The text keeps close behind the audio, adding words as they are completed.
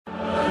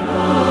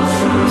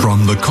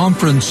the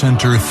Conference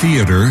Center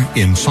Theater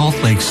in Salt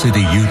Lake City,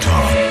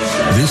 Utah,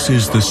 this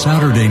is the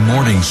Saturday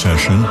morning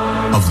session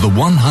of the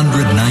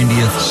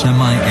 190th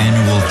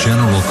Semiannual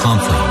General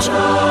Conference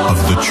of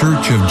the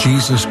Church of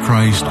Jesus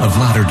Christ of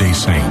Latter-day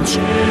Saints,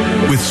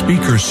 with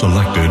speakers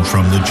selected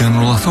from the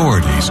general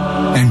authorities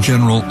and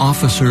general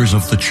officers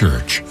of the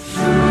Church.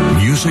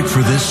 Music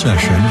for this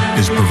session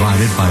is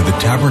provided by the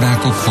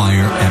Tabernacle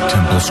Choir at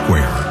Temple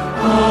Square.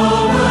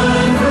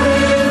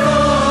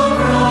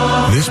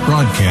 This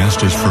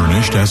broadcast is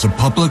furnished as a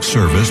public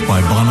service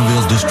by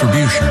Bonneville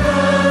Distribution.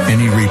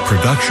 Any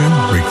reproduction,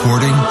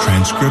 recording,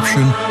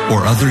 transcription,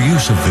 or other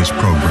use of this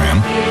program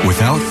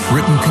without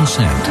written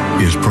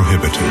consent is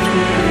prohibited.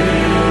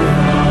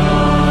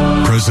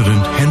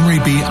 President Henry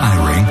B.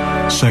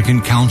 Eyring,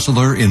 Second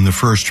Counselor in the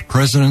First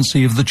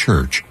Presidency of the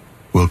Church,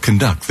 will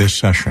conduct this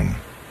session.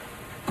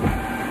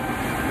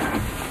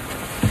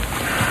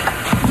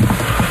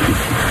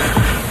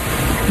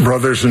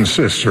 Brothers and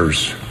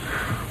sisters,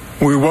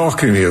 we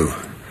welcome you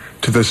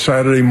to the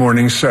Saturday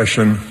morning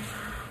session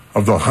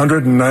of the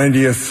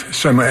 190th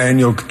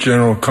Semiannual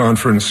General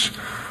Conference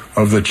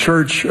of the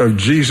Church of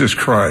Jesus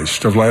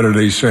Christ of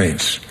Latter-day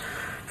Saints,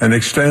 and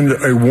extend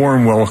a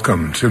warm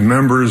welcome to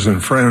members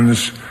and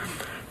friends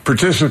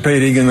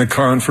participating in the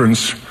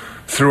conference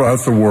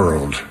throughout the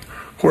world,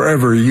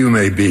 wherever you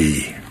may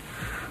be.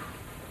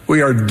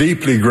 We are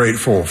deeply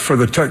grateful for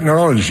the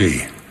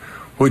technology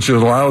which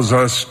allows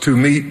us to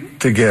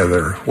meet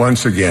together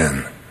once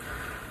again.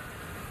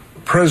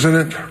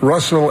 President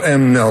Russell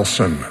M.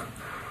 Nelson,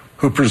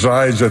 who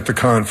presides at the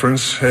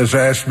conference, has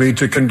asked me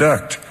to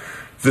conduct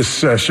this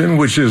session,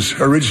 which is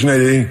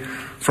originating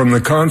from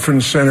the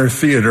Conference Center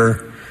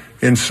Theater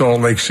in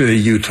Salt Lake City,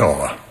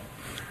 Utah.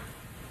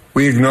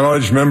 We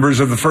acknowledge members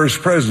of the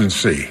First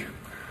Presidency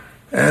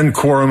and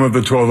Quorum of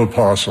the 12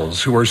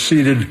 Apostles who are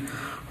seated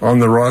on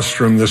the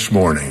rostrum this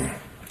morning.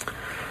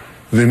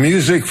 The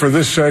music for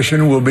this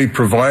session will be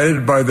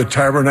provided by the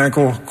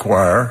Tabernacle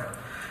Choir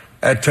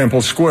at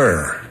Temple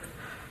Square.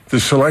 The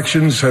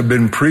selections have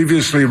been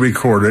previously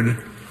recorded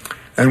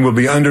and will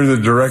be under the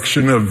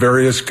direction of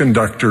various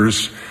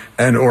conductors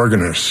and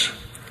organists.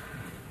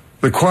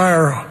 The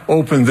choir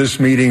opened this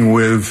meeting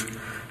with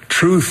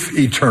Truth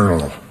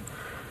Eternal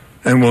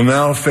and will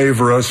now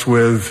favor us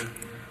with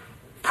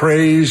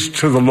Praise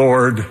to the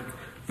Lord,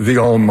 the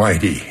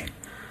Almighty.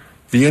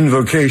 The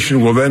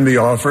invocation will then be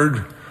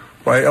offered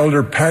by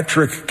Elder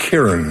Patrick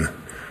Kieran,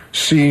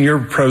 Senior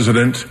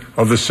President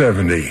of the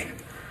 70.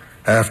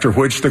 After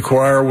which the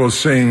choir will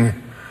sing,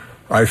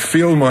 I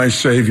Feel My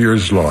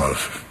Savior's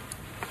Love.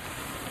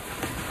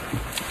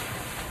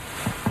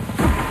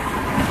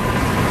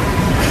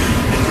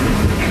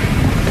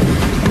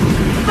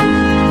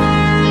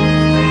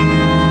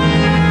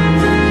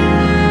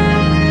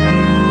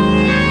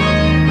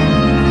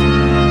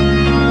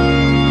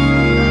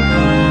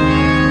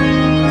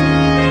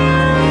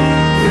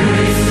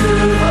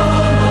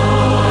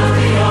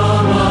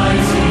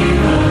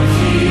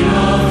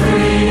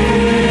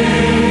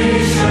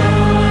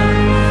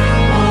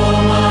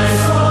 Oh, my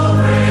soul,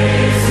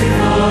 praise Him,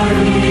 for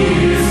He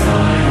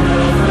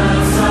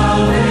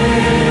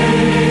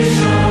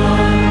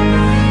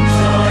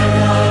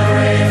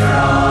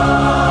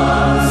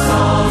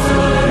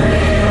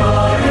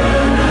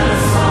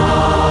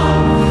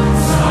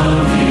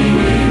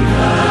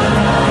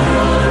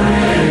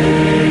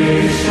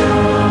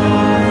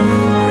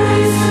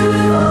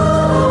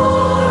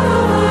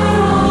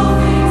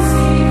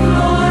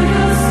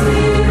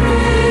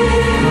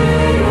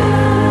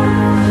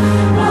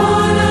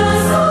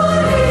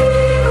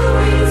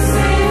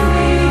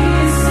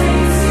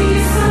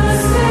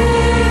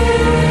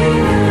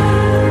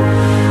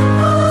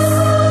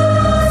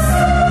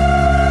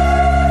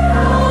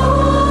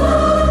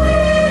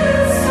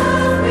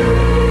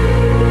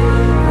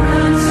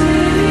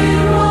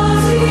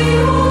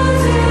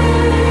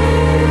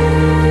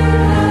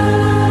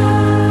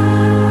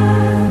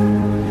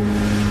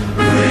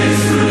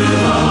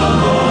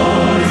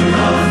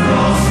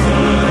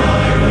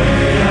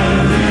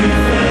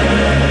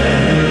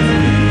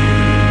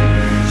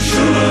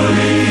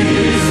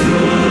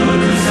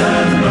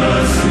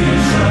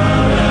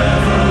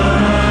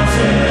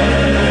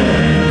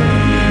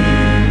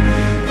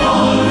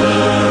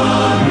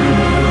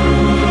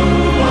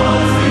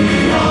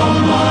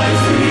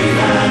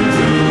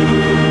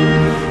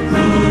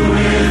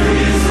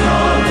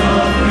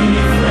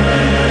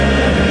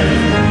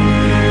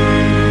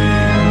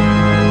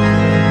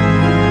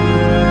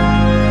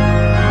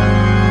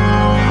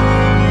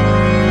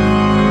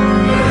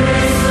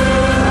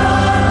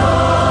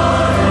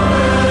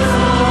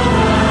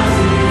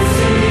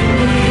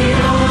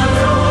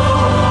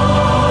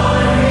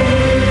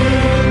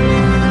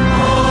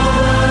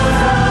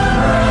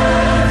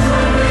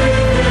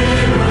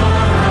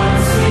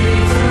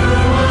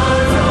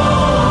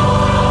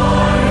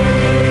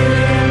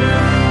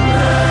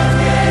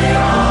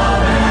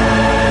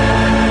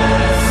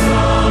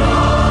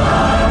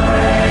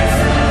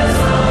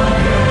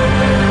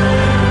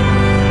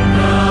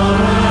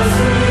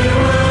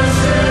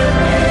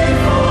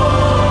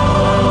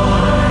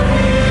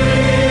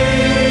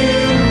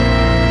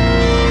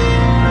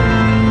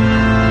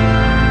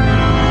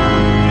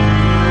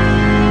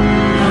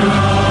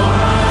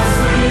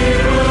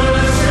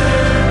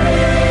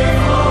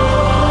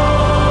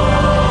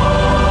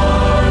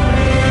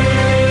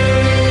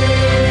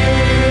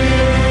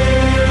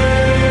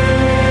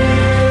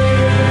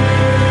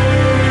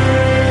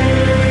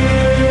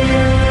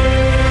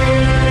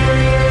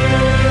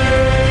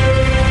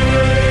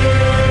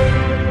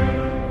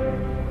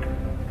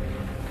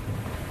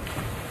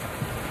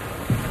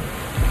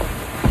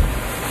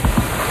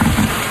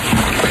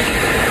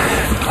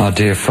Our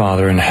dear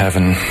Father in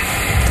heaven,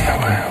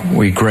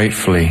 we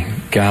gratefully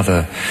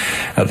gather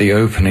at the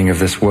opening of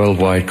this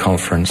worldwide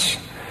conference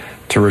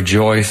to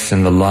rejoice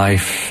in the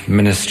life,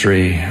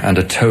 ministry, and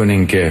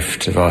atoning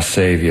gift of our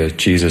Savior,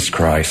 Jesus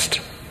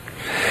Christ.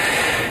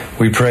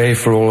 We pray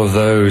for all of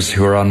those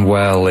who are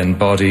unwell in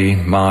body,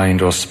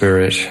 mind, or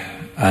spirit,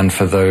 and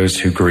for those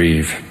who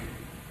grieve.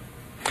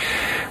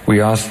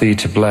 We ask Thee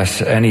to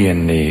bless any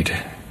in need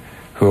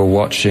who are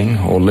watching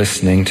or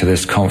listening to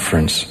this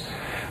conference,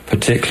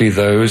 particularly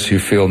those who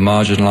feel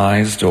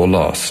marginalized or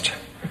lost.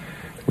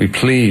 We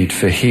plead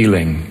for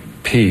healing,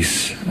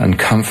 peace, and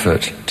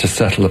comfort to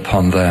settle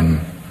upon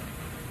them.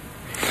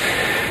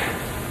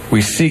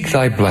 We seek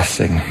Thy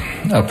blessing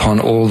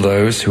upon all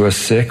those who are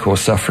sick or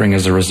suffering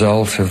as a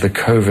result of the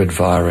COVID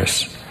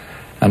virus,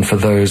 and for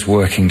those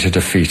working to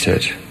defeat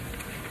it.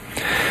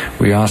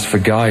 We ask for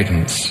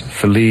guidance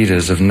for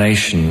leaders of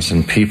nations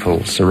and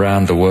peoples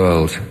around the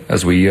world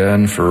as we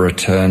yearn for a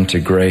return to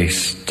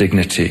grace,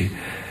 dignity,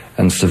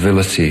 and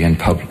civility in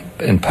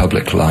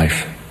public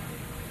life.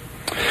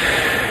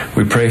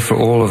 We pray for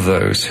all of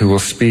those who will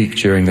speak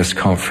during this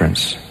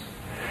conference.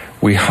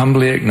 We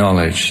humbly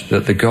acknowledge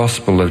that the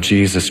gospel of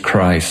Jesus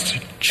Christ,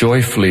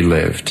 joyfully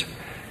lived,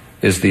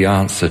 is the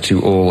answer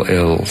to all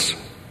ills,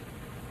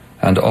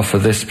 and offer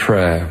this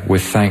prayer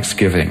with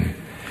thanksgiving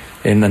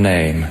in the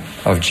name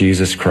of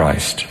Jesus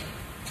Christ.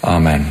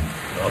 Amen.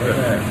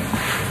 Amen.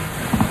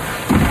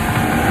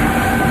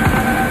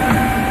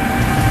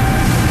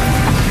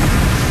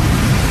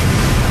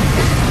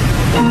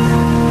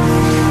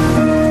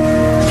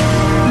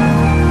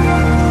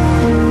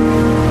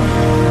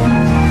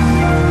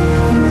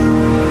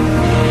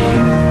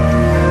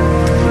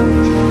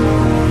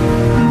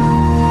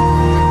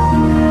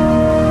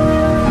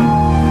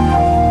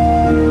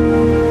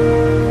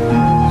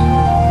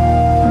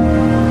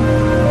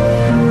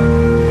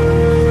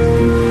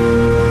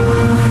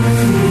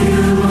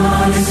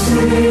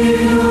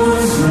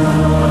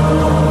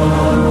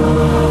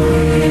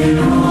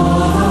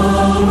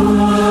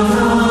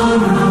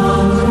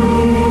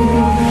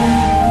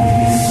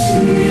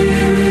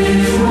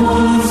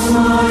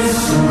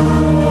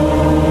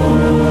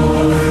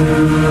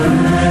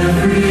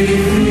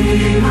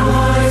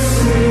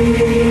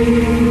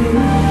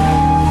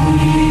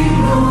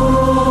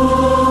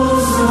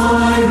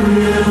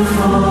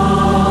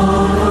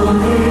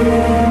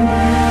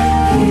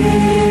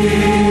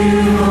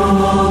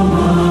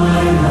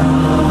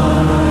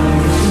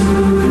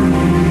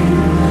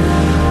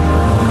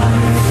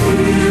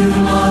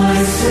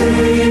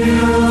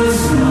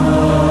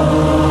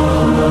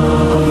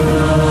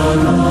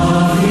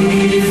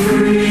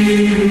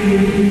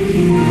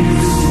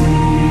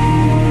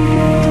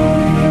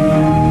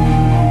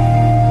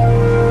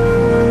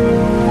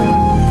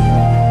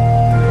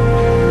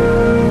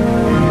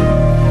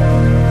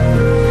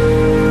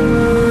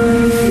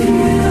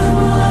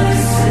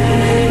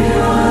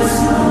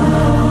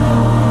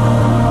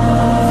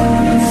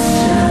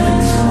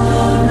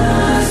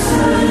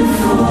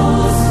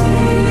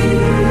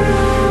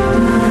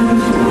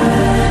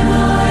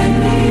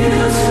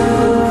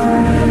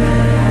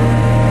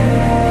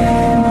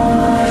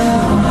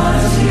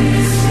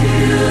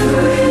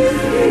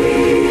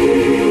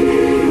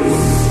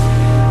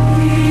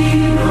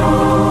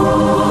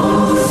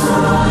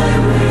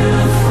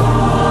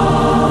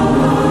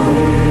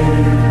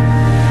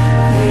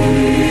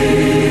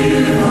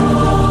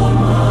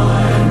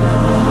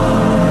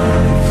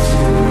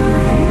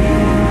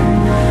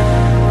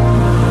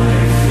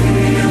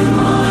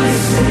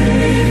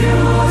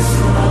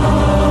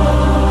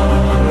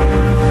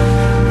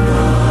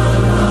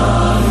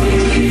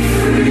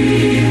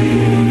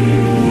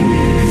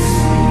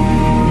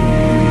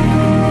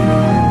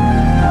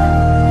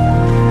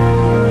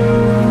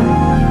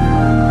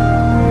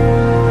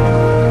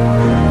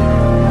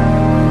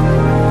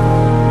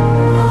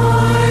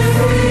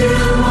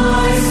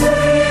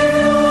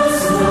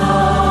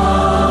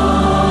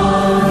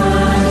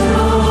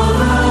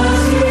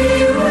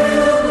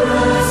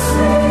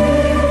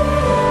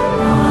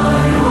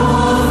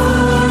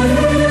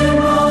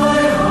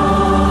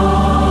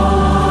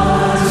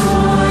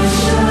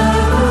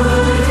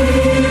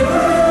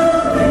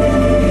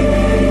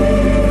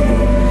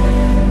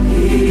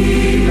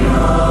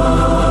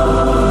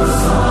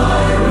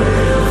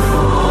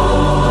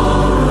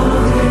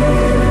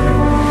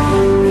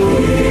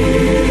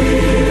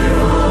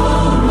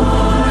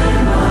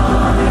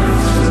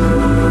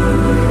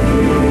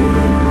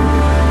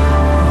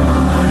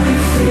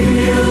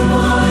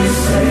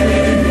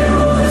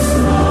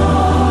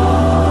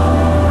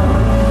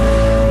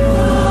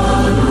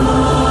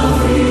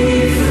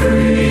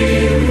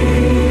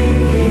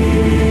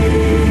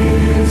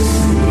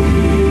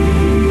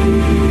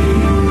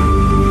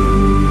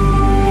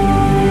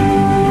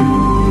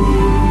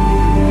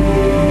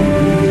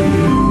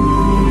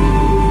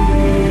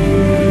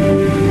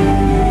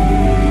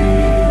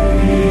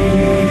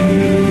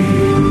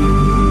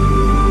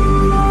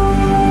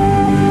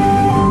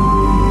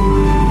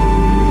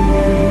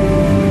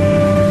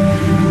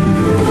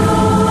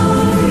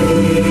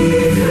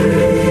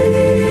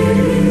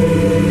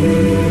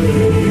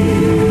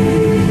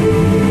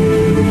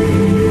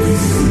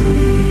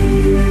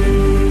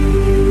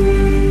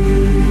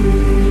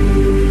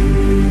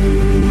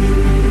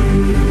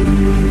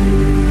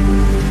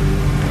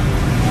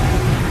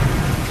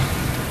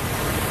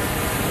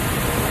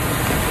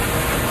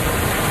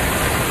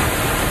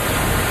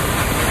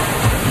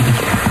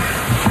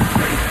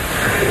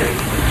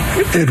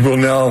 It will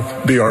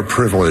now be our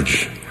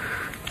privilege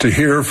to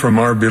hear from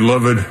our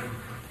beloved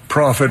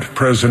Prophet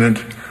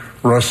President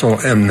Russell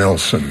M.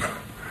 Nelson.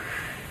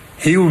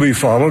 He will be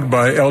followed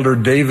by Elder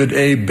David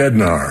A.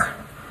 Bednar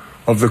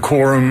of the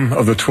Quorum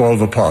of the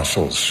 12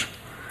 Apostles,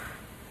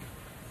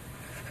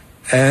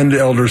 and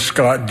Elder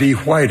Scott D.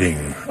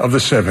 Whiting of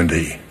the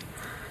 70.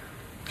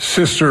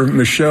 Sister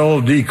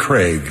Michelle D.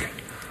 Craig,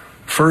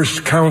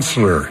 first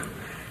counselor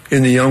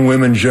in the Young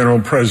Women General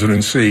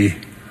Presidency,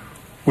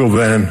 will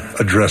then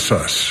address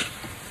us.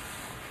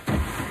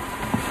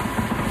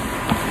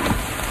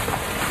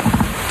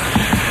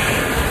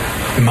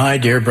 My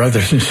dear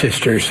brothers and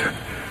sisters,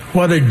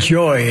 what a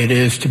joy it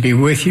is to be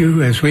with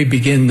you as we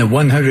begin the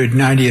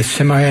 190th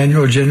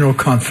Semiannual General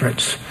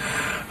Conference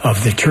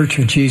of the Church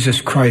of Jesus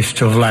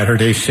Christ of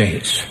Latter-day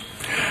Saints.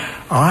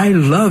 I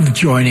love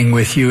joining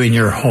with you in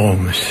your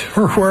homes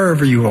or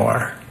wherever you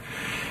are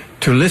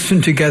to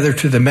listen together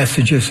to the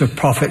messages of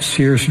prophets,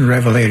 seers, and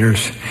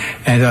revelators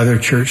and other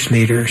church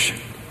leaders.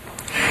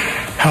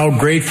 How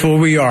grateful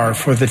we are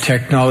for the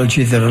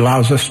technology that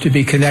allows us to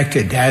be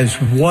connected as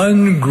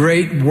one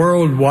great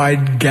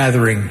worldwide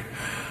gathering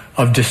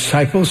of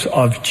disciples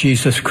of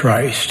Jesus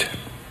Christ.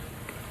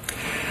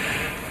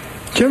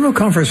 General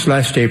Conference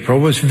last April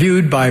was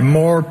viewed by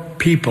more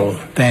people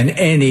than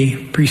any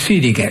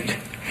preceding it,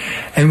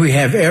 and we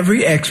have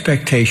every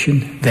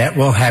expectation that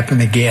will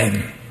happen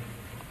again.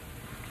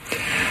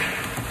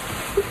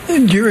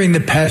 During the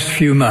past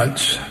few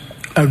months,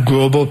 a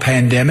global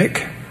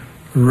pandemic,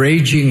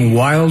 raging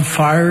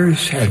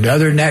wildfires, and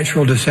other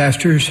natural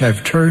disasters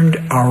have turned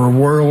our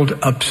world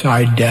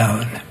upside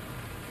down.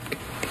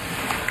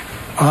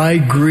 I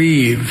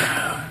grieve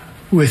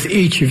with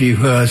each of you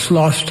who has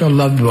lost a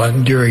loved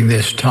one during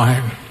this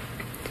time,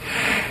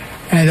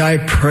 and I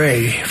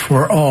pray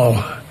for all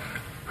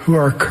who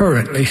are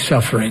currently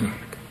suffering.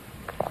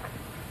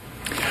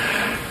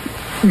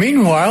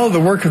 Meanwhile, the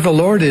work of the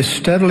Lord is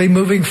steadily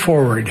moving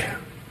forward.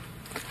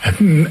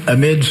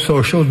 Amid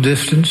social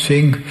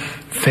distancing,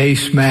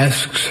 face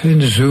masks,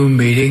 and Zoom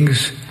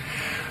meetings,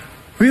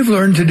 we've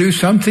learned to do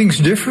some things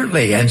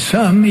differently and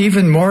some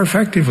even more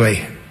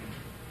effectively.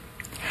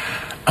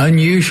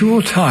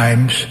 Unusual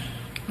times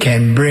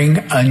can bring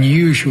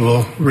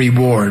unusual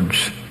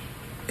rewards.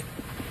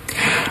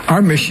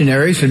 Our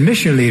missionaries and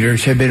mission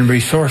leaders have been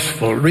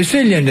resourceful,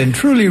 resilient, and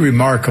truly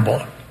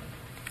remarkable.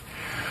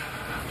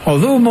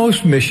 Although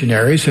most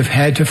missionaries have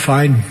had to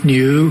find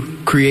new,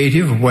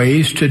 creative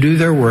ways to do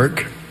their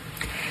work,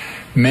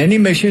 many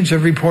missions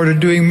have reported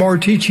doing more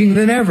teaching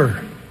than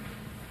ever.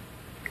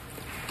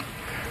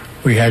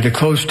 We had to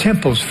close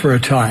temples for a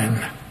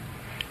time,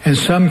 and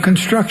some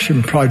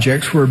construction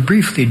projects were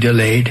briefly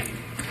delayed,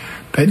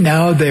 but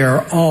now they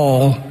are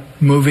all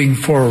moving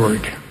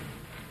forward.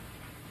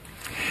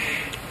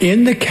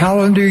 In the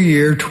calendar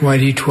year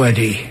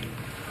 2020,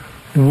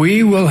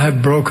 we will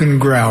have broken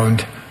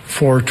ground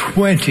for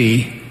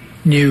 20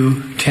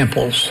 new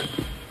temples.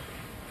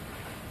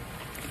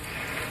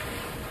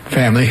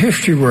 Family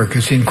history work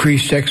has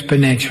increased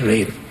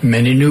exponentially.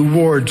 Many new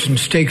wards and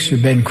stakes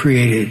have been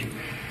created.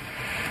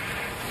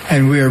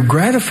 And we are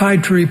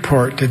gratified to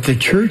report that the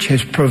church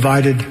has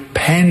provided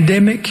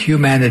pandemic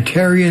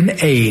humanitarian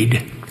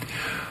aid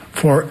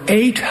for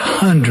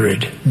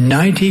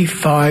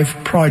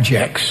 895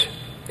 projects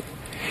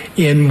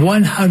in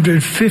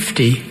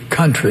 150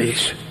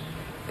 countries.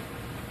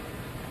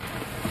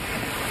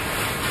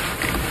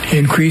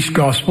 Increased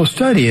gospel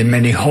study in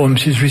many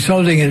homes is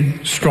resulting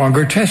in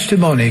stronger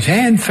testimonies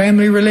and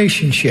family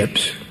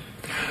relationships.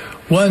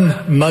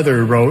 One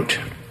mother wrote,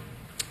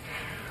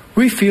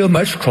 "We feel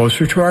much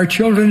closer to our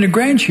children and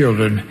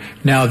grandchildren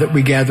now that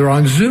we gather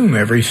on Zoom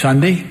every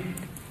Sunday.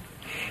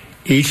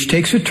 Each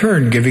takes a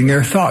turn giving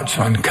their thoughts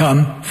on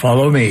 'Come,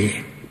 follow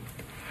me.'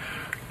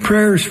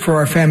 Prayers for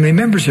our family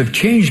members have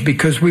changed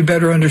because we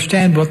better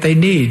understand what they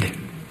need.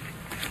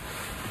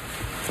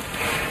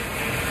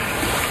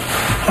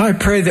 I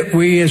pray that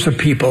we as a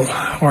people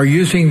are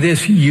using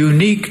this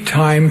unique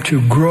time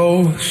to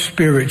grow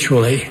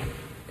spiritually.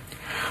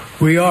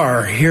 We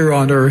are here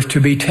on earth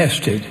to be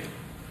tested,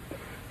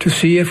 to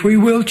see if we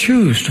will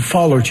choose to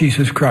follow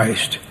Jesus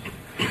Christ,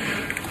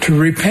 to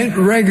repent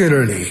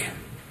regularly,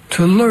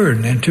 to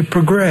learn and to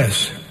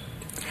progress.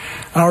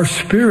 Our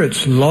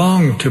spirits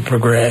long to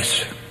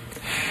progress,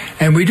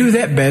 and we do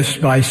that best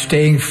by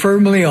staying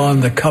firmly on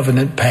the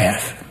covenant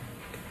path.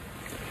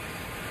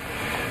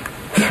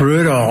 Through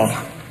it all,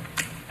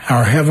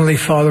 our Heavenly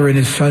Father and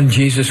His Son,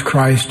 Jesus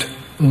Christ,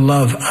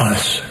 love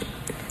us.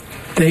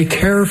 They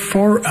care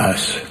for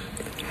us.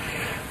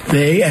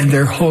 They and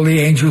their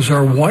holy angels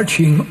are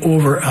watching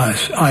over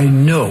us. I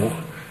know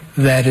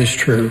that is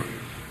true.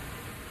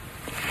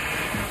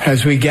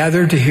 As we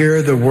gather to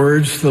hear the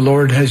words the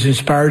Lord has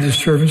inspired His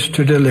servants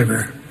to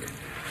deliver,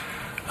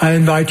 I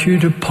invite you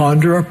to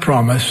ponder a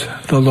promise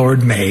the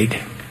Lord made.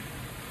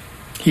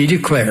 He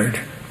declared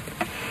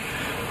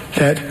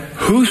that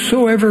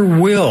whosoever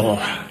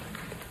will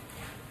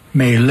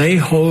may lay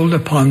hold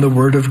upon the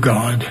word of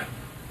God,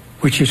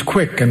 which is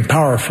quick and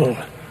powerful,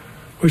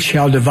 which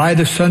shall divide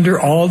asunder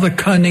all the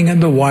cunning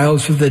and the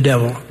wiles of the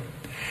devil,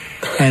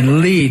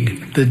 and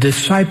lead the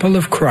disciple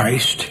of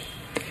Christ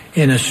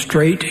in a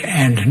straight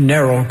and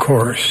narrow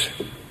course.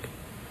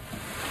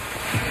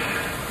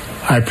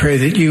 I pray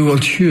that you will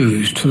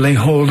choose to lay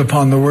hold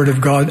upon the Word of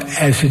God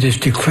as it is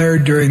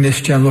declared during this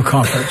General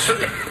Conference.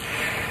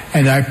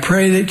 And I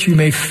pray that you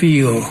may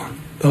feel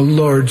the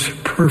Lord's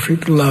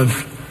perfect love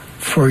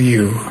for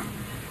you.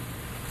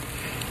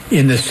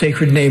 In the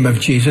sacred name of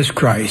Jesus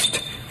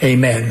Christ,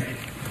 amen.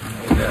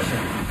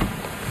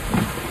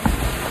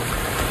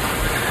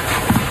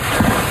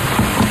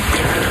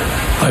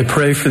 I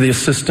pray for the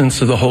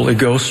assistance of the Holy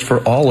Ghost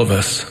for all of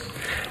us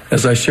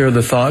as I share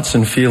the thoughts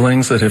and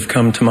feelings that have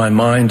come to my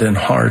mind and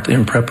heart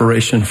in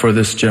preparation for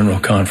this General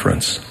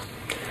Conference.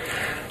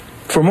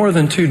 For more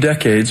than 2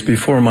 decades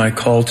before my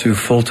call to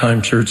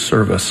full-time church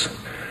service,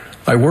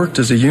 I worked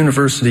as a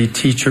university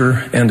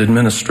teacher and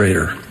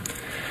administrator.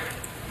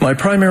 My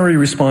primary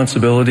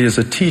responsibility as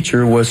a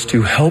teacher was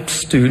to help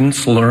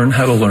students learn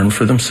how to learn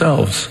for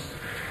themselves.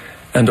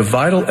 And a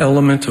vital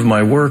element of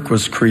my work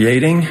was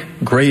creating,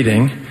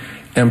 grading,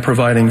 and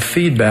providing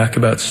feedback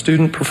about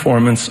student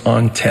performance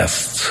on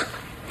tests.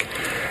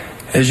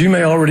 As you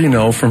may already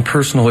know from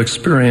personal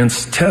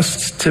experience,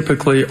 tests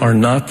typically are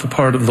not the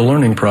part of the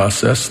learning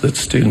process that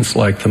students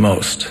like the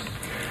most.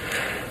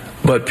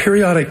 But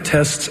periodic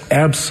tests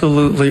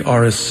absolutely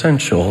are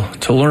essential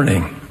to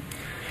learning.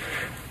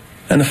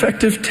 An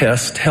effective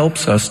test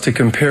helps us to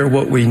compare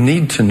what we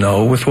need to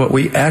know with what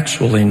we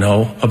actually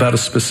know about a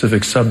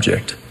specific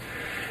subject.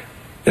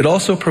 It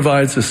also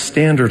provides a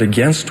standard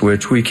against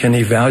which we can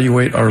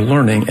evaluate our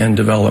learning and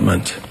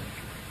development.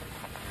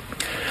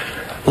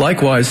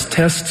 Likewise,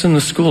 tests in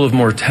the school of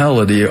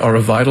mortality are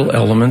a vital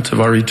element of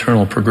our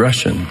eternal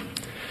progression.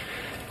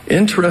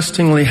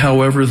 Interestingly,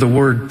 however, the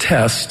word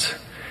test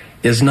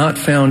is not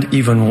found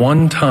even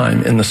one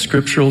time in the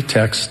scriptural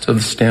text of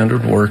the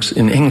standard works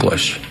in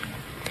English.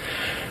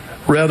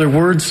 Rather,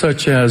 words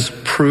such as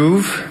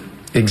prove,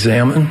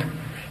 examine,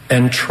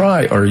 and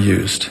try are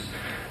used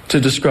to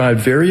describe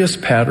various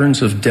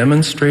patterns of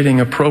demonstrating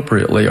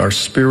appropriately our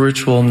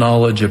spiritual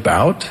knowledge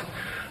about,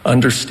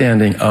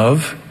 understanding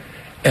of,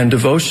 and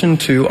devotion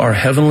to our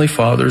Heavenly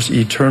Father's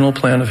eternal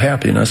plan of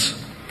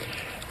happiness,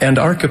 and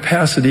our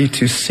capacity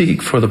to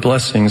seek for the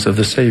blessings of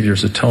the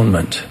Savior's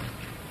atonement.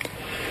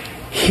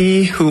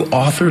 He who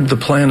authored the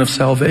plan of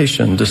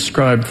salvation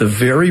described the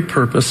very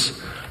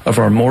purpose of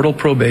our mortal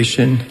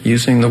probation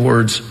using the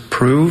words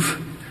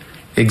prove,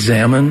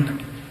 examine,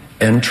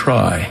 and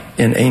try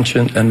in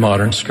ancient and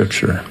modern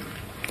scripture.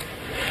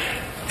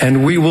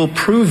 And we will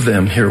prove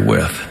them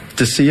herewith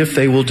to see if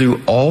they will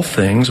do all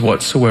things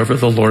whatsoever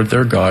the Lord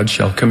their God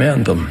shall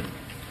command them.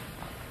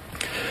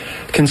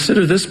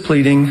 Consider this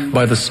pleading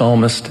by the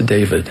psalmist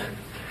David.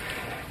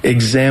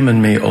 Examine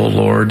me, O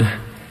Lord,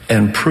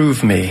 and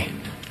prove me.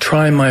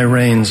 Try my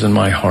reins and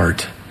my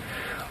heart.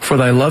 For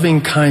thy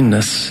loving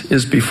kindness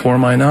is before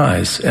mine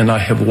eyes, and I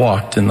have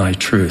walked in thy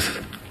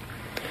truth.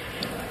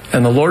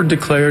 And the Lord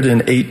declared in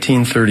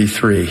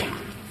 1833,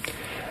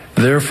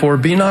 Therefore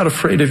be not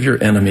afraid of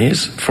your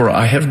enemies, for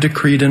I have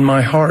decreed in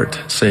my heart,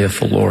 saith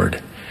the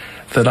Lord,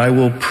 that I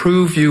will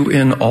prove you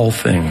in all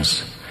things,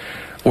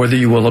 whether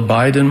you will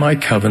abide in my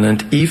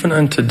covenant even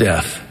unto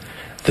death,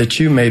 that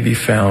you may be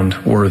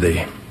found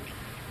worthy.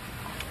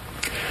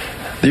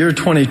 The year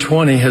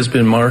 2020 has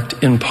been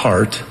marked in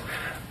part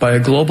by a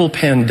global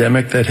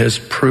pandemic that has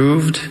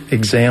proved,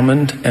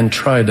 examined, and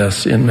tried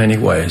us in many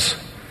ways.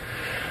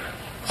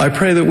 I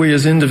pray that we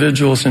as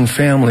individuals and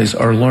families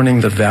are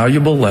learning the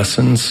valuable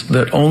lessons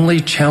that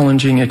only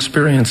challenging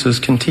experiences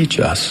can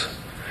teach us.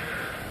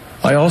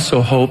 I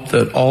also hope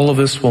that all of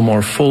us will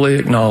more fully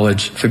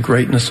acknowledge the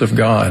greatness of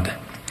God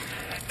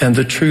and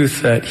the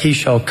truth that He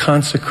shall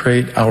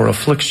consecrate our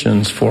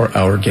afflictions for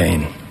our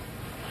gain.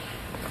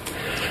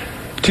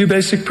 2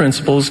 basic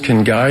principles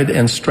can guide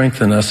and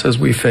strengthen us as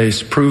we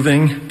face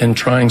proving and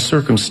trying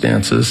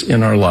circumstances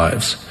in our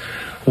lives,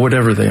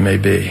 whatever they may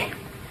be.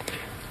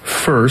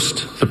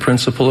 First, the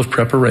principle of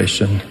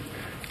preparation,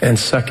 and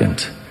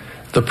second,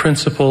 the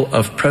principle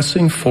of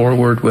pressing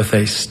forward with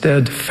a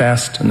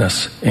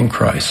steadfastness in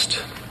Christ.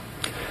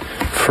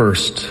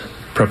 First,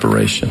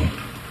 preparation.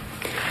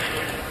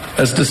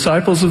 As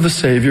disciples of the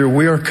Savior,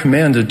 we are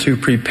commanded to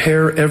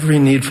prepare every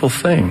needful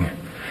thing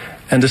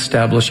and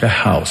establish a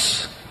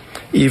house,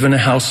 even a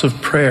house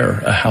of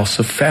prayer, a house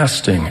of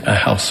fasting, a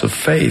house of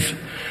faith,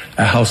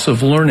 a house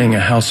of learning, a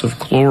house of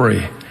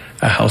glory,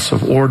 a house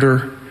of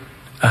order,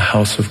 a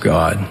house of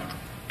God.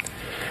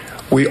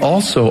 We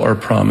also are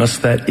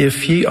promised that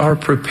if ye are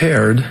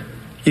prepared,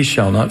 ye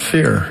shall not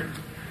fear,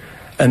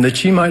 and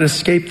that ye might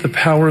escape the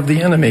power of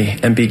the enemy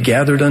and be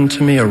gathered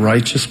unto me a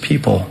righteous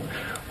people,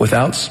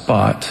 without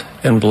spot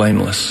and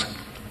blameless.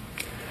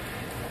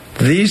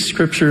 These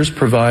scriptures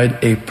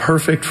provide a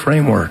perfect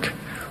framework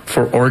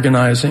for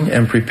organizing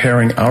and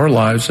preparing our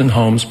lives and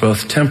homes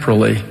both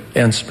temporally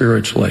and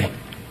spiritually.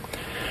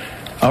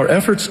 Our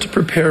efforts to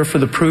prepare for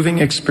the proving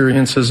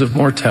experiences of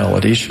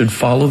mortality should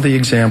follow the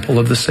example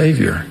of the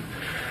Savior,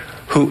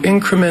 who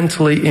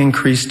incrementally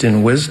increased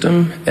in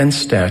wisdom and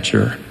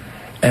stature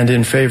and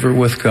in favor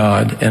with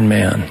God and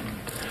man.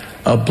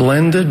 A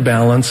blended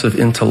balance of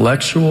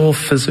intellectual,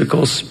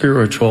 physical,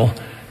 spiritual,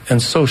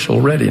 and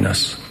social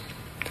readiness.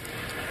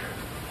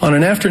 On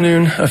an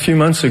afternoon a few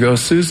months ago,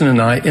 Susan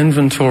and I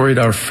inventoried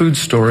our food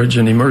storage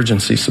and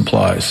emergency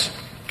supplies.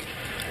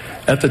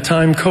 At the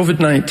time,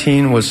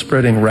 COVID-19 was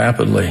spreading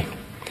rapidly,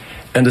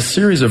 and a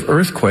series of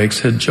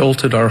earthquakes had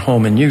jolted our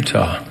home in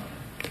Utah.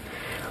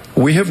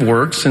 We have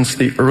worked since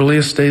the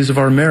earliest days of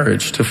our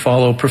marriage to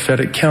follow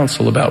prophetic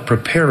counsel about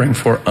preparing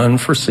for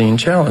unforeseen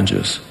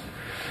challenges.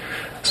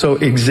 So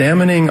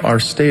examining our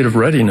state of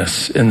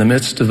readiness in the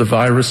midst of the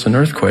virus and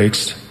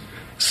earthquakes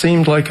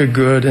seemed like a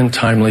good and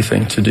timely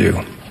thing to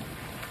do.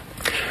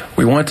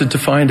 We wanted to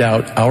find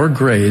out our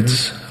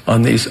grades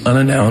on these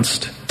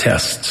unannounced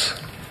tests.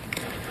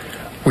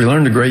 We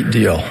learned a great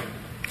deal.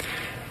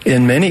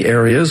 In many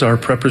areas, our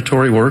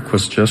preparatory work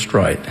was just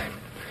right.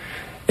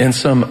 In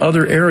some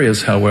other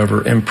areas,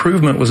 however,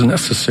 improvement was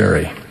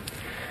necessary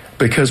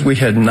because we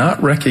had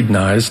not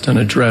recognized and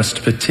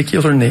addressed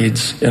particular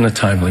needs in a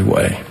timely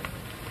way.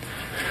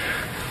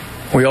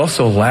 We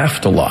also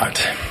laughed a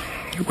lot.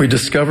 We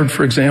discovered,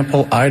 for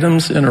example,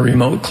 items in a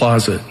remote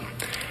closet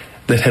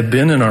that had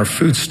been in our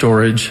food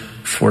storage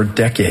for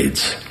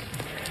decades.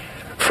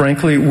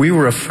 Frankly, we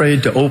were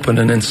afraid to open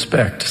and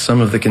inspect some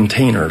of the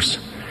containers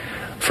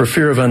for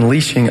fear of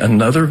unleashing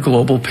another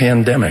global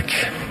pandemic.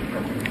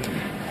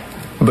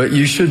 But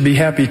you should be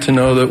happy to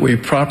know that we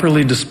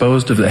properly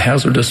disposed of the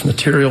hazardous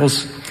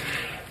materials,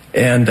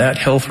 and that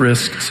health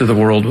risk to the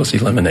world was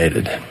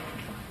eliminated.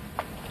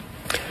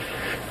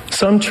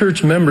 Some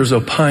church members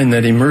opine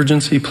that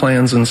emergency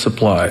plans and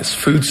supplies,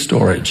 food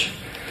storage,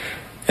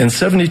 and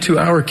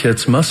 72-hour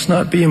kits must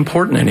not be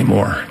important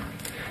anymore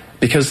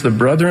because the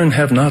brethren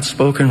have not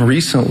spoken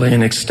recently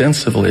and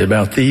extensively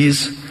about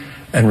these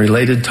and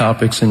related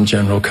topics in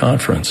General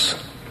Conference.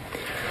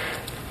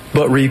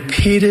 But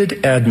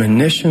repeated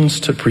admonitions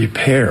to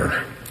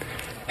prepare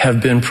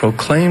have been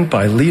proclaimed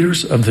by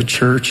leaders of the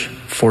church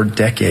for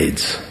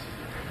decades.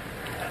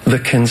 The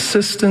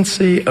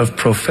consistency of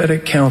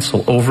prophetic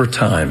counsel over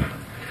time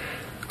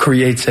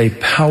creates a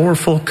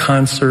powerful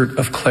concert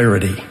of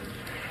clarity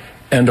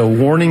and a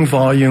warning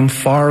volume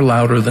far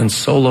louder than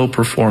solo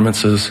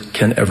performances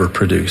can ever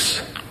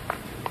produce.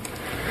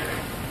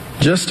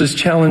 Just as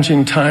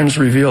challenging times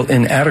reveal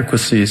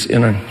inadequacies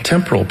in a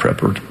temporal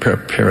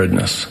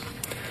preparedness,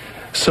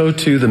 so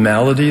too the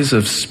maladies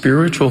of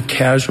spiritual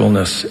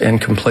casualness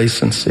and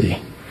complacency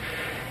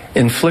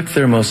inflict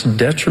their most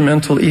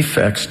detrimental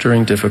effects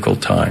during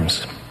difficult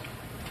times.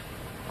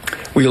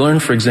 We learn,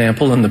 for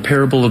example, in the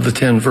parable of the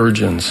 10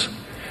 virgins,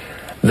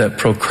 that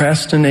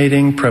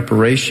procrastinating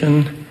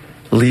preparation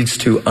leads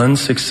to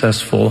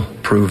unsuccessful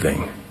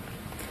proving.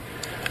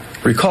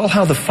 Recall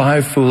how the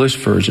 5 foolish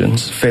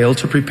virgins failed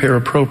to prepare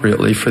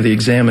appropriately for the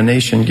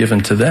examination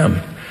given to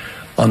them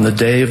on the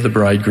day of the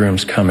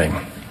bridegroom's coming.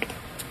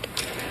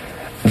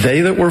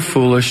 They that were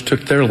foolish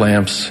took their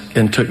lamps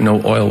and took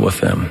no oil with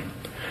them.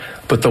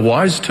 But the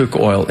wise took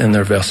oil in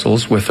their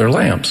vessels with their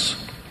lamps.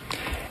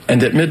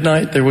 And at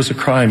midnight there was a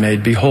cry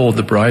made, Behold,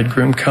 the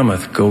bridegroom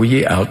cometh, go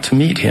ye out to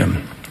meet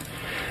him.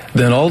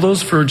 Then all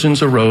those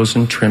virgins arose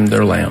and trimmed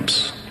their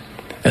lamps.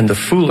 And the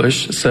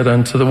foolish said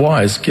unto the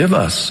wise, Give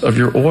us of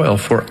your oil,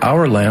 for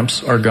our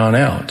lamps are gone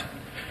out.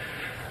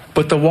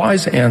 But the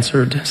wise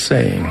answered,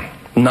 saying,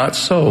 Not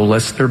so,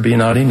 lest there be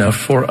not enough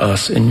for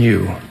us and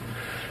you.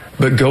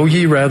 But go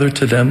ye rather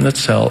to them that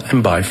sell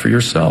and buy for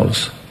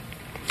yourselves.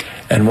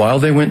 And while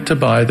they went to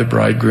buy, the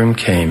bridegroom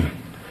came.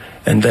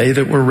 And they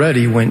that were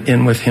ready went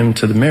in with him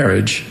to the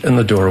marriage, and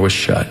the door was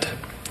shut.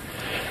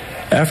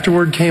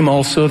 Afterward came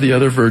also the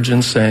other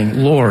virgins, saying,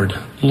 Lord,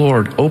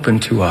 Lord, open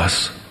to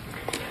us.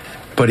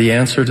 But he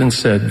answered and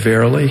said,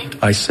 Verily,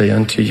 I say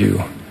unto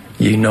you,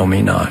 ye know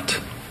me not.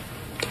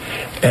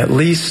 At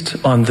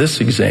least on this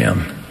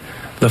exam,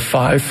 the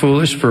 5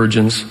 foolish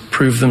virgins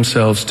proved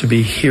themselves to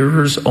be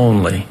hearers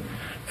only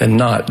and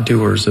not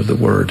doers of the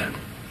word.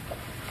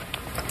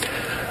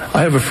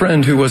 I have a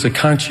friend who was a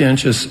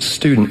conscientious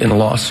student in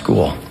law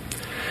school.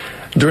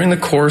 During the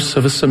course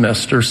of a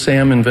semester,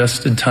 Sam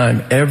invested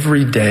time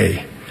every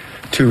day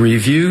to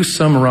review,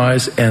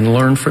 summarize, and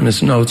learn from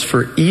his notes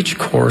for each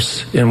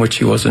course in which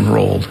he was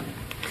enrolled.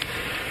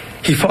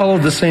 He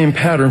followed the same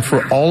pattern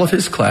for all of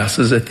his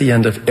classes at the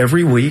end of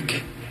every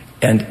week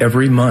and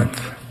every month.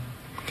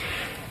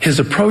 His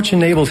approach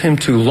enabled him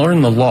to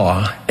learn the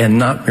law and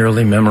not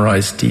merely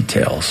memorize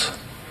details.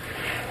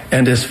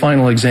 And as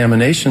final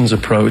examinations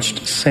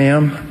approached,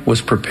 Sam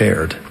was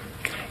prepared.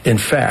 In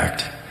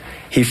fact,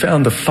 he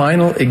found the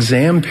final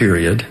exam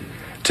period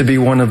to be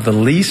one of the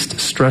least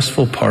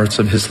stressful parts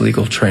of his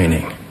legal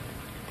training.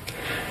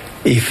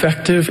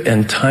 Effective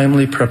and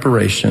timely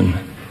preparation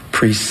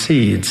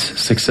precedes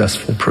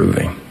successful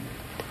proving.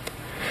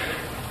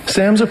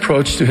 Sam's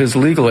approach to his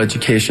legal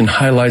education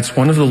highlights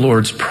one of the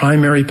Lord's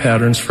primary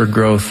patterns for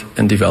growth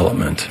and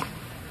development.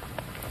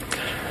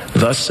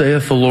 Thus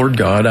saith the Lord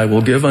God, I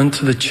will give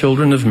unto the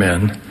children of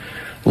men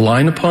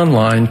line upon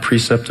line,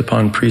 precept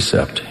upon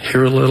precept,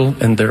 here a little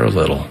and there a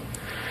little.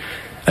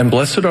 And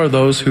blessed are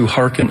those who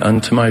hearken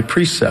unto my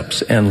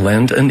precepts and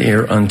lend an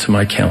ear unto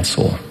my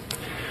counsel.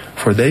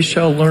 For they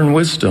shall learn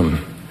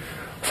wisdom,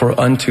 for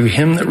unto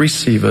him that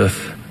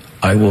receiveth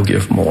I will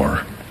give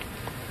more.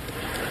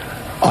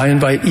 I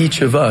invite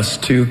each of us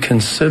to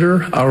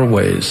consider our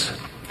ways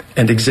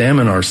and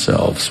examine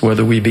ourselves,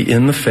 whether we be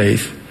in the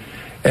faith,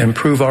 and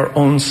prove our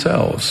own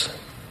selves.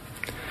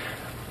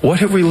 What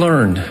have we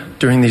learned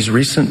during these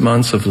recent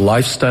months of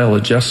lifestyle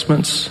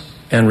adjustments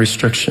and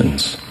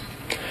restrictions?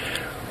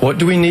 What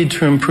do we need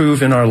to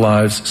improve in our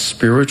lives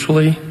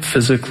spiritually,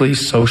 physically,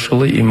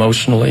 socially,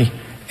 emotionally,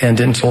 and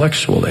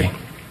intellectually?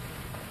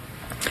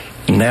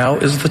 Now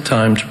is the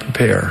time to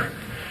prepare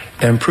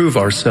and prove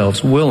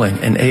ourselves willing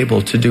and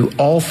able to do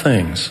all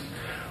things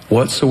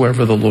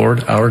whatsoever the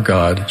Lord our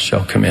God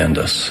shall command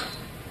us.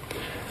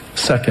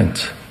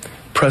 Second,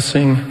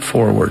 pressing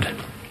forward.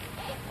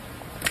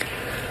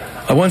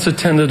 I once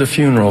attended a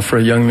funeral for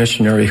a young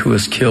missionary who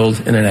was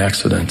killed in an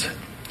accident.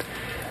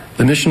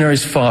 The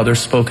missionary's father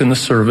spoke in the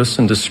service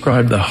and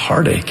described the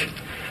heartache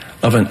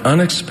of an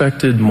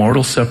unexpected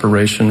mortal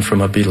separation from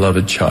a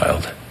beloved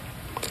child.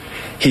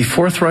 He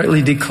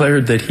forthrightly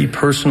declared that he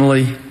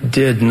personally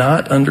did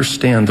not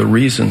understand the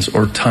reasons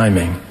or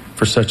timing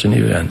for such an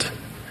event.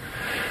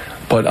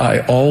 But I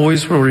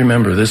always will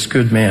remember this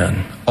good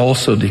man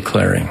also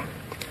declaring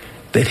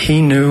that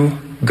he knew,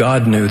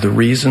 God knew the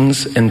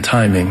reasons and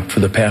timing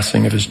for the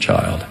passing of his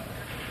child.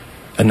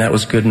 And that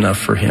was good enough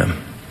for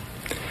him.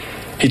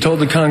 He told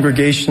the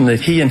congregation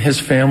that he and his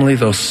family,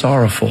 though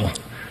sorrowful,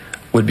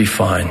 would be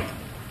fine.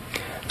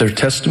 Their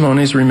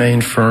testimonies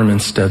remained firm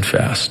and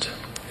steadfast.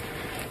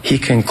 He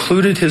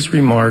concluded his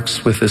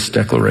remarks with this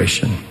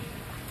declaration: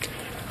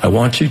 I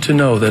want you to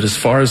know that as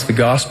far as the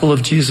gospel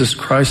of Jesus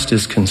Christ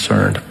is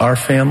concerned, our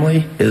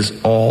family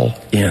is all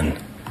in.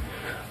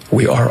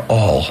 We are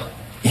all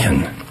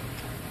in.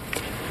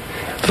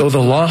 Though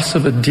the loss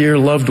of a dear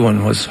loved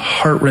one was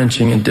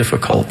heart-wrenching and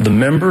difficult, the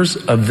members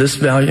of this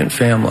valiant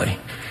family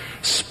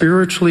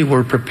spiritually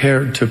were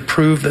prepared to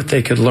prove that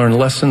they could learn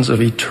lessons of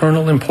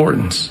eternal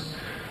importance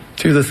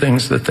through the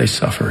things that they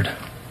suffered.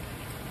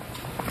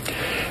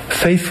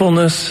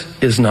 Faithfulness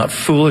is not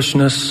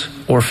foolishness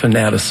or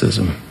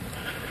fanaticism.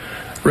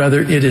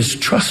 Rather, it is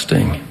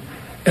trusting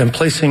and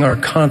placing our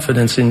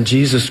confidence in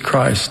Jesus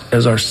Christ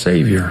as our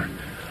Savior,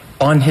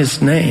 on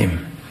His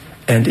name,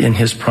 and in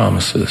His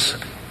promises.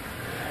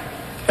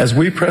 As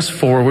we press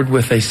forward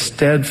with a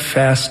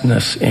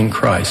steadfastness in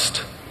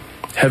Christ,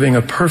 having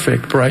a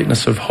perfect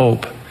brightness of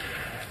hope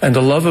and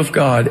a love of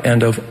God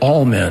and of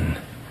all men,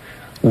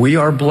 we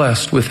are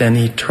blessed with an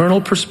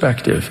eternal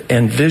perspective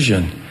and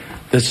vision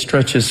that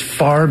stretches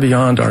far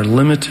beyond our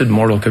limited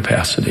mortal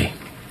capacity.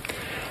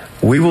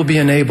 We will be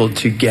enabled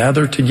to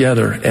gather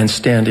together and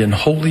stand in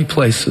holy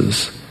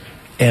places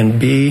and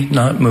be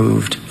not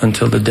moved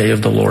until the day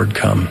of the Lord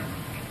come.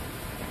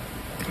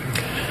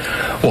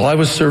 While I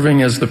was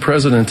serving as the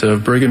president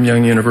of Brigham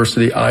Young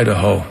University,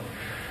 Idaho,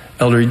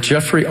 Elder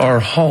Jeffrey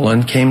R.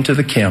 Holland came to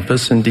the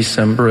campus in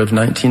December of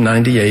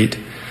 1998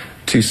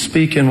 to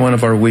speak in one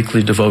of our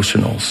weekly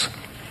devotionals.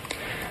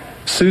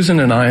 Susan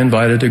and I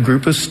invited a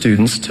group of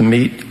students to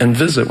meet and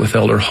visit with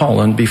Elder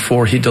Holland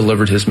before he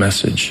delivered his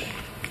message.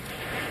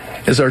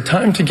 As our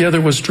time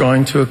together was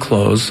drawing to a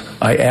close,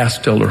 I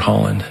asked Elder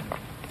Holland,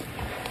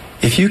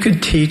 if you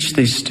could teach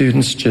these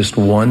students just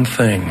one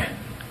thing,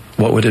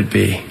 what would it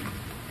be?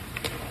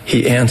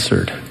 He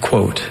answered,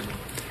 quote,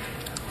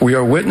 we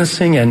are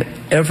witnessing an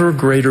ever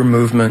greater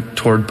movement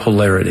toward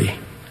polarity.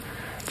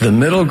 The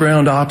middle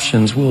ground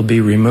options will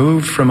be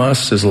removed from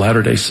us as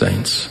Latter-day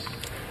Saints.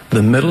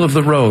 The middle of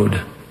the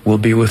road will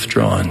be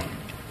withdrawn.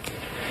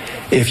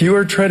 If you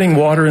are treading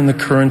water in the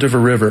current of a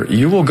river,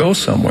 you will go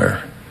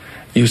somewhere.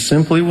 You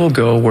simply will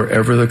go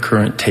wherever the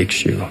current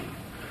takes you.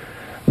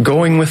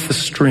 Going with the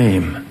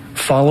stream,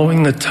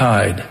 following the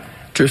tide,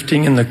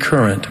 drifting in the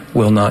current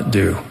will not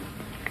do.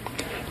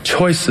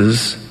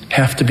 Choices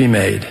have to be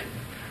made.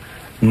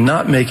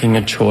 Not making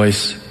a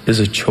choice is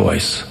a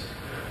choice.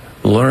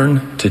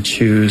 Learn to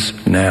choose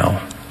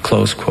now.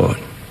 Close quote.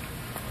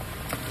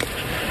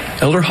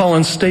 Elder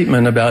Holland's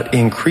statement about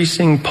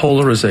increasing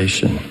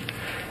polarization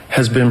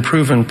has been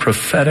proven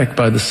prophetic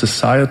by the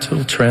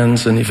societal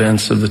trends and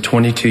events of the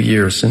 22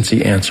 years since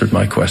he answered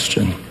my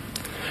question.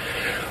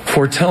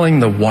 Foretelling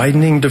the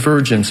widening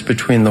divergence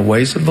between the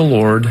ways of the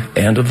Lord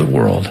and of the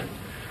world,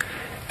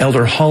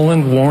 Elder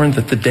Holland warned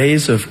that the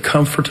days of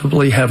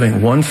comfortably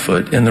having one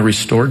foot in the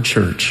restored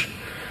church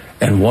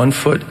and one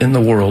foot in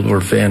the world were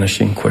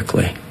vanishing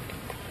quickly.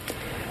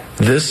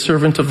 This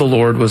servant of the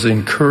Lord was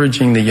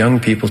encouraging the young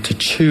people to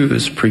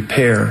choose,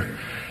 prepare,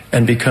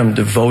 and become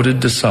devoted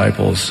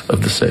disciples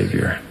of the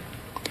Savior.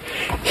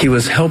 He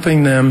was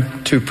helping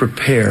them to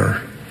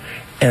prepare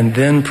and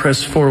then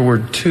press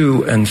forward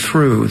to and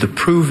through the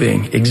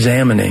proving,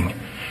 examining,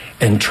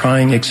 and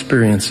trying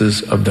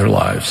experiences of their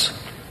lives.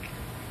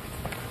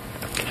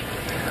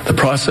 The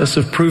process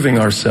of proving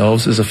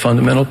ourselves is a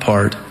fundamental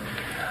part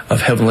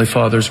of Heavenly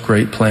Father's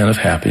great plan of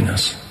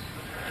happiness.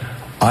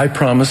 I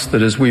promise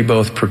that as we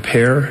both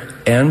prepare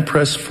and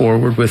press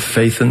forward with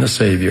faith in the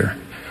Savior,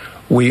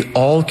 we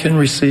all can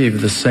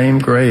receive the same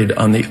grade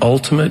on the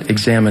ultimate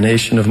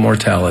examination of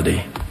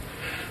mortality.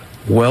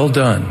 Well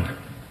done,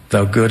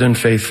 thou good and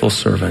faithful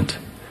servant.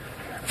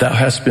 Thou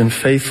hast been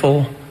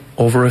faithful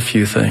over a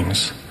few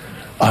things.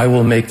 I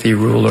will make thee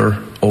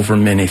ruler over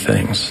many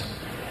things.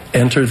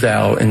 Enter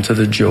thou into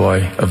the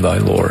joy of thy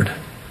Lord.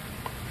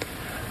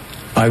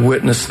 I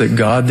witness that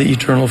God, the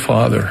eternal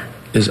Father,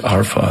 is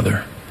our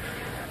Father.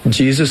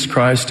 Jesus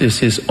Christ is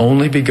his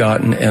only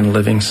begotten and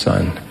living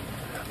Son,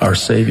 our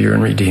Savior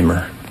and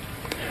Redeemer.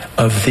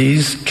 Of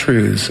these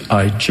truths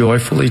I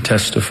joyfully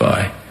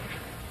testify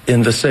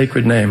in the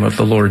sacred name of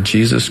the Lord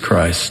Jesus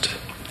Christ.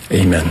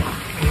 Amen.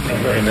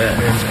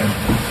 Amen.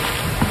 Amen.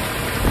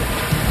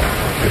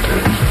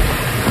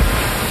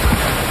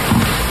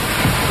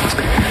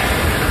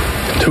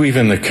 To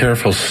even the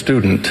careful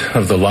student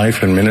of the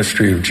life and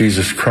ministry of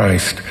Jesus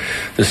Christ,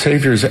 the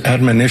Savior's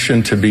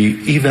admonition to be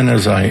even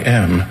as I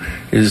am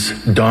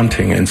is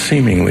daunting and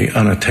seemingly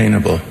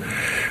unattainable.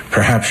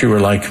 Perhaps you are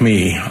like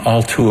me,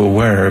 all too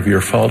aware of your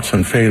faults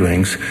and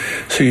failings,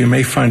 so you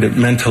may find it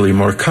mentally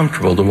more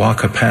comfortable to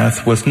walk a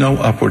path with no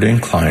upward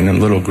incline and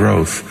little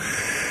growth.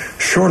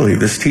 Surely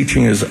this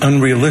teaching is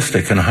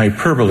unrealistic and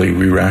hyperbole,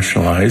 we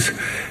rationalize,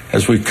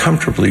 as we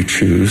comfortably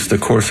choose the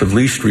course of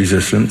least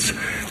resistance,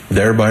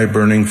 thereby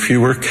burning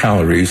fewer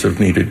calories of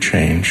needed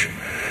change.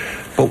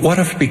 But what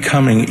if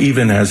becoming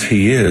even as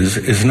he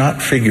is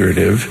not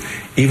figurative,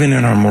 even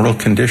in our mortal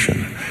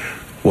condition?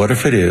 What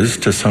if it is,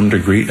 to some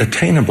degree,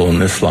 attainable in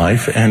this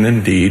life and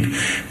indeed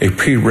a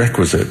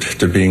prerequisite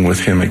to being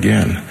with him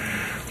again?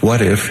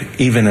 What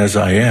if, even as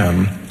I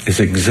am, is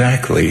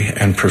exactly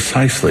and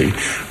precisely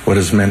what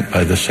is meant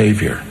by the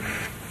Savior?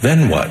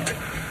 Then what?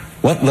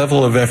 What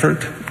level of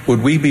effort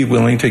would we be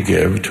willing to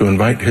give to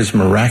invite his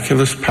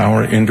miraculous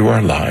power into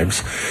our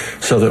lives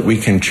so that we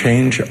can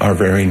change our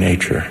very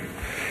nature?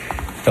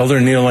 Elder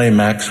Neal A.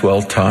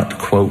 Maxwell taught,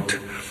 quote,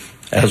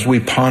 "As we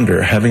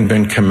ponder, having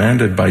been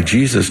commanded by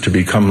Jesus to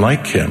become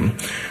like him,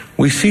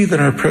 we see that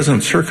our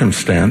present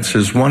circumstance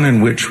is one in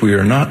which we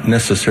are not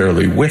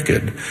necessarily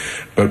wicked,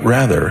 but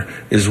rather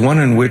is one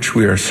in which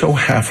we are so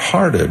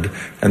half-hearted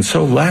and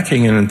so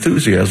lacking in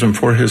enthusiasm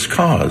for his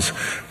cause,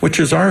 which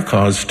is our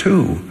cause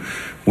too.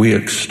 We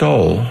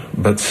extol,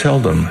 but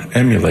seldom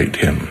emulate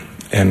him,"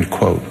 end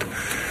quote.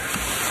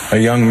 A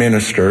young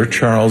minister,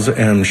 Charles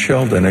M.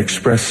 Sheldon,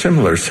 expressed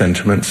similar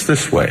sentiments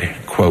this way,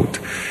 quote,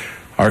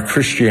 "Our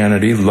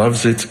Christianity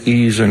loves its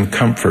ease and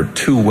comfort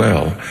too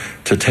well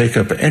to take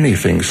up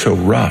anything so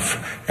rough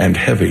and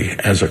heavy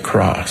as a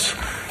cross,"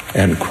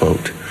 end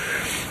quote.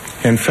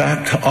 In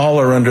fact, all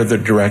are under the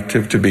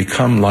directive to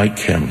become like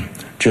him,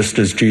 just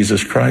as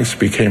Jesus Christ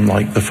became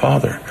like the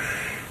Father.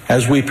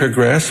 As we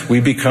progress,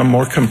 we become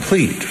more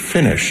complete,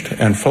 finished,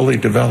 and fully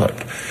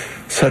developed.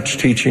 Such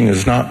teaching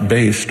is not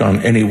based on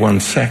any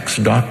one sect's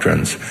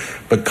doctrines,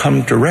 but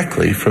come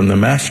directly from the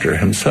Master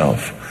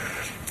himself.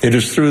 It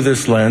is through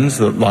this lens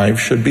that life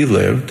should be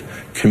lived,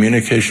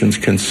 communications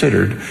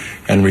considered,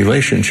 and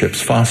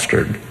relationships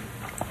fostered.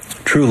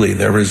 Truly,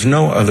 there is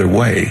no other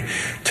way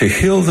to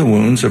heal the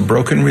wounds of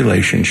broken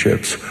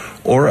relationships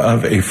or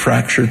of a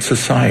fractured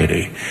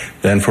society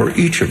than for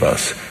each of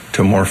us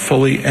to more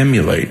fully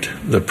emulate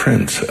the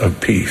Prince of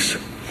Peace.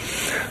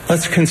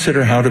 Let's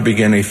consider how to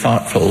begin a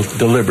thoughtful,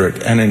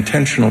 deliberate, and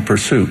intentional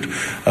pursuit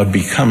of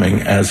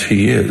becoming as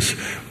he is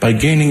by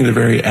gaining the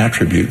very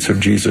attributes of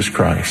Jesus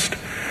Christ.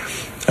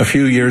 A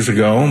few years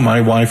ago,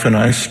 my wife and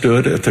I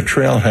stood at the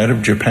trailhead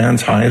of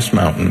Japan's highest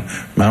mountain,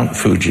 Mount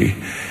Fuji.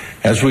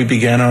 As we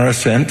began our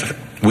ascent,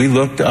 we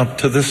looked up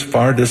to this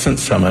far distant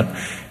summit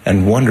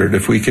and wondered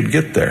if we could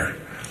get there.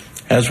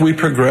 As we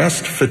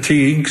progressed,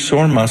 fatigue,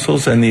 sore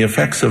muscles, and the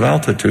effects of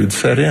altitude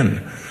set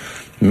in.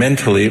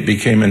 Mentally, it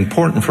became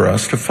important for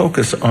us to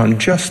focus on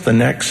just the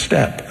next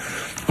step.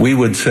 We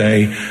would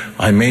say,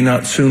 "I may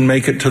not soon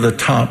make it to the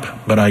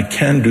top, but I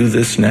can do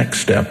this next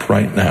step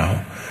right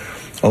now."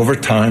 Over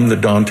time, the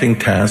daunting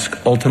task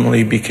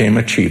ultimately became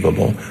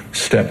achievable,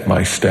 step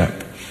by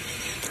step.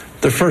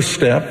 The first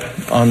step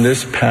on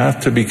this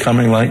path to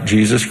becoming like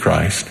Jesus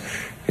Christ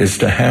is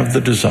to have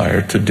the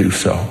desire to do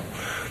so.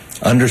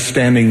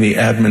 Understanding the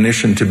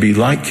admonition to be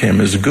like him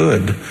is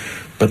good,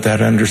 but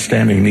that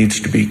understanding needs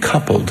to be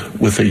coupled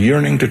with a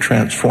yearning to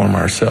transform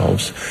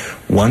ourselves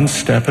one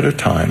step at a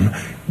time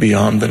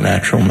beyond the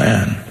natural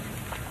man.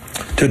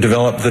 To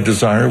develop the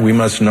desire, we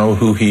must know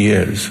who he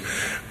is.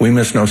 We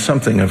must know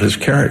something of his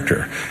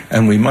character,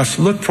 and we must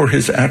look for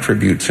his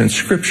attributes in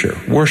Scripture,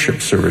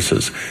 worship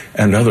services,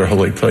 and other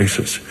holy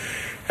places.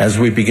 As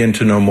we begin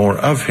to know more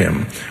of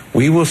him,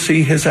 we will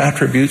see his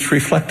attributes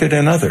reflected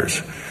in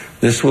others.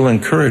 This will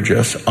encourage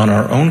us on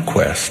our own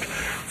quest,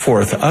 for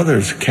if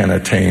others can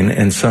attain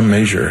in some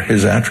measure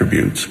his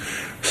attributes,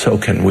 so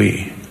can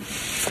we.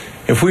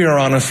 If we are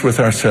honest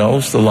with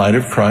ourselves, the light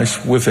of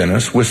Christ within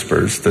us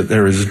whispers that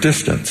there is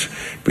distance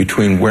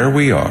between where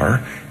we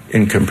are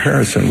in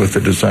comparison with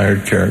the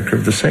desired character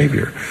of the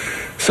Savior.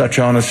 Such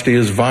honesty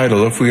is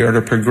vital if we are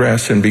to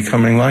progress in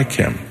becoming like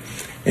him.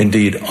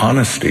 Indeed,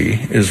 honesty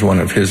is one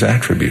of his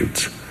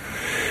attributes.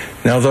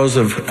 Now, those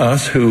of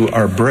us who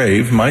are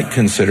brave might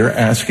consider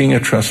asking a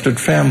trusted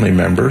family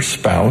member,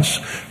 spouse,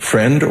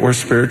 friend, or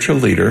spiritual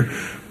leader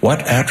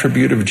what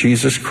attribute of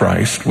Jesus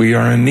Christ we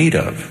are in need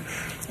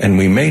of, and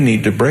we may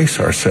need to brace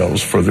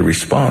ourselves for the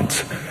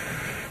response.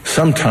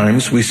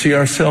 Sometimes we see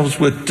ourselves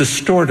with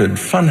distorted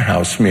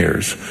funhouse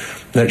mirrors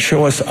that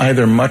show us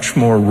either much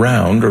more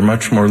round or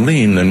much more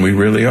lean than we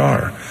really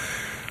are.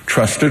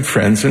 Trusted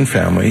friends and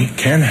family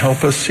can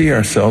help us see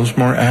ourselves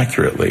more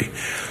accurately,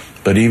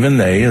 but even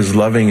they, as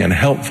loving and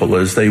helpful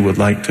as they would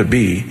like to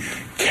be,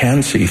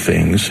 can see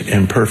things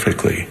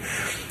imperfectly.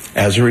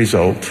 As a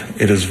result,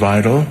 it is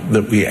vital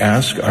that we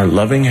ask our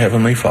loving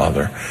Heavenly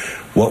Father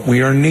what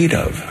we are in need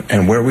of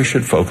and where we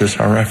should focus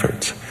our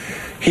efforts.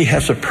 He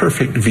has a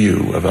perfect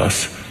view of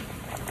us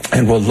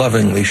and will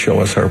lovingly show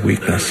us our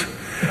weakness.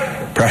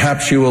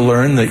 Perhaps you will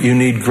learn that you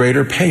need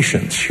greater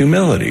patience,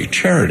 humility,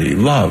 charity,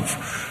 love,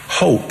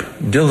 hope,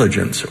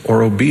 diligence,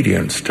 or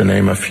obedience, to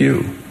name a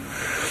few.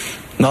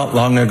 Not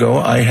long ago,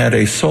 I had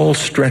a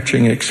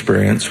soul-stretching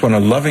experience when a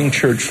loving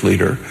church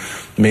leader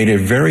made a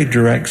very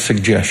direct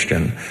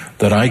suggestion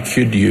that I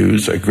could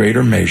use a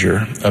greater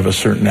measure of a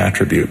certain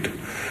attribute.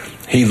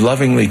 He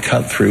lovingly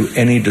cut through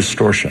any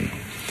distortion.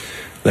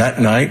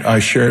 That night, I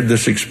shared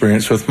this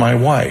experience with my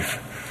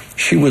wife.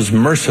 She was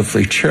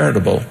mercifully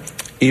charitable,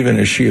 even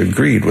as she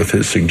agreed with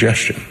his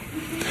suggestion.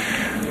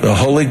 The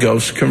Holy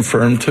Ghost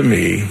confirmed to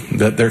me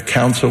that their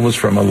counsel was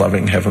from a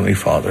loving Heavenly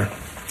Father.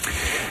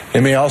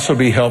 It may also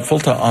be helpful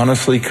to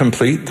honestly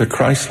complete the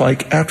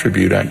Christ-like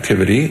attribute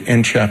activity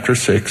in chapter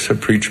 6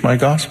 of Preach My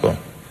Gospel.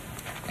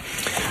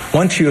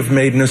 Once you have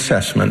made an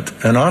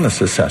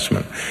honest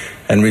assessment,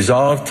 and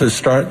resolved to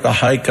start the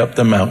hike up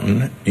the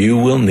mountain, you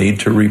will need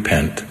to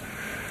repent.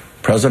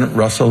 President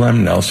Russell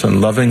M.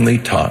 Nelson lovingly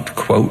taught,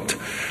 quote,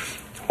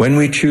 "When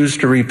we choose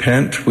to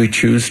repent, we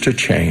choose to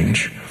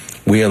change.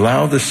 We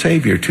allow the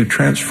Savior to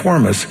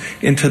transform us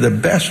into the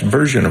best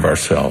version of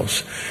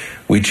ourselves.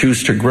 We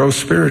choose to grow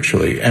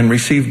spiritually and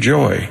receive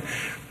joy,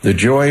 the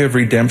joy of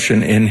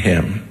redemption in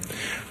Him.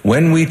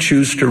 When we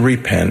choose to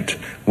repent,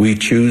 we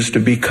choose to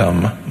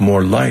become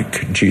more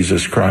like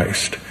Jesus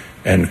Christ."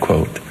 End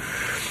quote.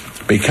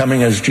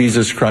 Becoming as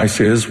Jesus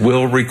Christ is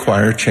will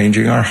require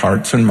changing our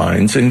hearts and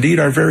minds, indeed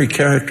our very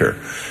character,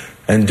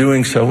 and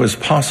doing so is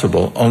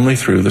possible only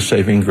through the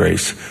saving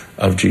grace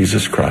of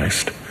Jesus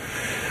Christ.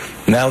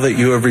 Now that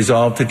you have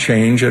resolved to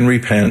change and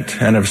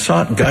repent and have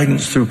sought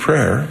guidance through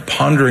prayer,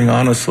 pondering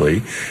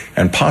honestly,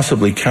 and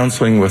possibly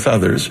counseling with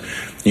others,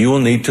 you will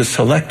need to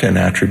select an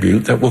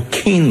attribute that will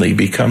keenly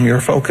become your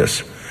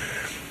focus.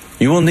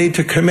 You will need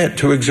to commit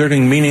to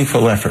exerting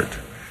meaningful effort.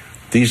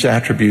 These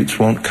attributes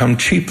won't come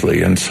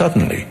cheaply and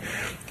suddenly,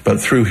 but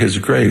through His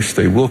grace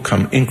they will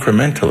come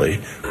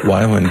incrementally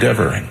while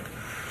endeavoring.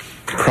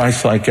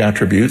 Christ-like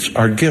attributes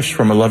are gifts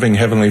from a loving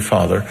Heavenly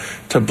Father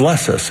to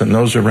bless us and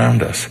those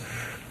around us.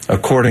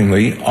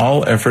 Accordingly,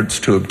 all efforts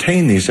to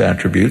obtain these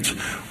attributes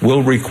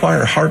will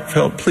require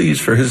heartfelt pleas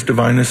for His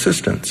divine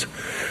assistance.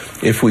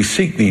 If we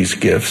seek these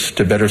gifts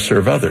to better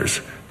serve others,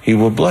 He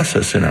will bless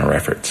us in our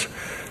efforts.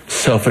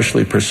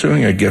 Selfishly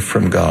pursuing a gift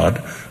from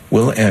God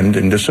will end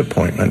in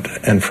disappointment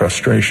and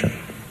frustration.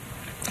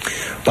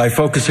 By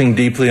focusing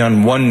deeply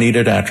on one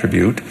needed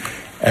attribute,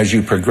 as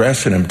you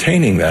progress in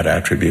obtaining that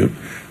attribute,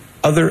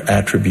 other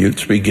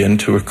attributes begin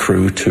to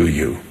accrue to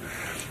you.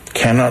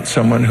 Cannot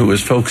someone who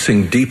is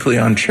focusing deeply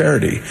on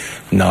charity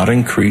not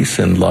increase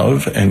in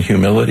love and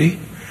humility?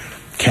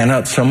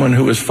 Cannot someone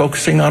who is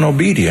focusing on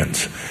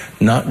obedience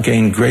not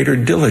gain greater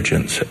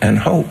diligence and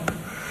hope?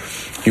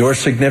 Your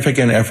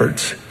significant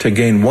efforts to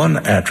gain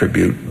one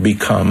attribute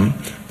become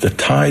the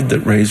tide that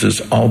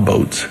raises all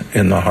boats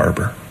in the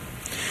harbor.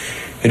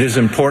 It is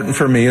important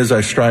for me as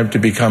I strive to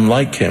become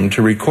like Him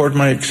to record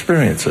my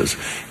experiences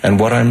and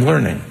what I'm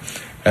learning.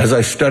 As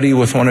I study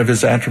with one of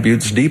His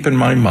attributes deep in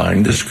my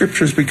mind, the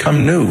scriptures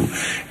become new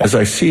as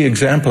I see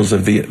examples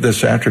of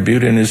this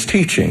attribute in His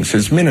teachings,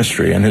 His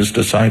ministry, and His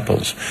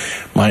disciples.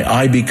 My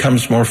eye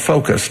becomes more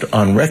focused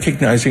on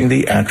recognizing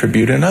the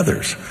attribute in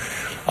others.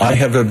 I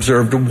have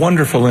observed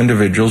wonderful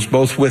individuals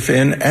both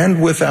within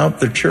and without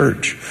the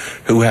church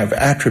who have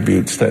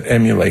attributes that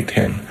emulate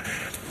Him.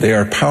 They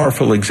are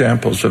powerful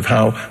examples of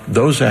how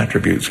those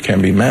attributes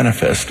can be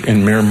manifest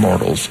in mere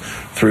mortals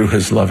through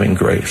His loving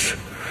grace.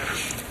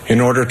 In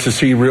order to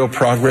see real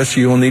progress,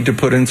 you will need to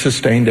put in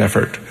sustained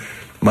effort.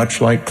 Much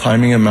like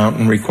climbing a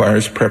mountain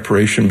requires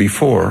preparation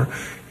before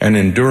and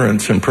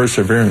endurance and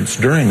perseverance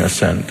during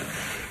ascent,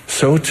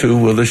 so too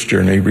will this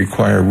journey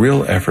require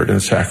real effort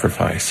and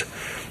sacrifice.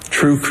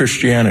 True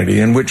Christianity,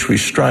 in which we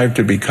strive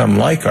to become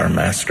like our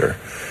Master,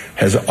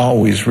 has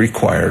always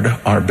required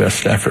our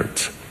best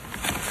efforts.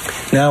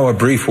 Now, a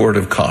brief word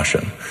of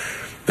caution.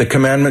 The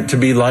commandment to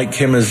be like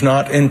Him is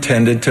not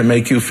intended to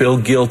make you feel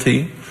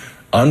guilty,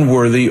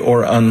 unworthy,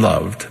 or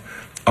unloved.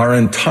 Our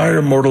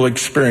entire mortal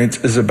experience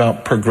is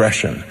about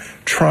progression,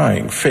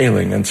 trying,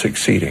 failing, and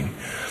succeeding.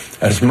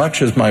 As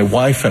much as my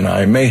wife and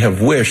I may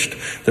have wished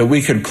that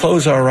we could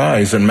close our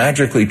eyes and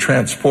magically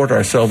transport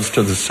ourselves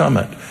to the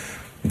summit,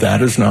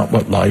 That is not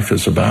what life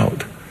is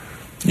about.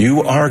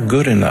 You are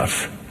good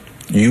enough.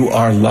 You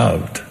are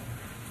loved.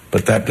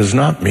 But that does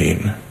not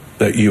mean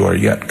that you are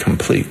yet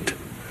complete.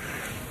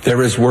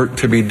 There is work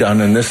to be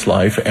done in this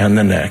life and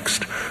the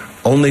next.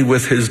 Only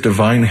with his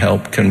divine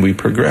help can we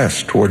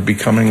progress toward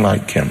becoming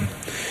like him.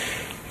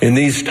 In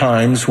these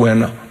times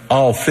when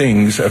all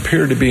things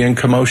appear to be in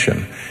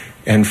commotion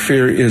and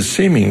fear is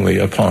seemingly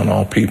upon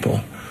all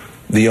people,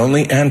 the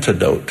only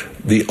antidote,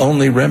 the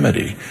only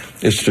remedy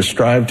is to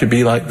strive to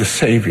be like the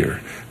Savior,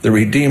 the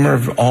Redeemer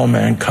of all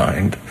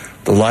mankind,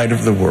 the light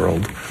of the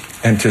world,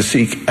 and to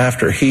seek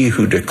after he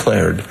who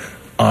declared,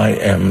 "I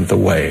am the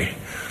way."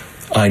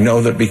 I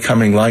know that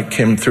becoming like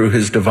him through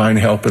his divine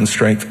help and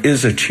strength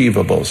is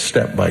achievable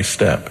step by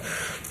step.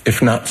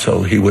 If not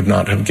so, he would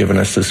not have given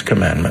us this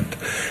commandment.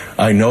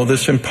 I know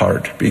this in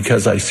part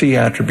because I see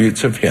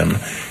attributes of him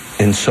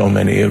in so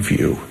many of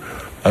you.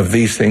 Of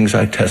these things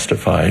I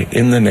testify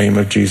in the name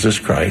of Jesus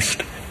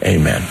Christ.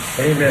 Amen.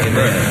 Amen.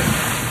 Amen.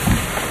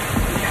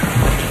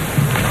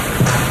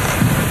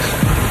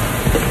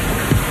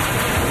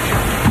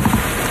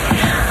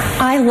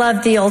 I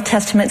love the Old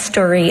Testament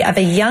story of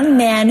a young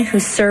man who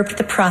served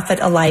the prophet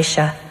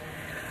Elisha.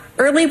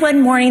 Early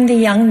one morning, the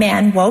young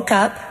man woke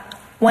up,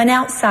 went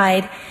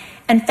outside,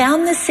 and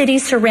found the city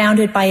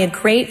surrounded by a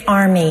great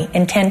army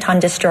intent on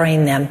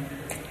destroying them.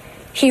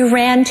 He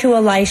ran to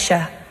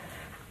Elisha.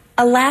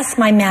 "Alas,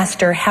 my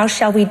master, how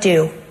shall we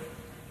do?"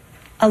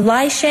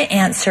 Elisha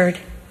answered,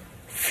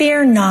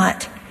 "Fear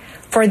not,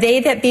 for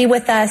they that be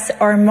with us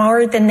are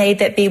more than they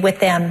that be with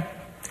them."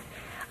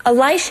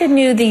 Elisha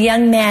knew the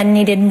young man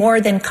needed more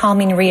than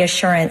calming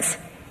reassurance.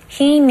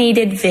 He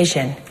needed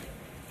vision.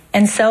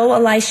 And so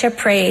Elisha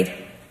prayed,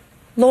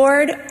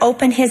 "Lord,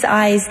 open his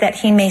eyes that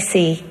he may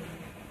see."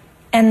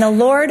 And the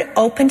Lord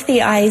opened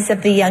the eyes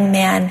of the young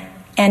man,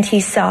 and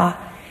he saw.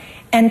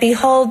 And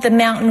behold, the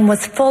mountain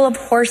was full of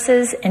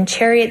horses and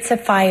chariots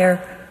of fire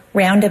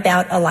round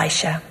about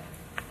Elisha.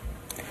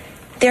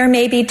 There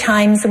may be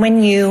times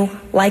when you,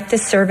 like the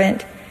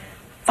servant,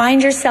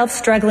 find yourself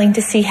struggling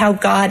to see how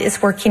God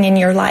is working in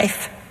your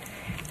life.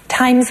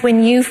 Times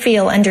when you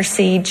feel under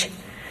siege,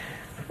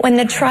 when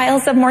the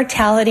trials of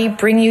mortality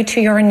bring you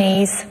to your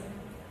knees.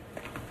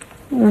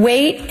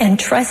 Wait and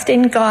trust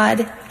in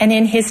God and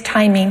in his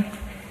timing,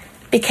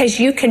 because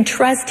you can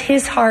trust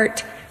his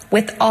heart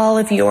with all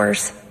of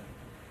yours.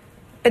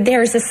 But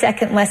there's a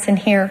second lesson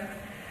here.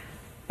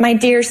 My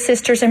dear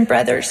sisters and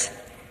brothers,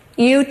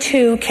 you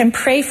too can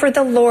pray for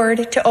the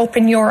Lord to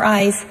open your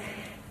eyes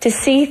to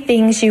see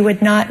things you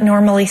would not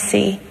normally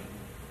see.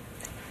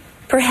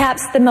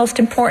 Perhaps the most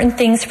important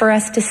things for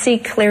us to see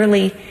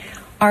clearly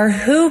are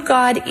who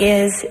God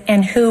is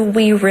and who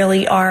we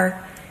really are.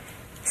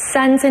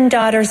 Sons and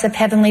daughters of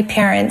heavenly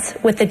parents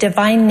with a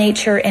divine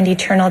nature and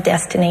eternal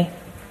destiny.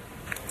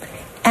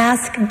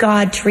 Ask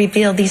God to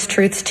reveal these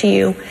truths to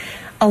you,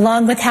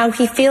 along with how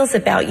he feels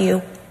about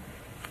you.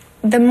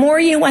 The more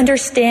you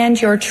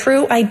understand your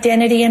true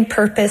identity and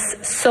purpose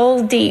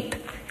soul deep,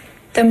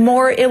 the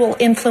more it will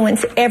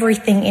influence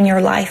everything in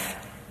your life.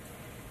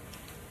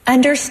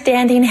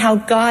 Understanding how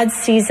God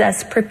sees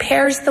us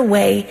prepares the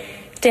way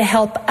to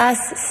help us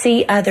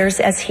see others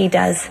as he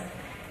does.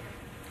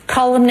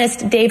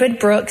 Columnist David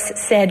Brooks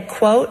said,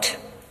 quote,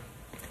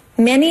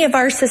 "Many of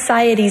our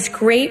society's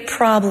great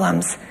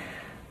problems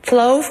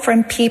flow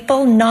from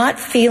people not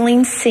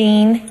feeling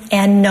seen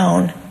and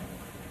known.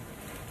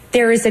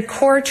 There is a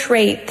core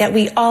trait that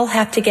we all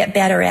have to get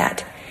better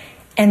at,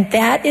 and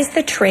that is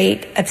the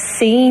trait of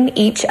seeing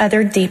each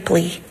other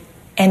deeply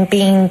and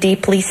being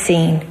deeply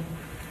seen."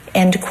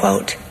 End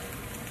quote.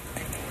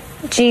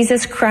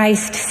 Jesus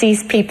Christ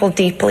sees people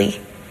deeply.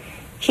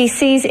 He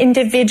sees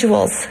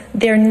individuals,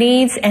 their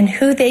needs, and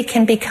who they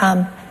can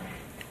become.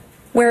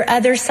 Where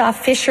others saw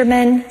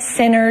fishermen,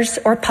 sinners,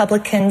 or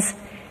publicans,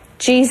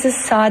 Jesus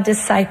saw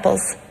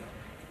disciples.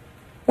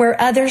 Where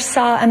others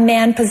saw a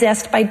man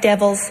possessed by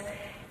devils,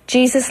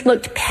 Jesus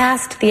looked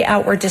past the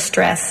outward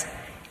distress,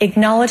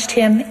 acknowledged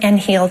him, and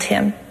healed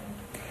him.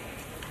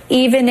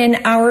 Even in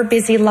our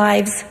busy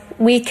lives,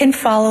 we can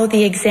follow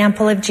the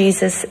example of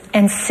Jesus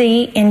and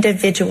see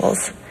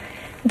individuals,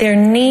 their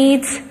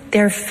needs,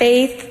 their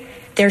faith,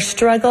 their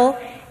struggle,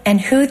 and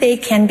who they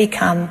can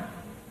become.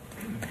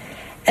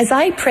 As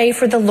I pray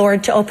for the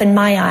Lord to open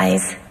my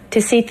eyes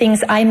to see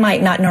things I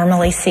might not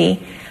normally see,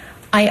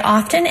 I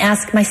often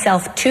ask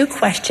myself two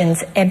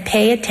questions and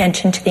pay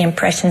attention to the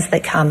impressions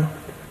that come.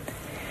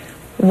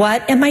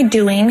 What am I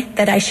doing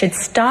that I should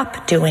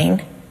stop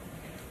doing?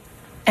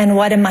 And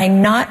what am I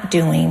not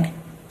doing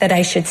that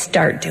I should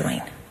start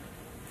doing?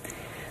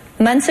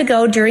 Months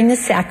ago during the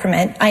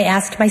sacrament, I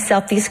asked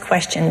myself these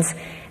questions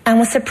and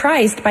was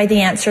surprised by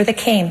the answer that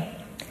came.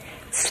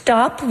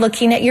 Stop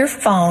looking at your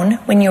phone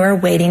when you are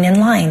waiting in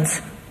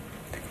lines.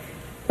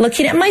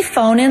 Looking at my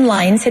phone in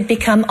lines had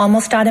become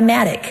almost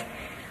automatic.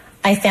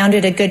 I found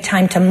it a good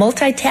time to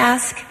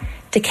multitask,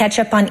 to catch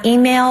up on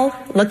email,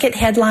 look at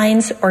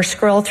headlines, or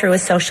scroll through a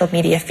social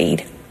media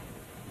feed.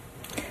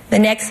 The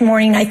next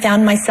morning, I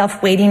found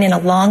myself waiting in a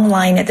long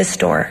line at the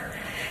store.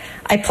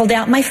 I pulled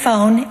out my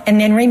phone and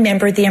then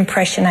remembered the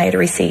impression I had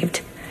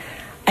received.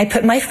 I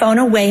put my phone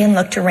away and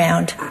looked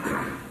around.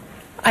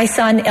 I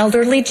saw an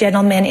elderly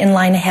gentleman in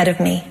line ahead of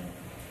me.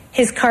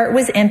 His cart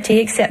was empty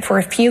except for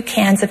a few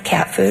cans of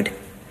cat food.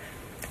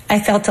 I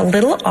felt a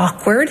little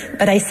awkward,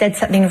 but I said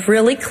something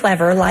really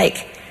clever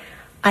like,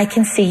 "I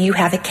can see you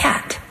have a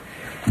cat."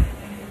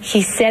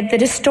 He said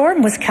that a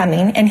storm was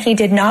coming and he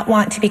did not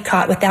want to be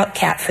caught without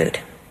cat food.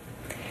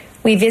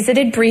 We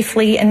visited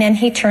briefly and then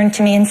he turned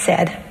to me and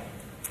said,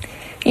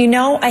 "You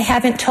know, I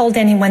haven't told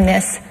anyone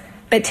this,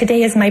 but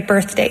today is my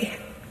birthday."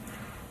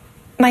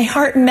 My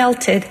heart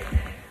melted.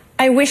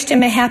 I wished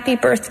him a happy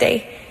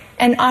birthday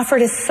and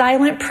offered a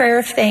silent prayer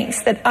of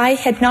thanks that I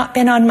had not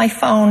been on my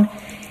phone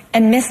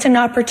and missed an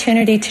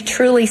opportunity to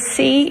truly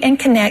see and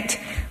connect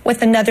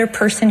with another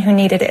person who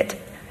needed it.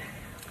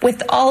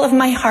 With all of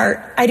my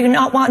heart, I do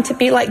not want to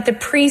be like the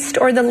priest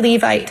or the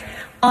Levite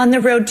on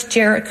the road to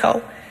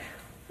Jericho,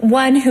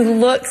 one who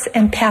looks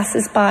and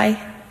passes by,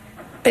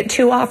 but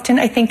too often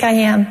I think I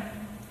am.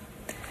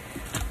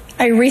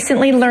 I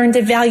recently learned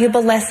a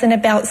valuable lesson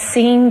about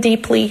seeing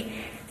deeply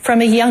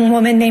from a young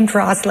woman named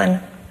Rosalind.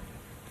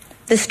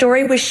 The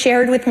story was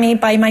shared with me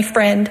by my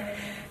friend,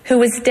 who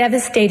was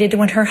devastated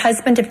when her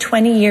husband of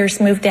 20 years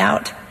moved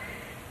out.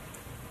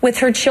 With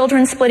her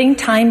children splitting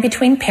time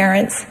between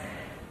parents,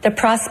 the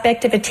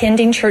prospect of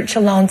attending church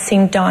alone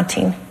seemed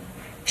daunting.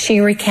 She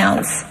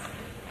recounts,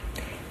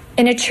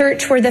 "In a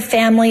church where the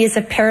family is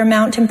of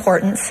paramount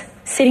importance,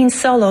 sitting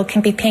solo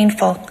can be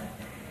painful.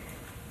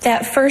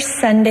 That first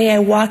Sunday I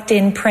walked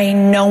in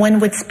praying no one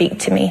would speak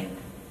to me.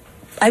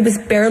 I was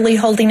barely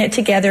holding it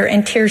together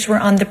and tears were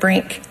on the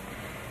brink.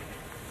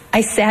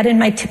 I sat in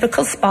my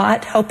typical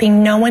spot,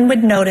 hoping no one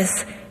would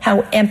notice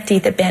how empty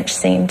the bench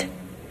seemed.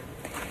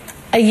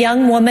 A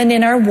young woman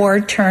in our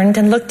ward turned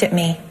and looked at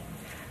me.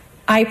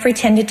 I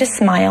pretended to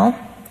smile.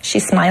 She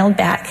smiled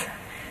back.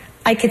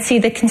 I could see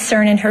the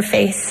concern in her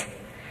face.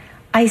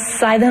 I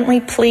silently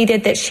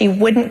pleaded that she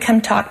wouldn't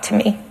come talk to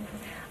me.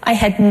 I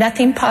had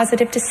nothing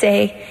positive to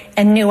say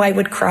and knew I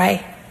would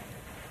cry.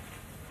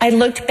 I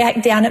looked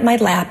back down at my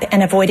lap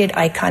and avoided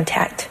eye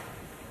contact.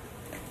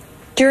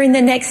 During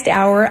the next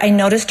hour, I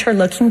noticed her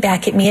looking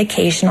back at me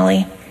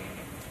occasionally.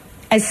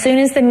 As soon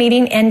as the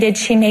meeting ended,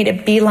 she made a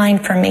beeline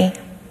for me.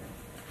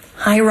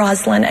 "Hi,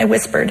 Rosalind," I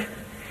whispered.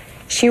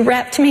 She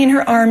wrapped me in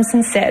her arms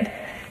and said,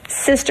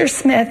 "Sister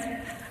Smith,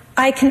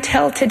 I can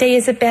tell today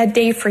is a bad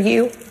day for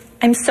you.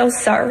 I'm so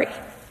sorry.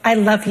 I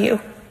love you."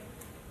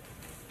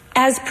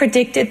 As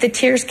predicted, the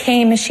tears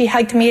came as she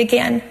hugged me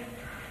again.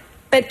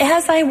 But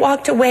as I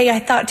walked away, I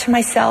thought to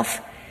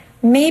myself,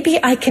 maybe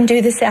I can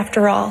do this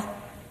after all.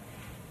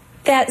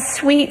 That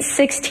sweet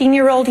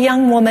 16-year-old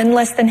young woman,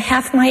 less than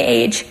half my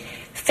age,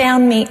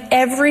 found me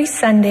every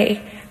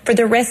Sunday for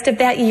the rest of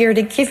that year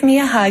to give me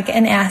a hug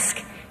and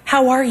ask,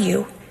 "How are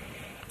you?"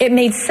 It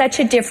made such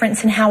a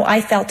difference in how I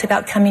felt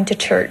about coming to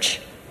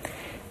church.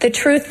 The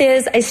truth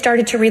is, I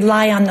started to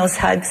rely on those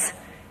hugs.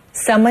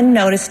 Someone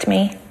noticed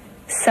me.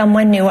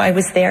 Someone knew I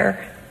was there.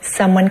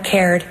 Someone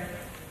cared.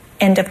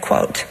 End of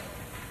quote.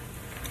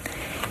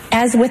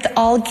 As with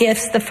all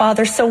gifts the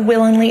Father so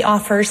willingly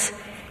offers,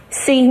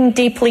 seeing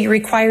deeply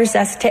requires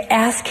us to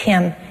ask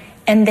Him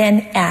and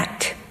then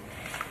act.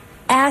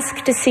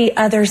 Ask to see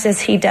others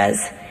as He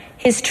does,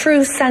 His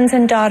true sons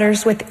and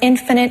daughters with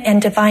infinite and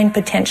divine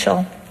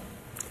potential.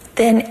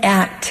 Then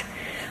act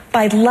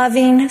by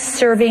loving,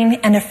 serving,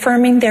 and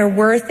affirming their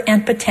worth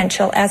and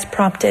potential as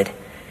prompted.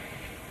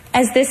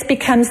 As this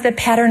becomes the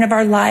pattern of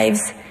our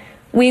lives,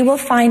 we will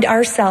find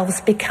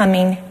ourselves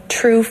becoming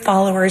true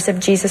followers of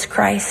Jesus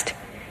Christ,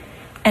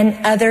 and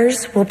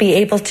others will be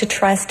able to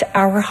trust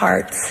our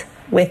hearts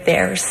with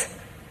theirs.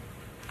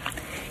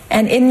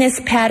 And in this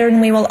pattern,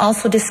 we will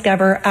also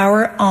discover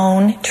our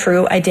own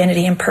true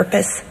identity and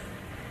purpose.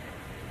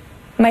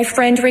 My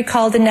friend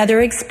recalled another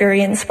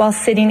experience while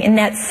sitting in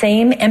that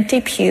same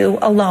empty pew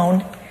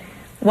alone,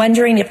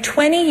 wondering if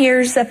 20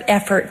 years of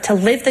effort to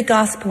live the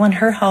gospel in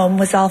her home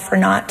was all for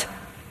naught.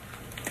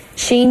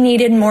 She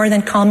needed more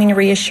than calming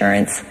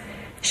reassurance.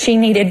 She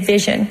needed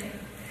vision.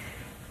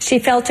 She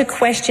felt a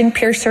question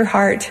pierce her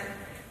heart.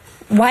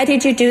 Why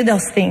did you do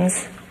those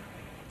things?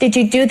 Did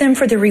you do them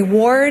for the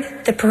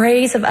reward, the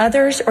praise of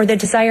others, or the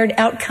desired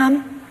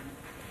outcome?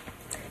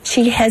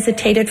 She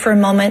hesitated for a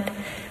moment,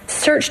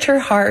 searched her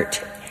heart,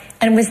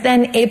 and was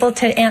then able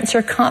to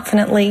answer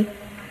confidently,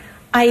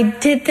 I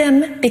did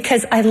them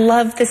because I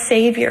love the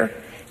Savior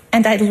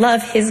and I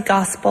love His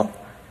gospel.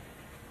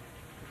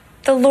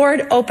 The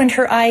Lord opened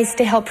her eyes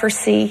to help her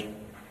see.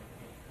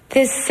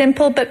 This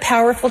simple but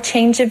powerful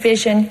change of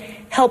vision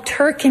helped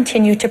her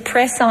continue to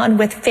press on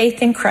with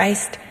faith in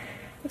Christ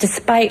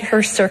despite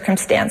her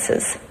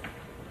circumstances.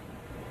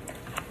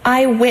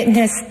 I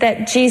witnessed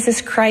that Jesus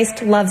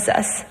Christ loves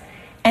us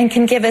and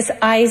can give us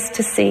eyes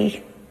to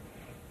see,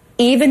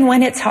 even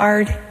when it's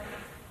hard,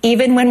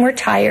 even when we're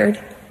tired,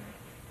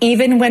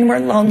 even when we're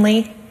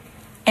lonely,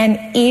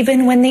 and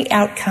even when the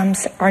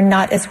outcomes are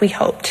not as we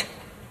hoped.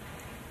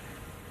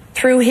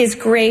 Through His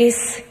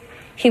grace,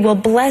 He will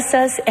bless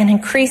us and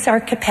increase our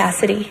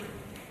capacity.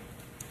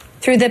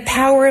 Through the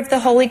power of the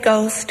Holy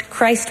Ghost,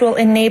 Christ will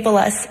enable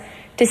us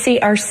to see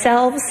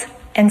ourselves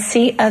and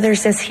see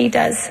others as he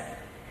does.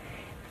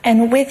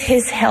 And with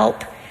his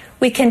help,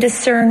 we can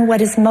discern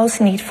what is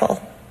most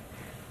needful.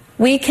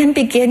 We can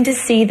begin to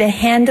see the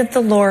hand of the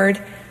Lord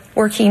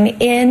working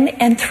in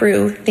and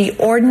through the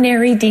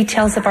ordinary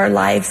details of our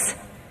lives.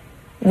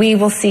 We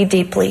will see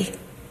deeply.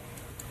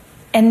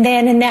 And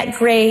then in that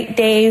great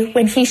day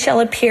when he shall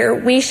appear,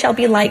 we shall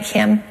be like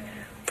him,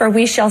 for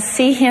we shall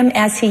see him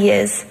as he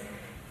is.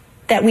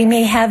 That we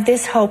may have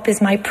this hope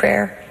is my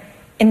prayer.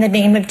 In the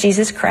name of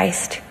Jesus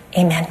Christ,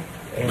 amen.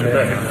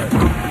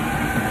 Amen.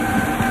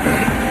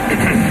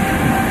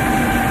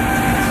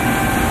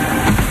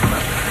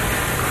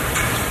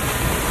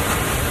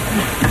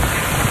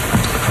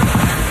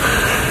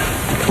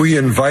 We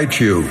invite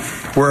you,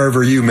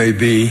 wherever you may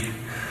be,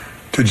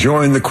 to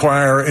join the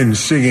choir in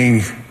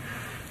singing,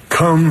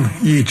 "Come,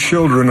 ye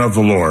children of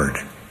the Lord."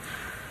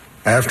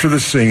 After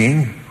the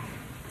singing,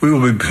 we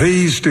will be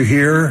pleased to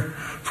hear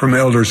from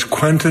Elders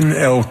Quentin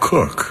L.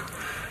 Cook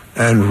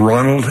and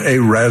Ronald A.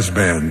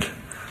 Rasband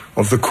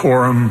of the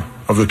Quorum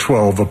of the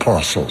 12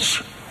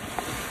 Apostles.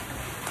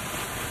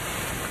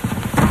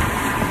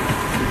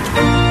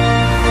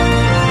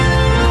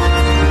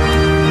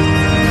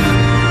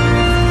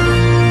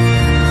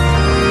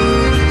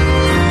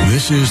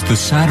 This is the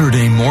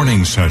Saturday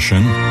morning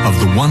session of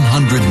the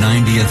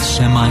 190th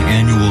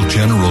Semiannual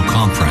General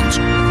Conference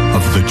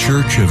of the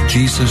Church of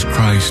Jesus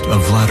Christ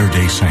of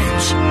Latter-day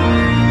Saints.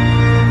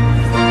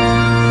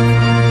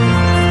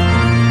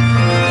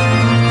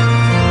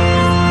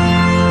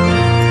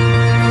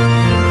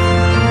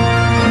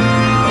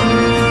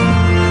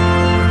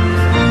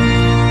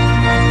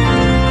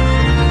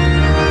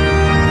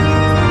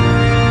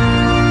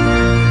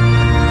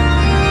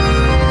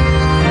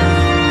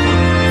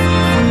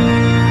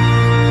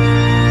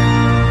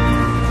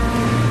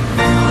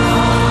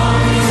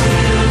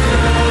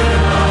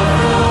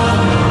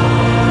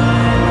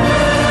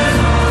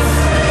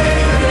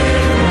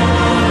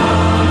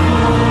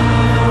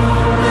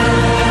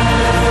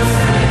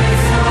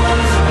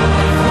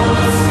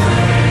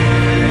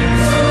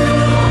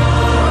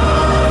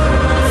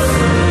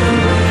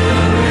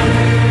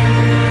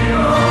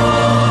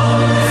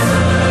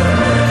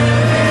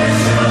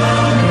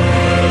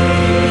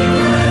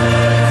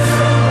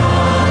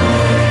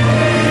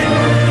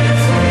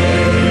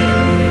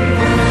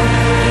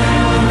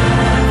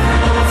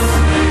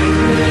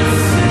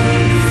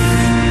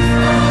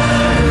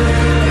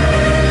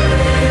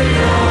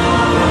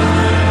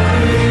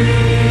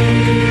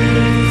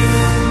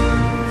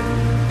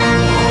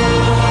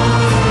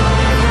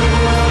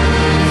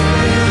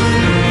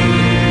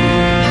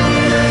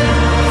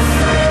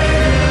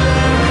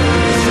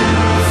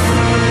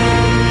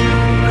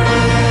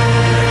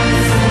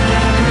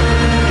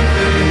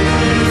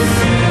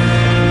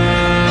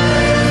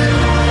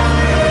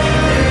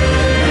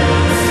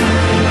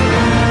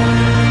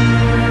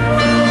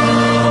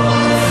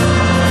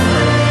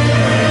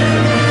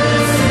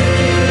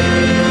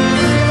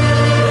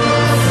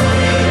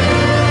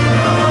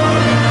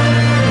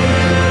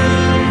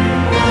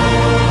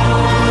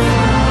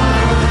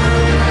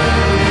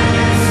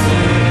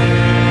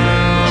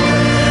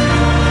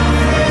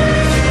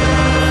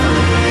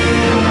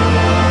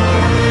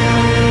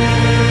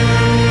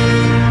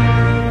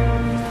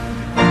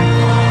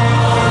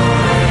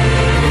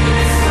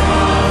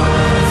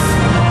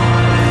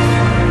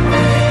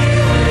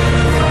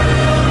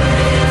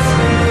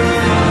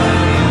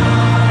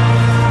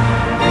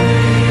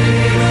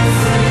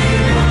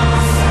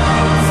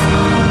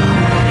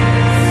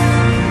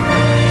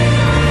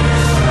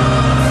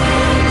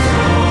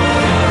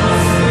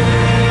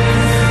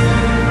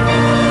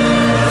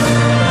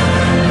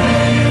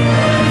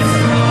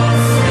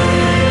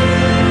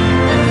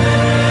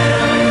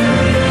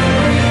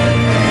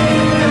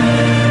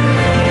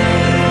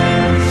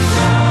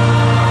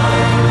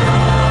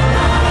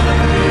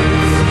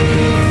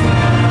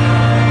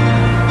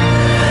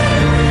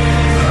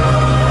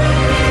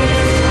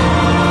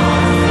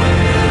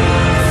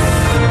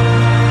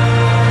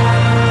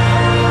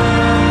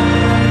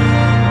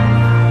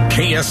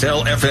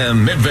 KSL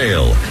FM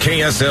Midvale,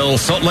 KSL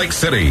Salt Lake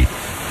City.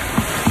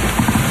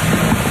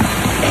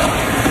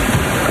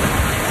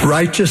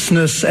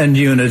 Righteousness and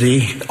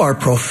unity are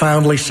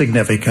profoundly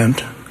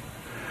significant.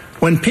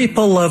 When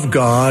people love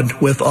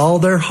God with all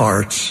their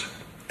hearts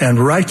and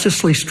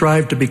righteously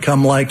strive to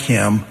become like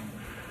Him,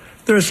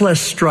 there is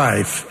less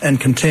strife and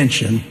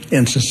contention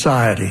in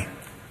society.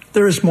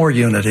 There is more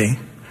unity.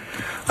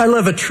 I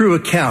love a true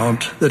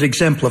account that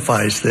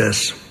exemplifies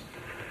this.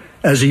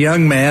 As a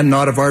young man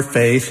not of our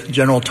faith,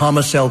 General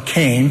Thomas L.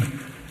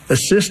 Kane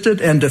assisted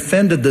and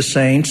defended the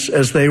saints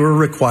as they were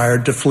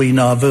required to flee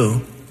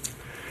Nauvoo.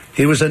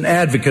 He was an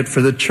advocate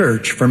for the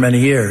church for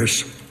many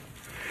years.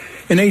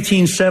 In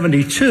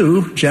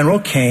 1872, General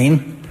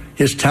Kane,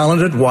 his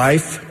talented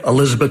wife,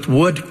 Elizabeth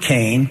Wood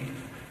Kane,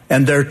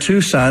 and their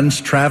two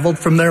sons traveled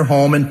from their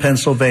home in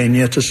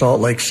Pennsylvania to Salt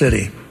Lake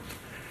City.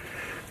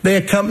 They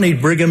accompanied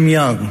Brigham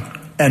Young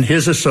and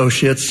his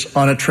associates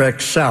on a trek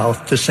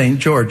south to St.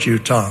 George,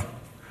 Utah.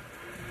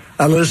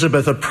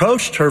 Elizabeth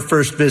approached her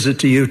first visit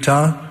to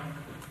Utah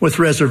with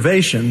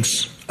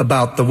reservations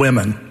about the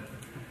women.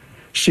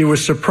 She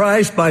was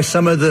surprised by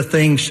some of the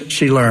things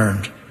she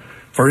learned.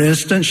 For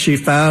instance, she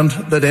found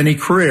that any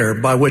career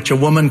by which a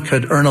woman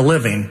could earn a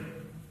living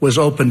was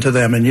open to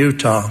them in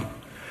Utah.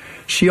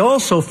 She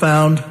also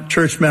found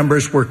church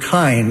members were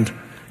kind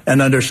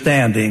and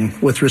understanding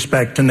with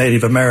respect to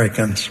Native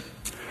Americans.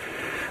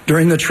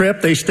 During the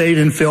trip, they stayed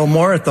in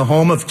Fillmore at the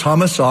home of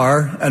Thomas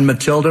R. and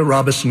Matilda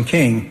Robinson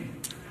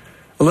King.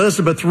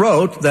 Elizabeth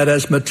wrote that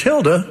as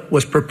Matilda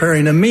was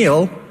preparing a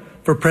meal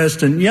for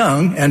President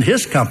Young and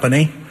his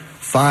company,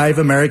 5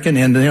 American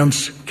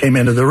Indians came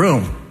into the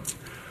room.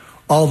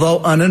 Although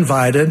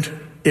uninvited,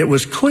 it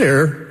was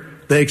clear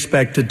they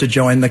expected to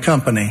join the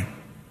company.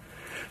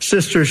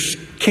 Sister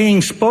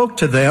King spoke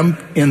to them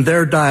in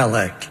their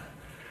dialect.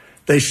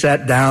 They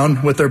sat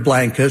down with their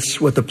blankets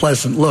with a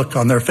pleasant look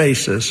on their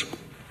faces.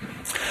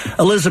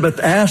 Elizabeth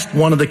asked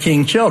one of the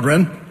King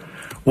children,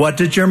 "What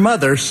did your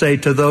mother say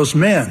to those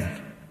men?"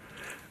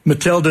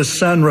 Matilda's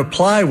son's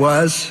reply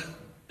was,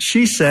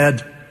 she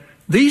said,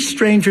 "These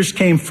strangers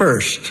came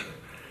first,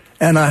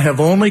 and I have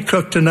only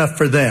cooked enough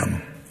for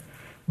them.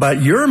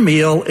 But your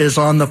meal is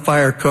on the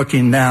fire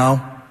cooking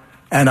now,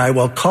 and I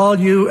will call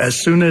you as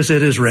soon as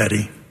it is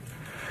ready."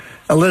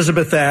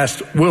 Elizabeth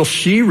asked, "Will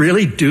she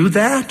really do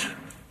that,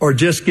 or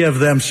just give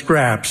them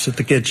scraps at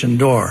the kitchen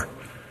door?"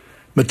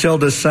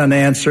 Matilda's son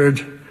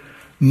answered,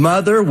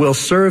 "Mother will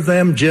serve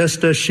them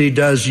just as she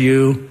does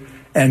you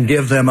and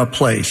give them a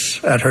place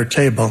at her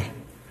table."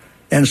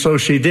 And so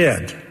she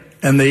did,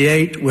 and they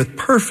ate with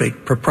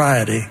perfect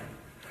propriety.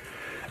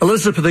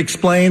 Elizabeth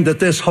explained that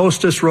this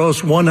hostess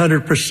rose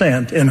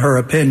 100% in her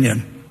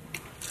opinion.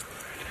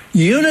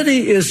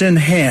 Unity is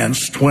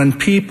enhanced when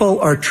people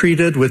are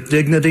treated with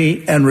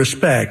dignity and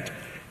respect,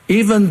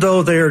 even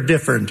though they are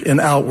different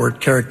in outward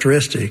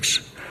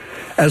characteristics.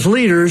 As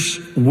leaders,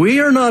 we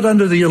are not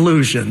under the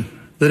illusion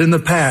that in the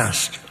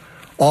past,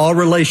 all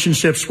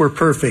relationships were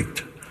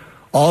perfect,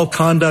 all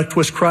conduct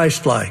was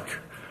Christ-like,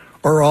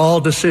 or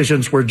all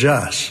decisions were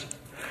just.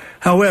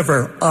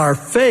 However, our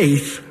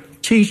faith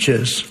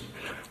teaches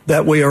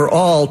that we are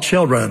all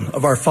children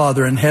of our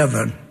Father in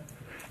heaven,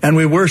 and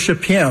we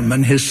worship Him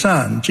and His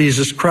Son,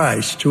 Jesus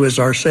Christ, who is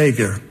our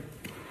Savior.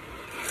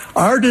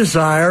 Our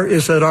desire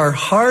is that our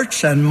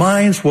hearts and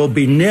minds will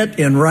be knit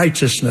in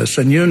righteousness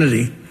and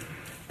unity,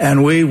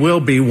 and we will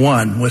be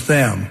one with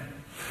them.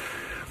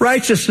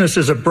 Righteousness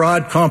is a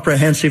broad,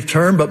 comprehensive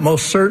term, but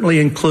most certainly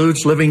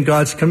includes living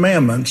God's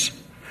commandments.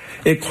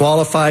 It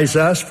qualifies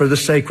us for the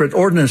sacred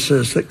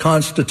ordinances that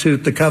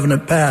constitute the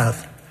covenant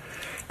path,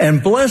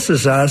 and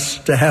blesses us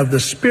to have the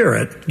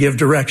Spirit give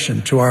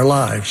direction to our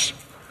lives.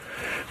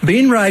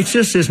 Being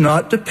righteous is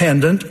not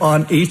dependent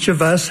on each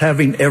of us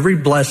having every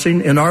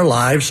blessing in our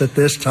lives at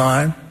this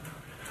time.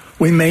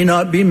 We may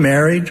not be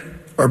married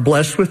or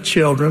blessed with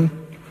children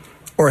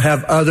or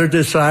have other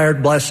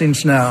desired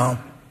blessings now.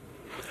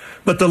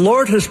 But the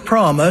Lord has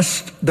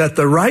promised that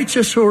the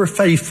righteous who are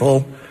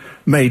faithful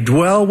may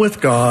dwell with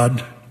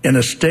God in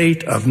a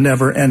state of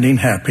never-ending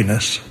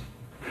happiness.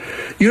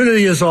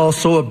 Unity is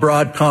also a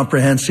broad,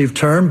 comprehensive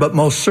term, but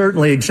most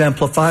certainly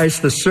exemplifies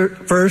the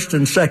first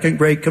and second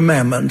great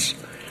commandments,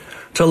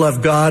 to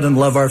love God and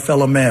love our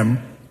fellow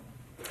men.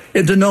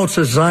 It denotes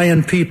a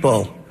Zion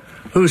people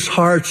whose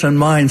hearts and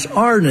minds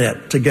are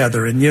knit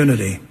together in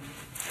unity.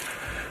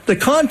 The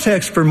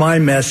context for my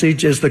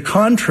message is the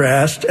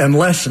contrast and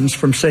lessons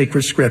from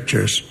sacred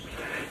scriptures.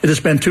 It has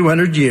been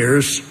 200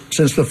 years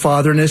since the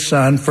Father and His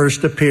Son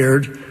first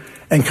appeared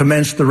and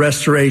commenced the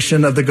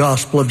restoration of the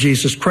gospel of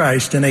Jesus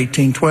Christ in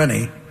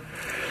 1820.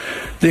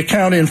 The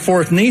account in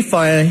 4th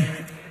Nephi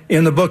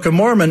in the Book of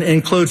Mormon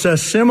includes a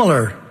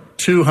similar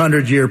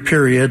 200-year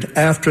period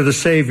after the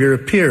Savior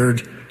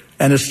appeared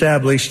and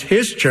established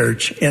His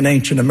church in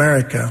ancient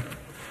America.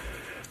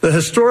 The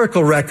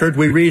historical record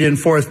we read in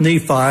 4th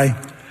Nephi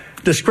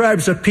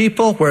describes a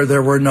people where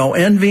there were no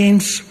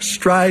envyings,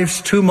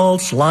 strifes,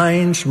 tumults,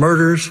 lyings,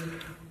 murders,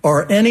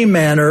 or any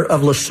manner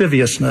of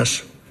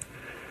lasciviousness.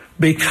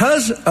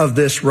 Because of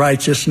this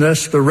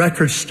righteousness, the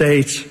record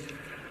states,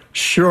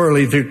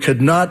 surely there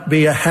could not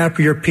be a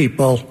happier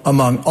people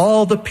among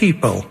all the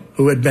people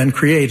who had been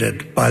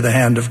created by the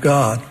hand of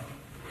God.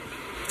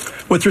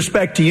 With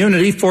respect to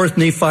unity, 4th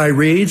Nephi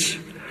reads,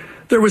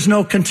 there was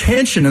no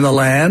contention in the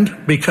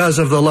land because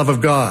of the love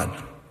of God,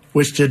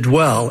 which did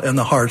dwell in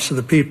the hearts of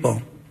the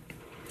people.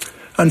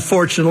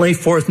 Unfortunately,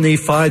 4th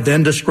Nephi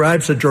then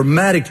describes a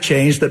dramatic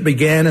change that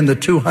began in the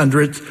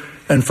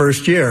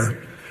 201st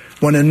year,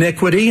 when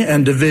iniquity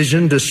and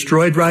division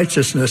destroyed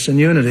righteousness and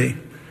unity.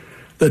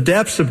 The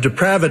depths of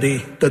depravity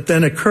that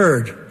then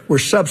occurred were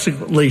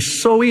subsequently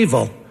so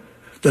evil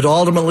that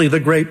ultimately the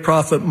great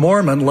prophet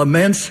Mormon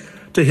laments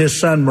to his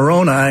son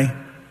Moroni,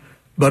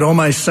 "But, O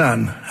my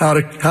son,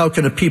 how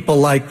can a people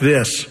like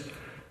this,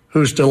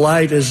 whose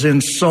delight is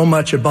in so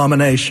much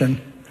abomination,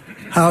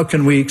 how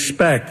can we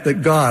expect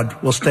that God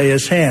will stay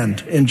His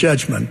hand in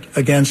judgment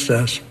against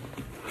us?"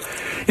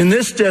 In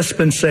this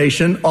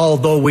dispensation,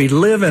 although we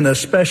live in a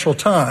special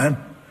time,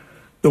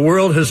 the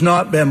world has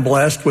not been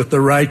blessed with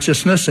the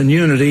righteousness and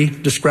unity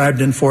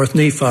described in 4th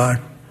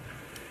Nephi.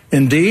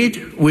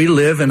 Indeed, we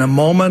live in a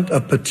moment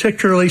of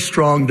particularly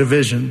strong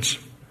divisions.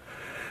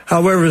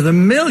 However, the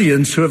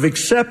millions who have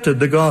accepted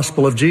the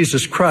gospel of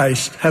Jesus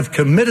Christ have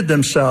committed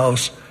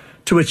themselves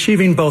to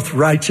achieving both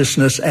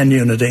righteousness and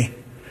unity.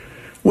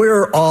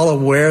 We're all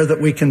aware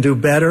that we can do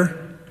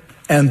better,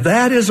 and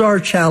that is our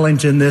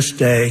challenge in this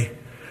day.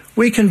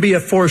 We can be a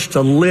force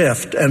to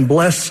lift and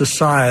bless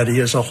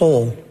society as a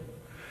whole.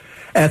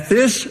 At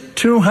this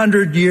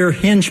 200-year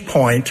hinge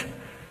point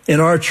in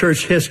our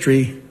church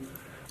history,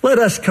 let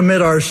us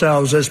commit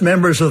ourselves as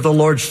members of the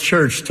Lord's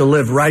church to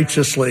live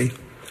righteously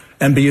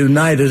and be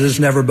united as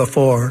never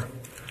before.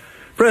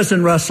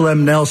 President Russell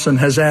M. Nelson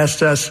has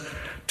asked us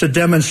to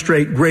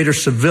demonstrate greater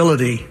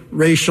civility,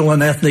 racial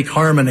and ethnic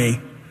harmony,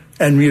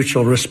 and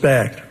mutual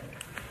respect.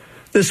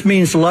 This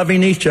means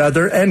loving each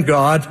other and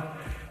God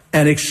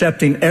and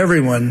accepting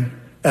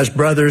everyone as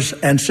brothers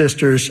and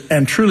sisters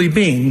and truly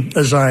being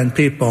a Zion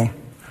people.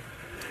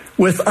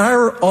 With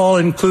our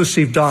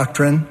all-inclusive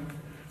doctrine,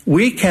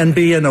 we can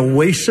be an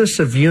oasis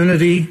of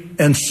unity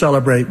and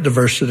celebrate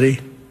diversity.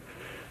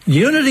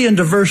 Unity and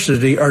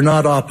diversity are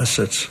not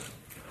opposites.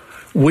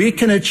 We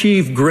can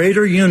achieve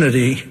greater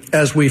unity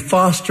as we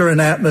foster an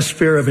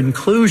atmosphere of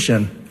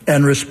inclusion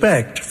and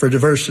respect for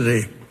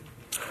diversity.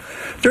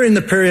 During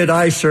the period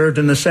I served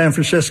in the San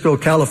Francisco,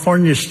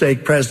 California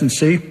Stake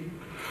Presidency,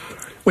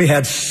 we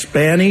had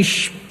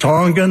Spanish,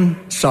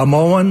 Tongan,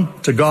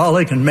 Samoan,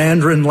 Tagalog, and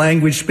Mandarin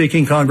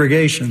language-speaking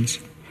congregations.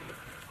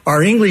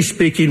 Our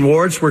English-speaking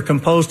wards were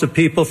composed of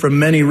people from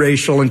many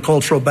racial and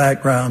cultural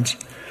backgrounds.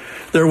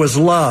 There was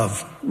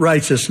love,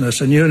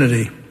 righteousness, and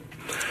unity.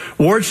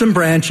 Wards and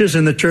branches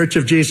in the Church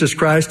of Jesus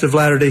Christ of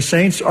Latter-day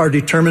Saints are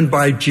determined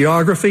by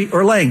geography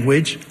or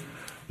language,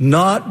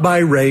 not by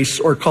race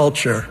or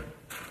culture.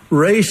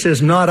 Race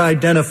is not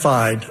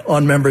identified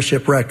on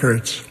membership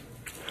records.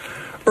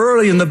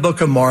 Early in the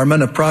Book of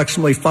Mormon,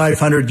 approximately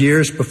 500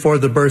 years before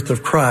the birth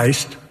of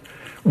Christ,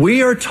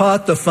 we are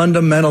taught the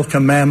fundamental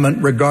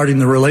commandment regarding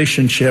the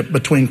relationship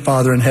between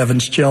Father and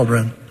Heaven's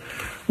children.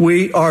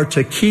 We are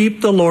to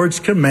keep the Lord's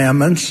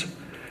commandments,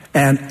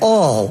 and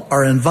all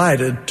are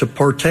invited to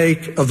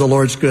partake of the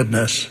Lord's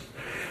goodness.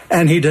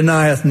 And he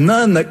denieth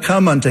none that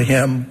come unto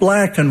him,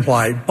 black and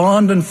white,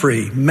 bond and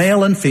free,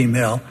 male and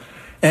female,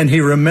 and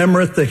he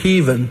remembereth the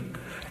heathen,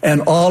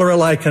 and all are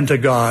alike unto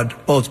God,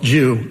 both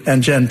Jew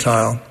and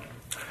Gentile.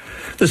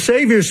 The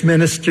Savior's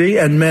ministry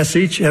and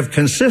message have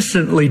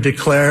consistently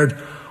declared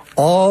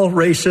all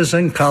races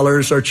and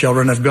colors are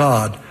children of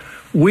God.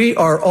 We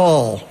are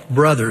all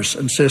brothers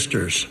and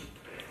sisters.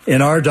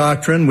 In our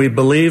doctrine, we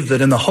believe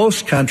that in the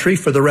host country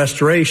for the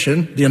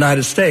restoration, the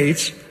United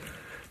States,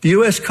 the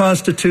U.S.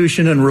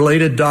 Constitution and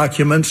related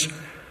documents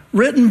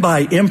written by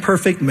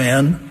imperfect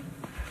men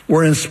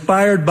were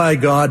inspired by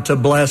God to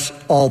bless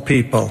all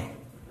people.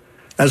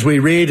 As we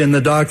read in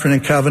the Doctrine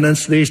and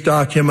Covenants, these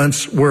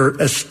documents were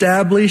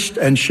established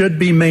and should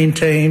be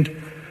maintained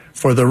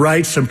for the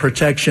rights and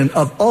protection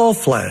of all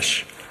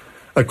flesh,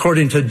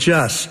 according to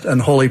just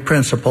and holy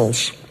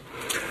principles.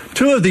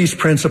 Two of these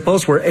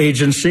principles were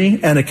agency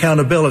and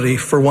accountability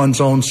for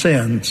one's own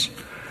sins.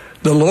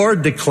 The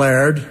Lord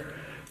declared,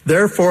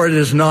 "Therefore it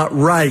is not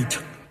right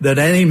that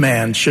any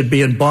man should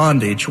be in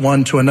bondage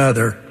one to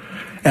another.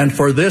 And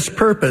for this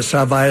purpose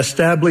have I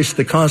established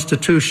the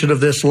constitution of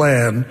this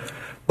land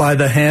by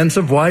the hands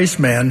of wise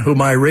men,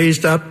 whom I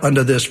raised up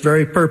unto this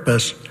very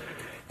purpose,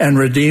 and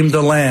redeemed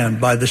the land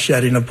by the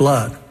shedding of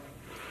blood."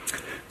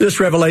 This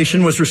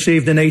revelation was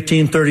received in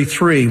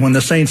 1833 when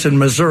the saints in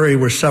Missouri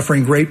were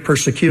suffering great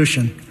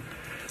persecution.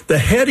 The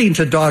heading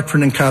to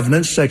Doctrine and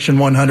Covenants, section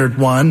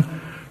 101,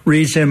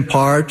 reads in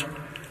part,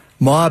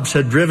 "Mobs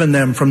had driven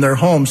them from their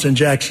homes in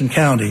Jackson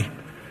County.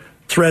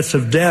 Threats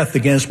of death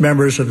against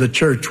members of the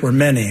church were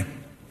many."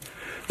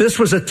 This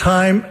was a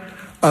time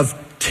of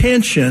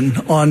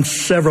tension on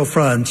several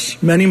fronts.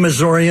 Many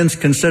Missourians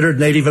considered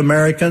Native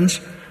Americans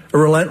a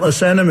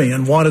relentless enemy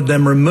and wanted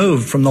them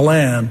removed from the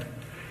land.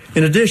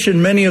 In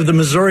addition, many of the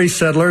Missouri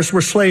settlers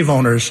were slave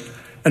owners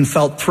and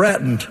felt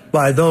threatened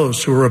by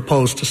those who were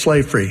opposed to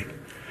slavery.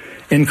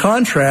 In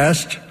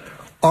contrast,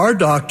 our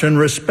doctrine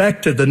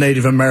respected the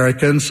Native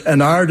Americans,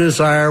 and our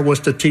desire was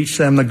to teach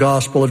them the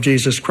gospel of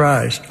Jesus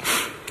Christ.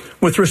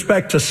 With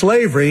respect to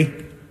slavery,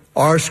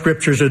 our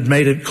scriptures had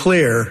made it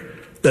clear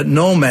that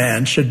no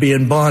man should be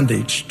in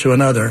bondage to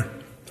another.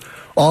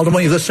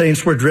 Ultimately, the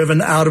saints were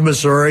driven out of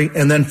Missouri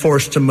and then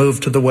forced to move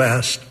to the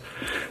West.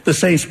 The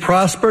saints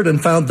prospered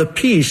and found the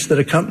peace that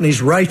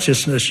accompanies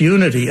righteousness,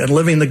 unity, and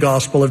living the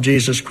gospel of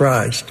Jesus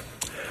Christ.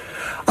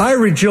 I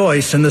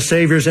rejoice in the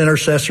Savior's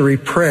intercessory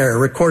prayer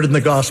recorded in the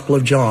Gospel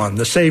of John.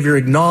 The Savior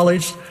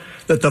acknowledged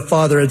that the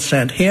Father had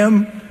sent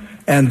him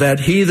and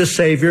that he, the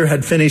Savior,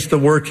 had finished the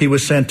work he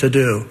was sent to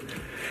do.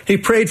 He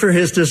prayed for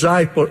his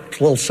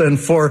disciples and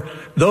for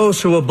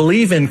those who will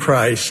believe in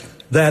Christ,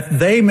 that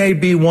they may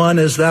be one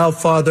as thou,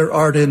 Father,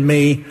 art in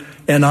me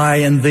and I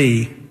in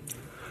thee,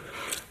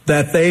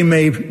 that they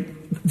may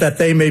that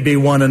they may be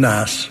one in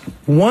us.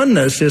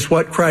 Oneness is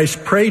what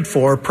Christ prayed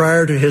for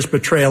prior to his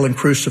betrayal and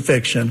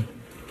crucifixion.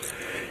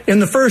 In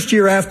the first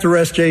year after the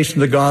restoration of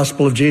the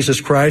gospel of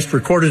Jesus Christ,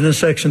 recorded in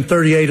section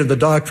 38 of the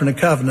Doctrine and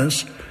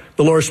Covenants,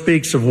 the Lord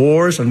speaks of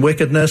wars and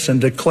wickedness and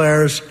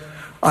declares,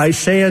 I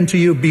say unto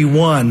you, be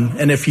one,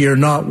 and if you're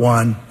not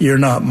one, you're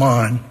not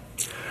mine.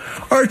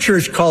 Our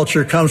church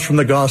culture comes from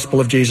the gospel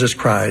of Jesus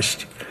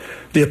Christ.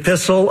 The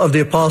epistle of the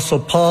Apostle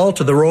Paul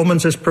to the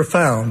Romans is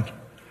profound.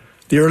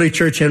 The early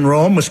church in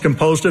Rome was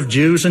composed of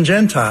Jews and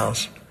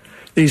Gentiles.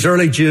 These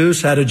early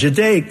Jews had a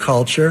Judaic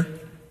culture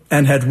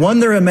and had won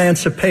their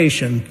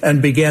emancipation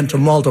and began to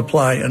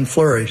multiply and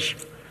flourish.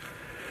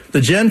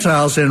 The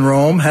Gentiles in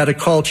Rome had a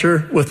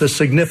culture with a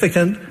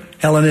significant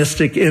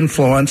Hellenistic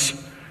influence,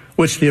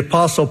 which the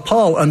Apostle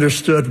Paul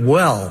understood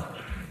well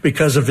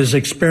because of his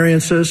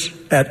experiences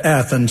at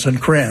Athens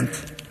and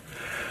Corinth.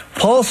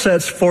 Paul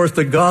sets forth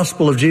the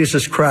gospel of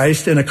Jesus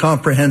Christ in a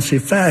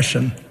comprehensive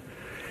fashion.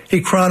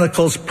 He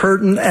chronicles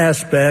pertinent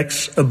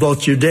aspects of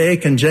both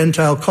Judaic and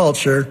Gentile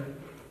culture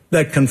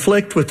that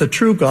conflict with the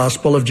true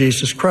gospel of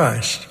Jesus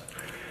Christ.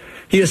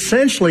 He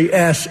essentially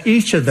asks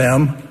each of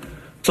them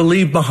to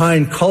leave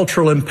behind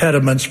cultural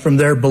impediments from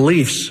their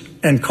beliefs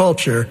and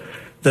culture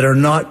that are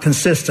not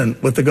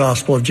consistent with the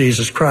gospel of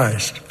Jesus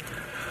Christ.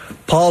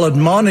 Paul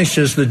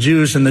admonishes the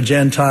Jews and the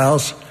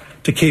Gentiles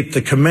to keep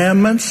the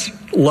commandments,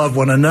 love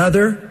one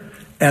another,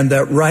 and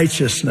that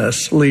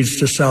righteousness leads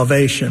to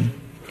salvation.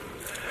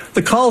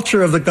 The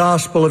culture of the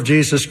gospel of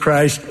Jesus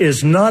Christ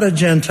is not a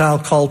Gentile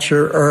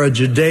culture or a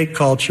Judaic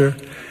culture.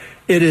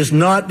 It is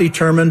not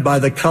determined by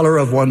the color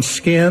of one's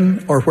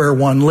skin or where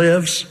one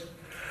lives.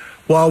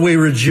 While we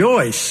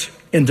rejoice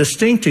in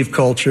distinctive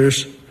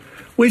cultures,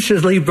 we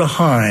should leave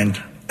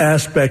behind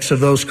aspects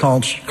of those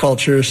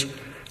cultures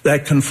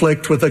that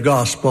conflict with the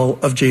gospel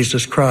of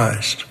Jesus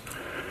Christ.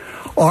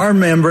 Our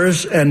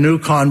members and new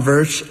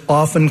converts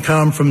often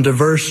come from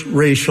diverse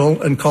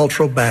racial and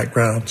cultural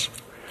backgrounds.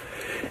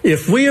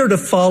 If we are to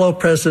follow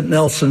President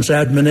Nelson's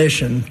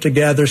admonition to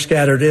gather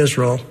scattered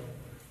Israel,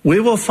 we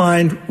will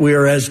find we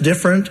are as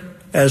different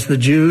as the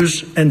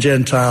Jews and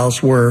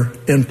Gentiles were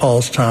in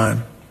Paul's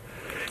time.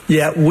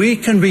 Yet we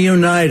can be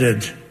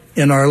united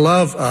in our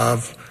love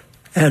of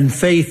and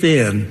faith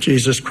in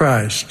Jesus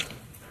Christ.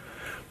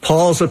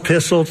 Paul's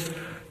epistle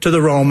to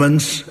the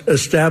Romans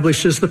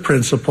establishes the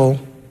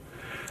principle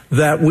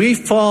that we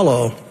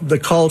follow the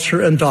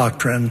culture and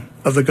doctrine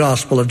of the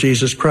gospel of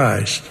Jesus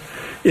Christ.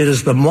 It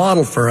is the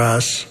model for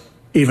us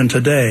even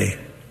today.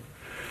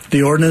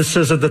 The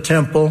ordinances of the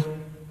temple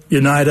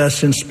unite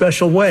us in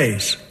special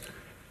ways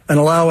and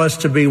allow us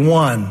to be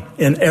one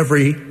in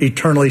every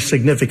eternally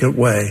significant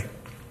way.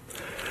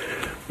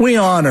 We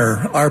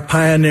honor our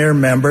pioneer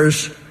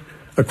members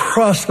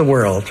across the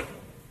world,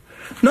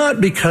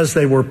 not because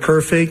they were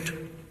perfect,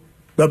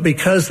 but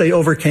because they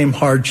overcame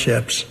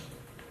hardships,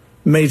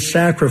 made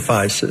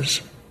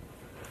sacrifices,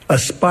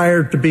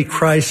 aspired to be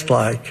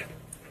Christ-like,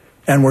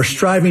 and were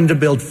striving to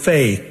build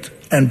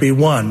faith and be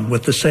one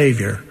with the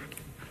Savior.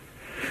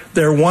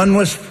 Their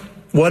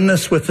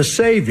oneness with the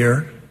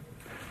Savior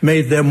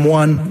made them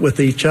one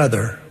with each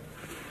other.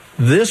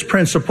 This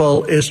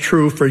principle is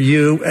true for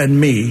you and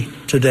me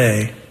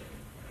today.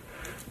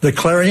 The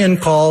clarion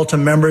call to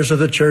members of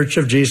the Church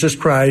of Jesus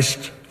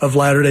Christ of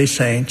Latter-day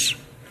Saints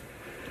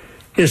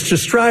is to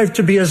strive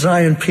to be a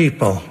Zion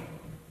people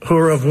who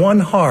are of one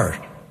heart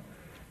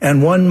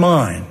and one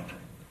mind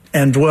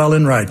and dwell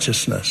in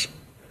righteousness.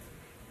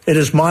 It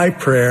is my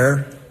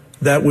prayer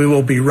that we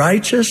will be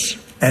righteous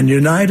and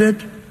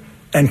united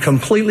and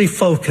completely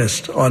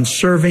focused on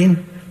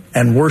serving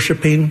and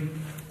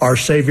worshiping our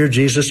Savior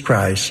Jesus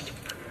Christ,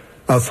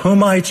 of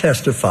whom I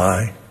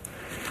testify.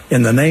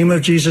 In the name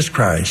of Jesus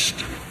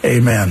Christ,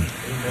 amen.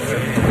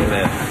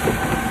 Amen.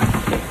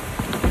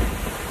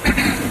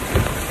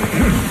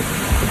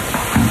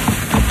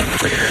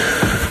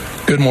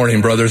 Good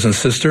morning, brothers and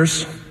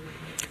sisters.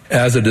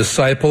 As a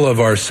disciple of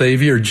our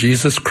Savior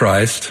Jesus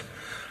Christ,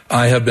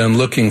 I have been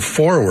looking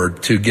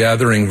forward to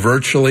gathering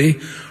virtually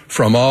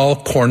from all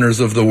corners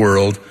of the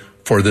world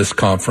for this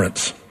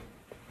conference.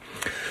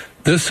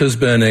 This has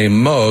been a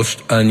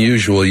most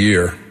unusual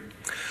year.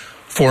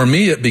 For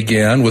me, it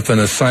began with an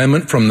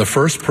assignment from the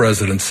First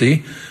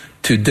Presidency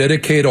to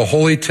dedicate a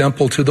holy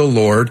temple to the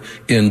Lord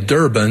in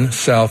Durban,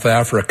 South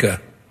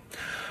Africa.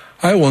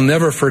 I will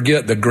never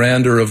forget the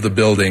grandeur of the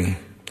building,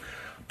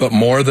 but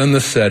more than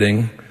the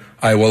setting,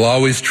 I will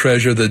always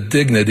treasure the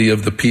dignity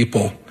of the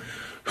people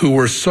who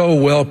were so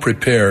well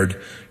prepared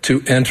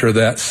to enter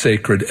that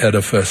sacred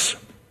edifice.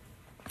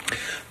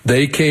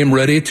 They came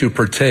ready to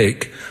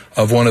partake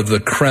of one of the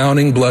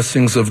crowning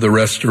blessings of the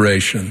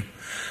restoration,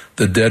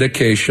 the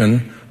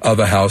dedication of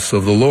a house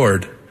of the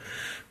Lord.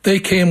 They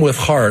came with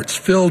hearts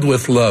filled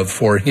with love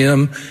for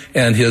Him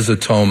and His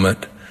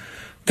atonement.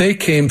 They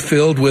came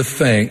filled with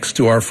thanks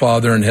to our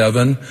Father in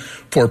heaven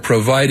for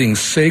providing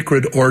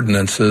sacred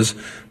ordinances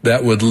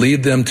that would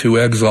lead them to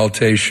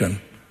exaltation.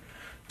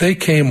 They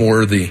came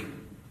worthy.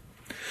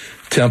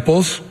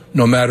 Temples,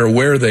 no matter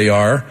where they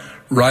are,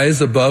 rise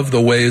above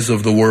the ways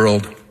of the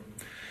world.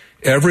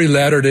 Every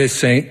Latter-day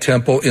Saint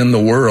temple in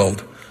the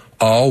world,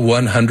 all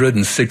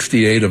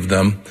 168 of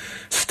them,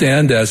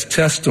 stand as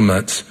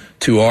testaments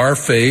to our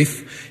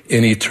faith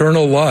in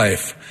eternal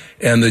life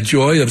and the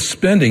joy of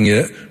spending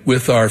it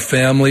with our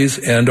families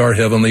and our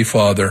Heavenly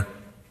Father.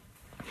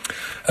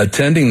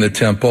 Attending the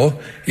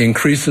temple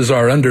increases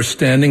our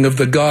understanding of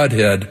the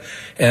Godhead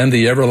and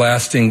the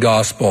everlasting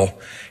gospel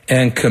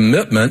and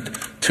commitment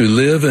to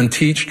live and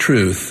teach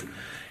truth,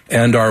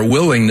 and our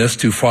willingness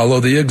to follow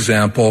the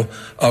example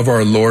of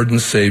our Lord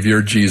and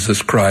Savior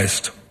Jesus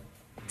Christ.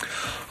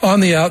 On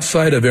the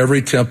outside of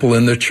every temple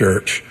in the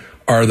church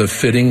are the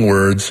fitting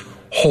words,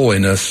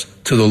 holiness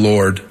to the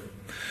Lord.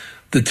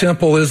 The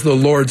temple is the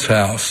Lord's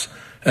house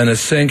and a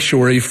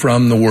sanctuary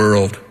from the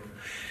world.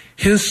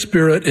 His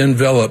Spirit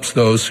envelops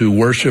those who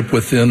worship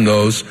within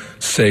those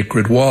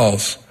sacred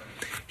walls.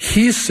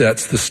 He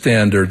sets the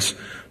standards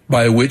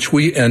by which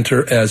we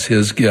enter as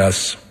His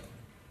guests.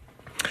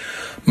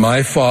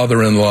 My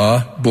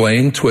father-in-law,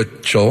 Blaine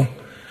Twitchell,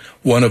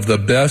 one of the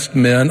best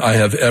men I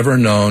have ever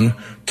known,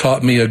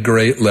 taught me a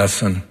great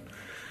lesson.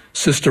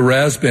 Sister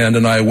Rasband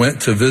and I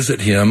went to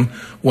visit him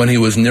when he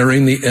was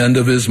nearing the end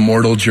of his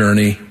mortal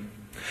journey.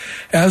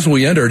 As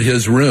we entered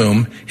his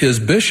room,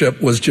 his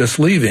bishop was just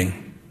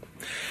leaving.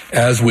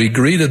 As we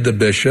greeted the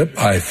bishop,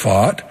 I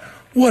thought,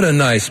 what a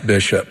nice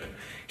bishop.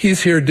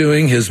 He's here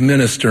doing his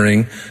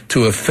ministering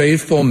to a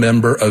faithful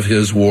member of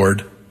his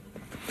ward.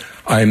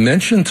 I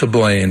mentioned to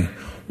Blaine,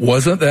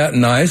 wasn't that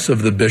nice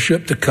of the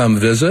bishop to come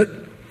visit?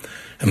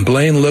 And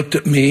Blaine looked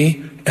at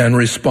me and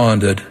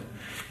responded,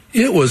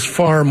 it was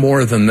far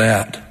more than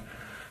that.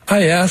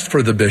 I asked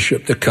for the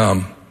bishop to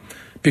come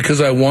because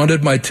I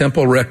wanted my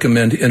temple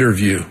recommend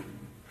interview.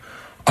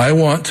 I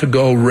want to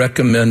go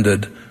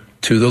recommended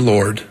to the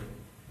Lord.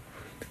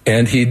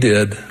 And he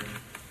did.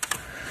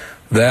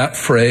 That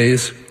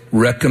phrase,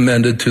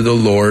 recommended to the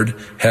Lord,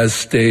 has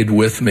stayed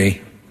with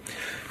me.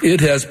 It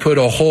has put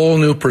a whole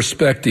new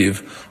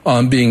perspective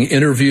on being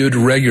interviewed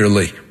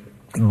regularly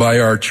by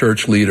our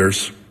church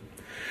leaders.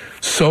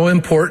 So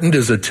important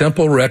is a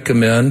temple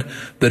recommend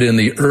that in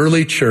the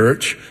early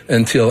church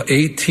until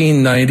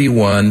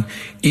 1891,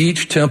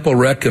 each temple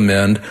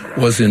recommend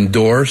was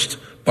endorsed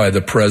by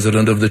the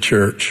president of the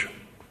church.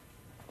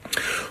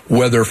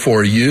 Whether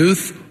for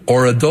youth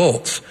or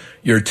adults,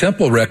 your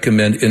temple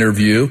recommend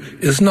interview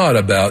is not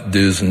about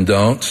do's and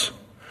don'ts.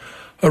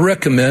 A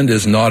recommend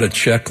is not a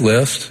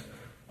checklist,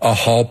 a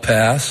hall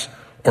pass,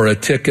 or a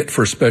ticket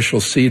for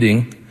special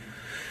seating.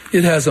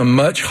 It has a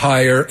much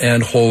higher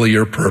and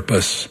holier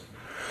purpose.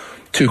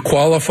 To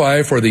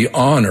qualify for the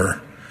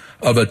honor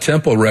of a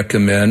temple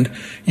recommend,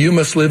 you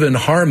must live in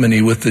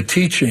harmony with the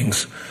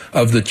teachings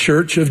of the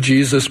Church of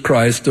Jesus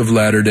Christ of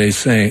Latter-day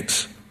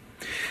Saints.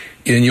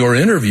 In your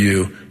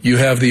interview, you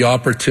have the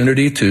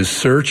opportunity to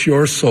search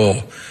your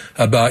soul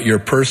about your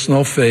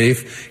personal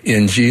faith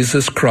in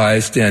Jesus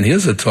Christ and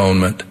His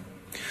atonement.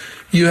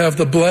 You have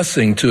the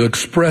blessing to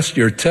express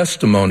your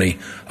testimony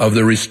of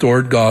the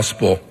restored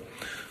gospel,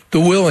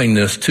 the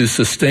willingness to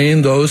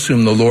sustain those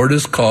whom the Lord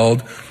has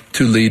called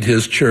to lead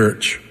His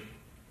church,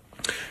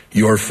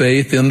 your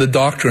faith in the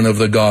doctrine of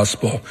the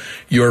gospel,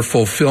 your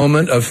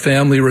fulfillment of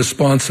family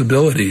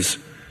responsibilities,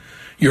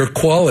 your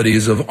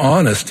qualities of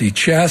honesty,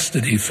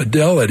 chastity,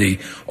 fidelity,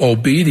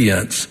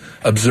 obedience,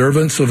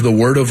 observance of the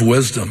word of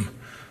wisdom,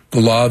 the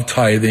law of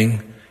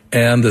tithing,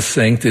 and the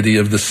sanctity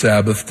of the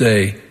Sabbath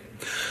day.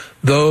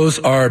 Those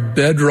are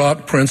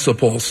bedrock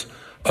principles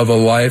of a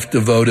life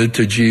devoted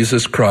to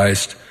Jesus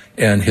Christ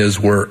and His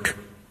work.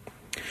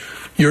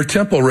 Your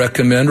temple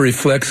recommend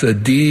reflects a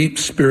deep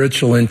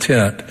spiritual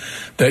intent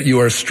that you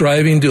are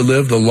striving to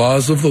live the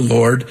laws of the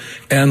Lord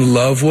and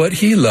love what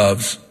He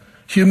loves: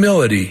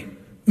 humility,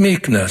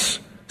 meekness,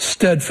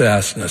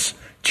 steadfastness,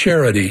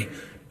 charity,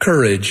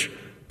 courage,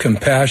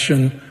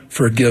 compassion,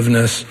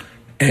 forgiveness,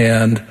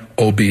 and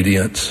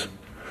obedience.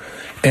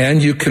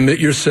 And you commit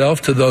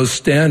yourself to those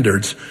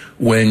standards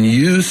when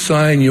you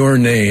sign your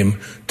name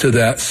to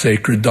that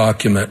sacred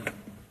document.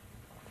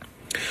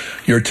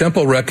 Your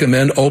temple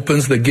recommend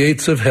opens the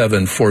gates of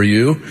heaven for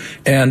you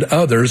and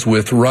others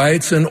with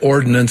rites and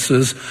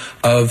ordinances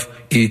of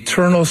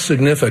eternal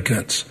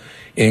significance,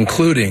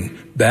 including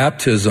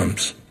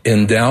baptisms,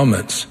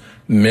 endowments,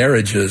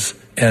 marriages,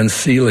 and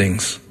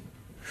sealings.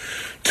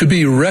 To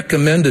be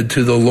recommended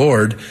to the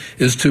Lord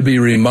is to be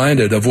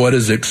reminded of what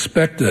is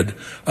expected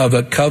of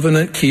a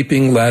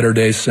covenant-keeping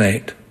Latter-day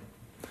Saint.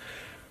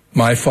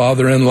 My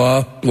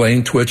father-in-law,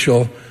 Blaine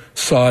Twitchell,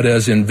 saw it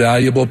as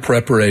invaluable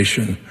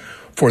preparation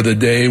for the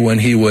day when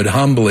he would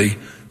humbly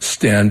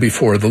stand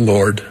before the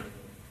Lord.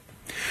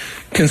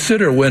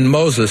 Consider when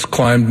Moses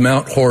climbed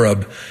Mount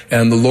Horeb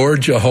and the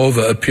Lord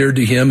Jehovah appeared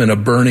to him in a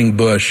burning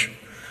bush.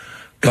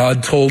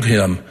 God told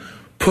him,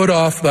 "Put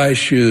off thy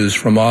shoes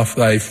from off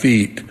thy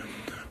feet,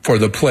 for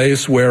the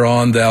place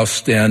whereon thou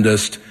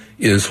standest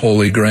is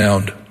holy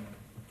ground."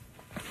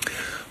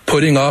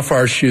 Putting off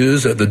our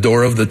shoes at the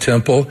door of the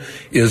temple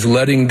is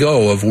letting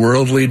go of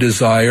worldly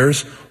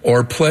desires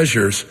or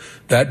pleasures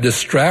that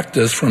distract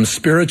us from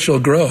spiritual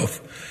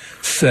growth,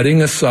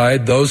 setting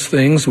aside those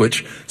things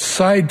which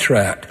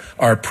sidetrack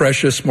our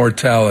precious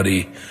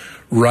mortality,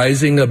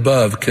 rising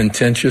above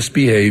contentious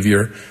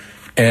behavior,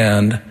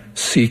 and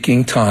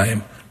seeking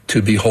time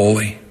to be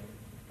holy.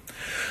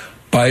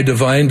 By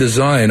divine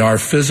design, our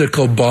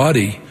physical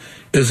body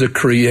is a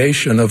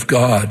creation of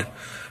God,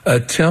 a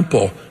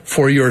temple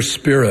for your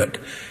spirit,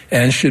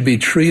 and should be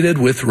treated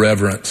with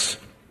reverence.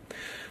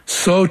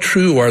 So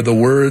true are the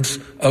words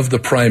of the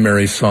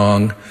primary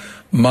song,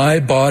 "My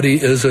body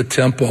is a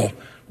temple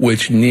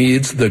which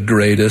needs the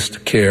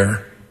greatest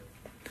care."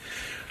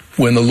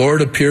 When the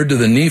Lord appeared to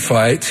the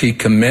Nephites, he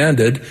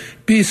commanded,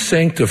 "Be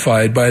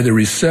sanctified by the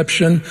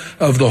reception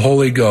of the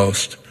Holy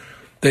Ghost,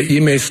 that ye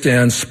may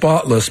stand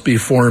spotless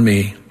before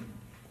me."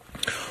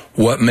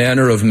 "What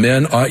manner of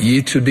men ought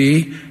ye to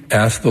be?"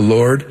 asked the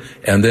Lord,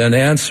 and then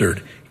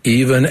answered,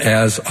 "Even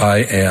as I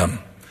am."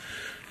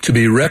 To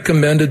be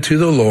recommended to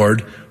the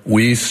Lord,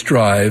 we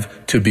strive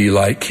to be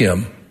like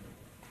him.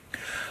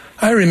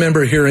 I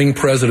remember hearing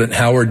President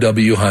Howard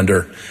W.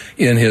 Hunter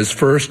in his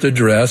first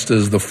address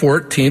as the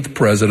 14th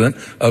president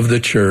of the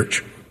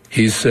church.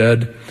 He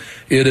said,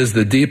 "It is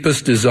the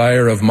deepest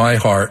desire of my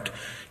heart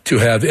to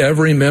have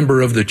every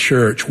member of the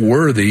church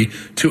worthy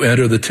to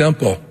enter the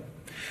temple.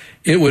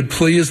 It would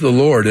please the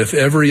Lord if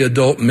every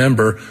adult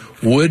member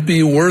would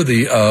be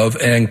worthy of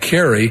and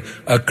carry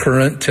a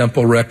current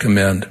temple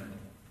recommend.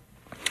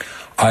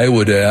 I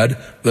would add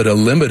that a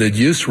limited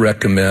use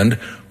recommend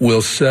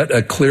will set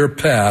a clear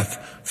path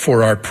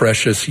for our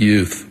precious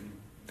youth."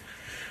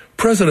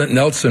 President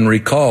Nelson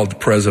recalled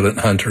President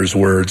Hunter's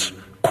words,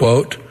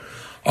 quote,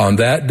 "On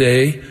that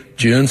day,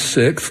 June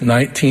 6,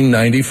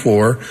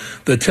 1994,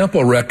 the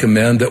temple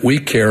recommend that we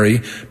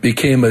carry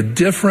became a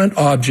different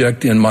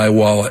object in my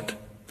wallet.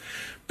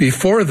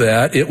 Before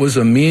that, it was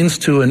a means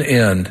to an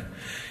end.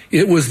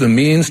 It was the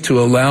means to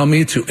allow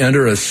me to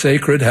enter a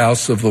sacred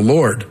house of the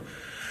Lord.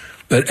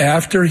 But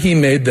after he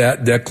made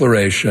that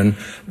declaration,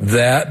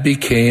 that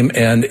became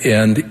an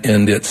end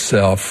in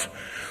itself.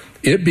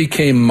 It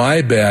became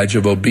my badge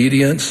of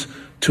obedience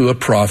to a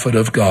prophet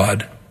of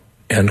God."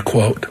 End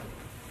quote.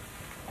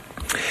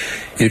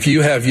 If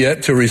you have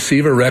yet to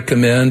receive a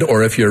recommend,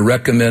 or if your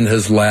recommend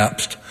has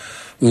lapsed,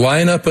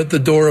 line up at the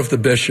door of the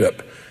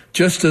bishop,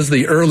 just as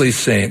the early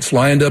saints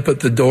lined up at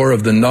the door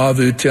of the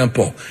Nauvoo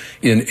Temple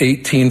in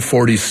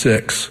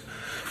 1846.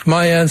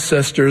 My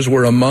ancestors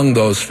were among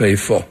those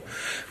faithful.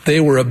 They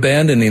were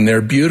abandoning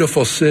their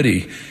beautiful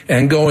city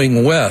and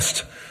going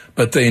west,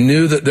 but they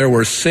knew that there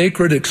were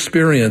sacred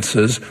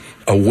experiences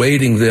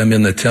awaiting them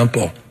in the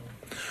temple.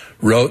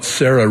 Wrote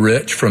Sarah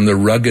Rich from the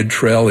Rugged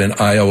Trail in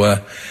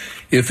Iowa,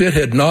 "If it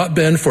had not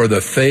been for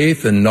the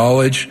faith and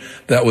knowledge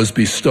that was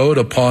bestowed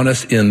upon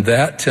us in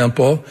that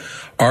temple,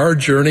 our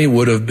journey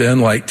would have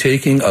been like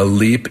taking a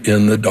leap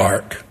in the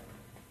dark."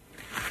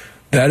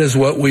 That is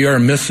what we are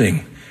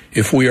missing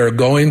if we are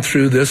going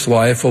through this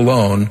life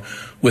alone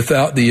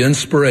without the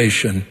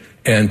inspiration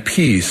and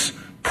peace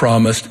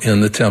promised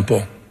in the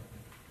temple.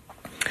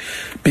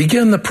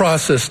 Begin the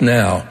process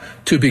now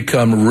to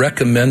become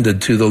recommended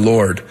to the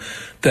Lord,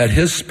 that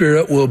his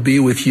Spirit will be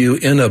with you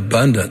in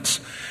abundance,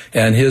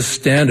 and his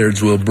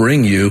standards will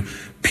bring you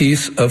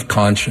peace of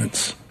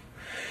conscience.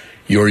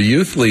 Your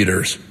youth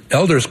leaders,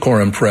 Elders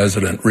Quorum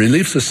President,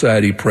 Relief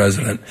Society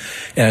President,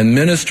 and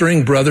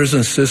ministering brothers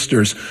and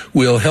sisters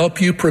will help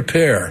you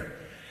prepare,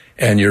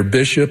 and your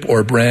bishop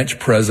or branch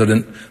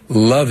president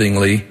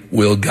lovingly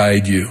will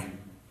guide you.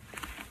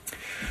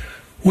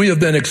 We have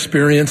been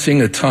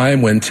experiencing a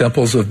time when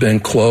temples have been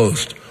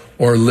closed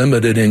or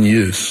limited in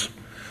use.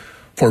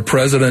 For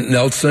President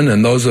Nelson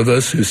and those of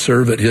us who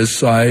serve at his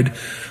side,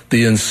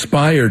 the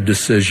inspired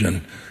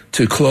decision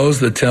to close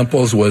the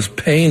temples was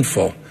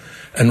painful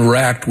and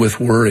racked with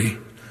worry.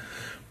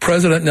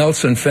 President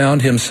Nelson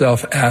found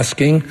himself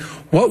asking,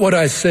 what would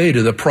I say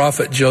to the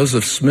prophet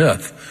Joseph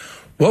Smith?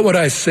 What would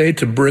I say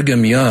to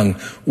Brigham Young,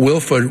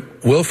 Wilford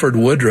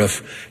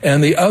Woodruff,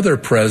 and the other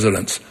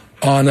presidents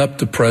on up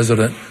to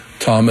President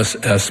Thomas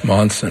S.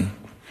 Monson?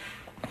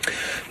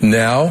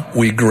 Now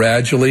we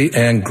gradually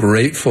and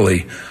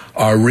gratefully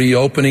are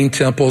reopening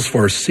temples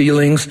for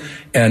sealings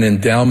and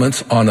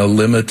endowments on a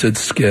limited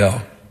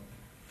scale.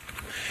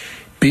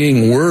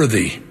 Being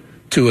worthy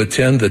to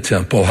attend the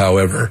temple,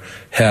 however,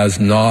 has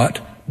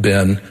not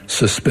been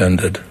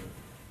suspended.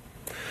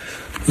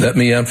 Let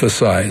me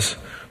emphasize,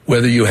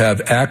 whether you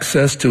have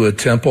access to a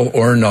temple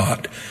or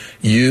not,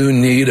 you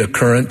need a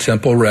current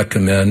temple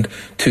recommend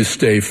to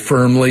stay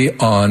firmly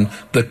on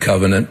the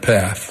covenant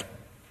path.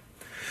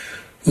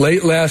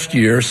 Late last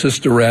year,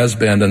 Sister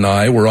Rasband and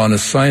I were on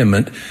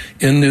assignment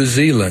in New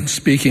Zealand,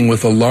 speaking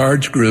with a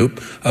large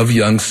group of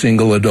young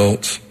single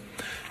adults.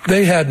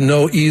 They had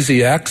no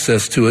easy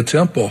access to a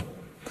temple.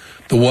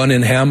 The one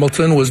in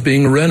Hamilton was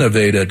being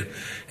renovated,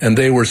 and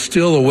they were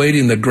still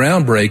awaiting the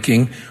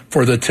groundbreaking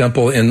for the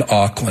temple in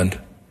Auckland.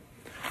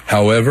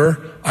 However,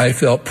 I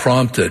felt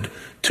prompted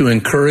to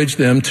encourage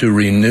them to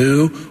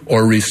renew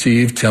or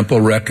receive temple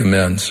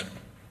recommends.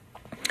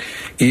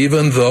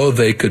 Even though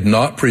they could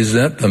not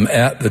present them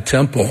at the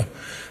temple,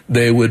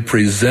 they would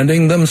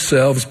presenting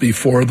themselves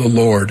before the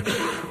Lord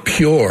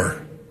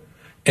pure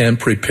and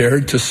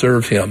prepared to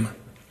serve him.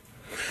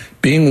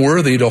 Being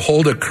worthy to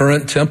hold a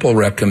current temple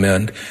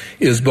recommend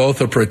is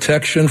both a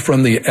protection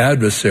from the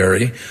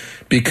adversary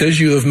because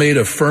you have made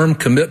a firm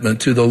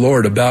commitment to the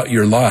Lord about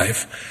your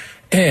life,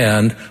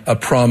 and a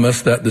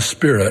promise that the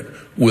Spirit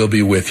will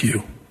be with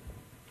you.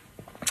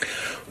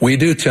 We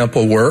do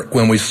temple work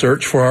when we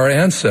search for our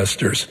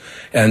ancestors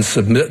and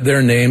submit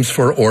their names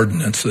for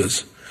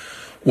ordinances.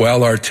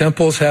 While our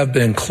temples have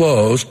been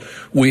closed,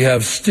 we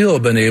have still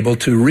been able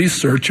to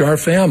research our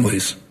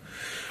families.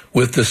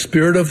 With the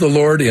Spirit of the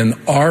Lord in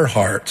our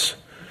hearts,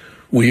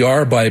 we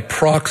are by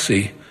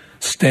proxy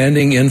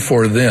standing in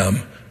for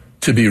them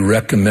to be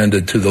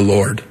recommended to the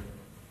Lord.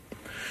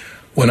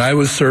 When I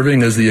was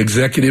serving as the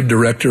executive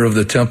director of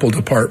the temple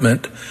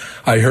department,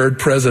 I heard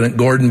President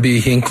Gordon B.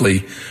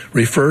 Hinckley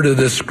refer to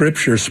this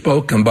scripture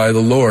spoken by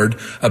the Lord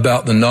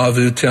about the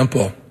Nauvoo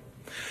temple.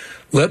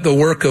 Let the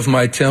work of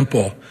my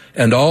temple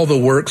and all the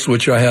works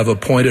which I have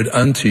appointed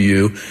unto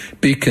you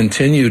be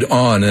continued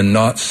on and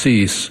not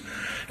cease.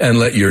 And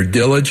let your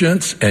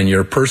diligence and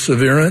your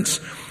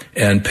perseverance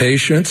and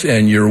patience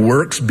and your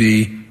works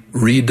be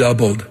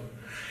redoubled.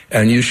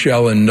 And you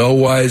shall in no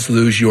wise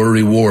lose your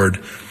reward,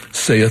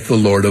 saith the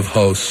Lord of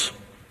hosts.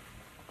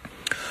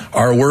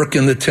 Our work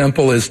in the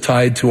temple is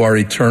tied to our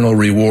eternal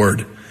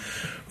reward.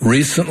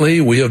 Recently,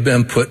 we have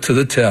been put to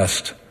the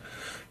test.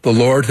 The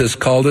Lord has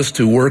called us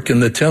to work in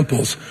the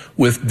temples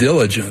with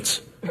diligence,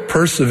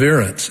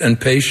 perseverance,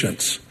 and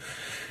patience.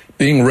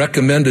 Being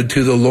recommended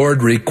to the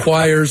Lord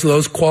requires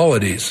those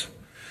qualities.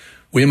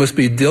 We must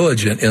be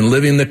diligent in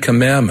living the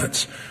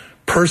commandments,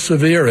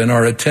 persevere in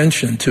our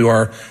attention to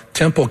our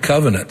temple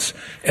covenants,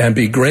 and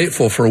be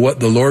grateful for what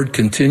the Lord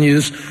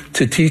continues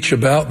to teach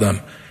about them,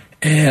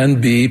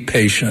 and be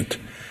patient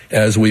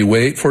as we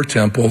wait for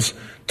temples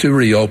to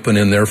reopen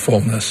in their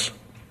fullness.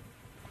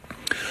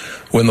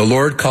 When the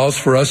Lord calls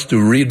for us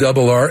to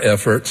redouble our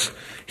efforts,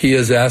 he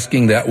is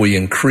asking that we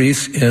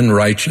increase in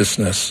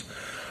righteousness.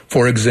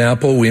 For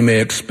example, we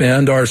may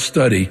expand our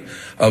study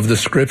of the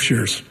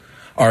scriptures,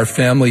 our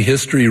family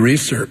history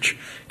research,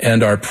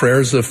 and our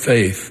prayers of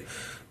faith,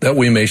 that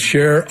we may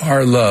share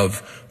our love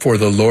for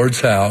the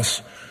Lord's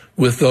house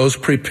with those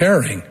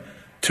preparing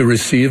to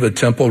receive a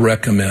temple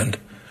recommend,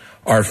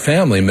 our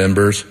family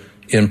members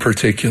in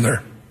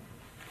particular.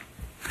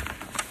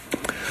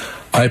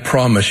 I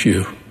promise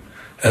you,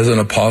 as an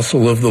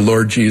apostle of the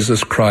Lord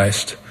Jesus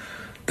Christ,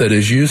 that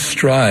as you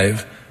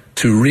strive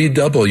to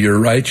redouble your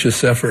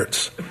righteous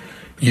efforts,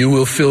 you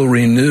will feel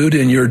renewed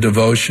in your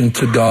devotion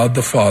to God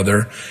the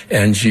Father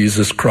and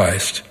Jesus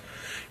Christ.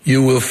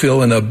 You will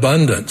feel an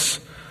abundance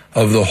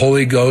of the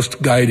Holy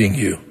Ghost guiding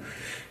you.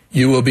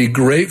 You will be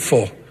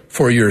grateful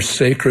for your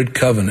sacred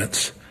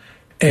covenants,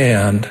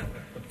 and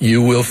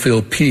you will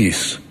feel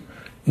peace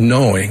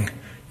knowing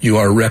you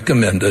are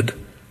recommended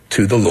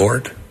to the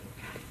Lord.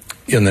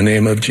 In the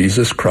name of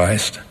Jesus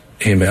Christ,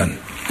 amen.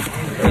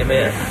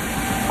 Amen.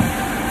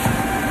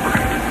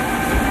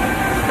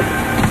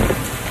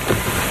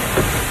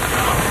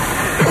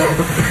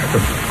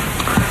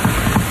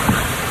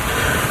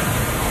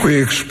 We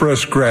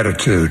express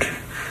gratitude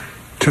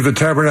to the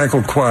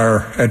Tabernacle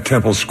Choir at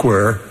Temple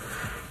Square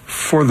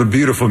for the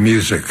beautiful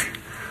music.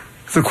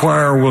 The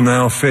choir will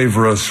now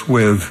favor us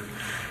with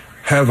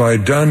 "Have I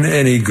Done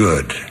Any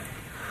Good?"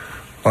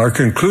 Our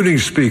concluding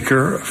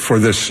speaker for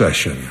this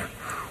session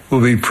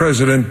will be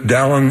President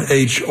Dallin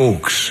H.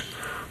 Oaks,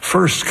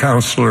 first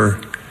counselor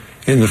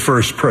in the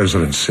First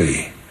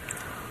Presidency.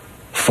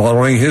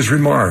 Following his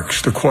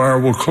remarks, the choir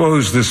will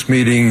close this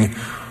meeting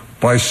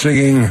by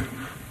singing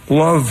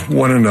 "Love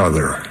One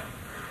Another."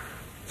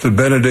 The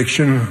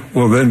benediction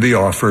will then be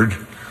offered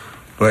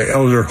by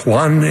Elder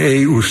Juan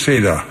A.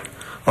 Uceda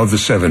of the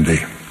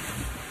 70.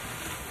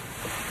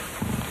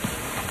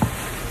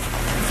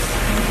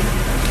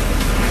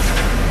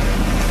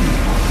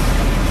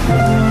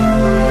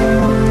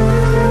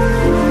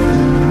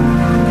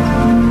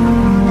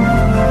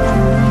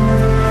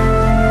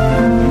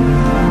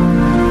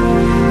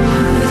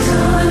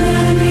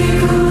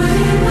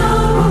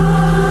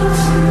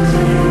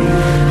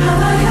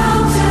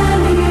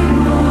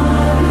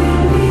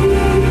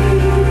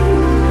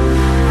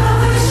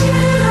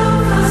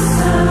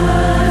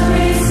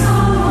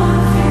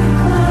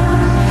 Someone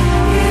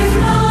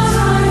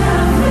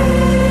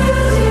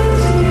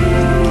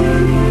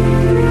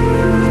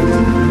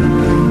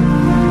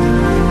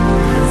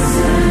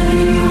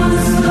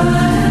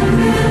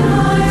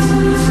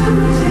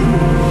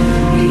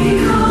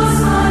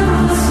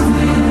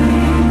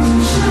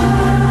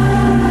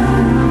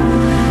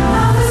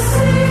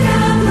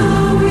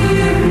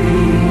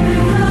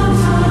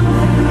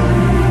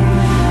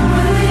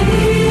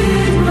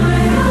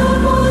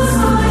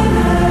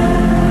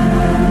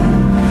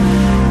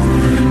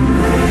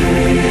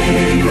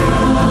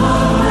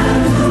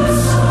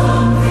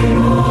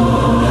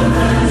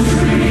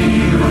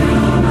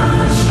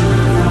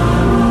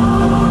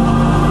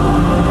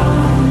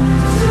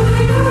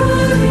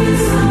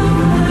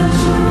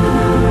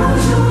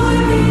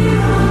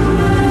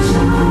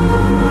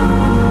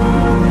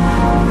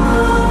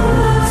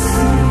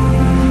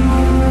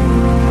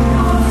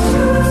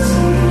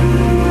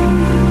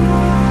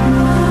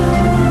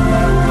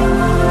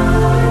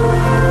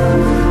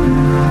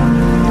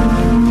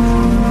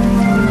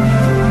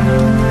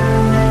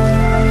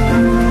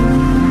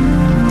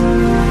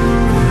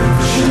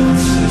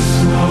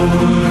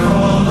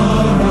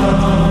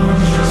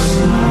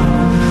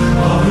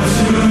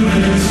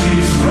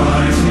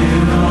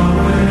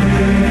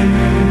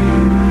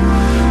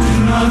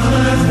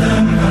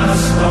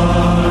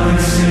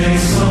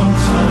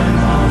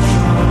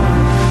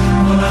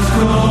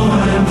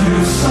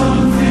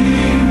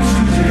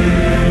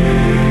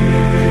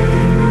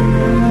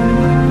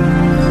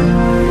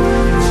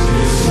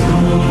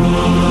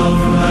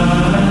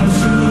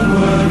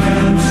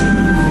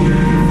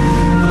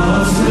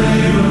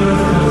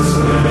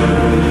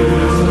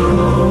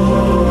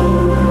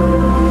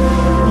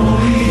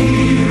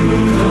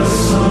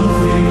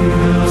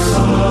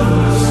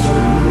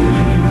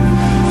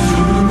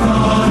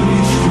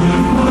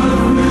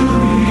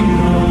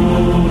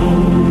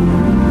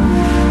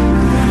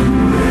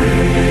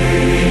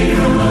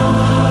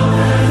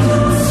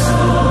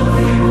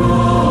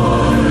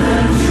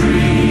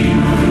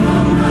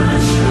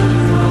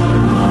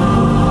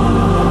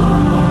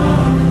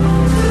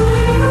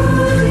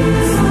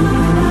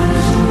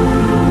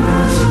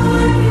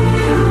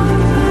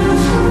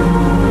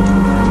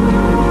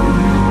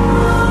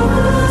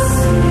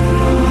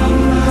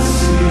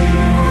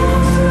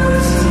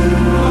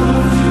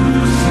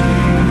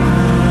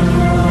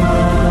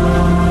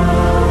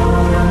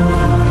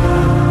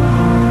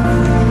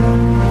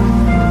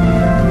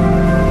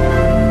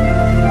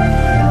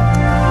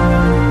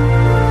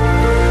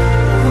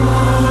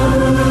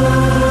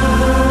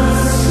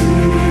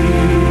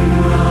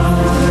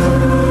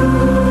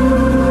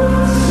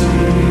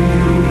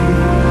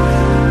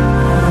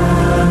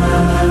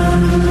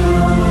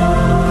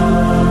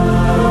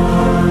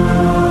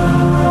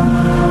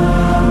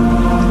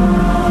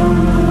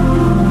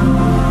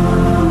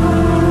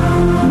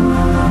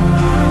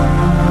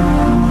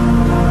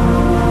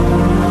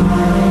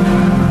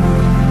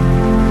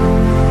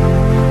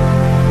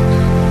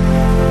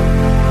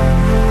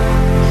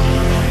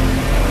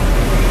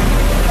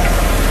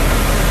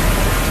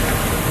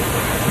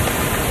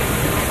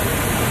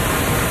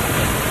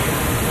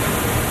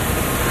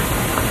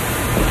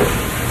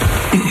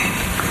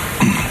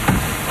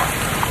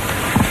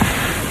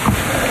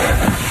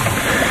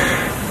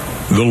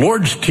The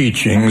Lord's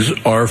teachings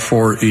are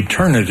for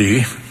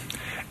eternity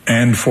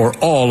and for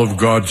all of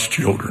God's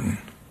children.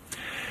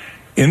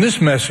 In this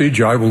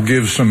message, I will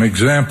give some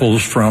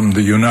examples from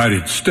the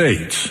United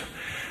States,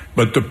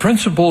 but the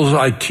principles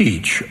I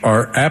teach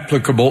are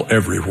applicable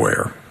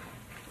everywhere.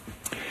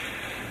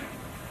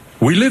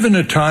 We live in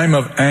a time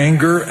of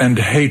anger and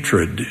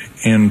hatred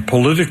in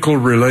political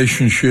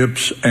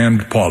relationships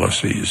and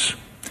policies.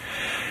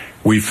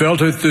 We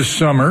felt it this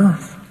summer,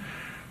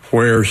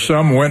 where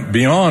some went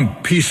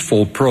beyond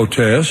peaceful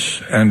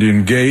protests and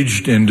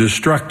engaged in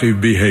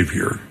destructive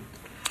behavior.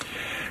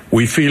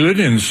 We feel it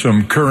in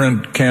some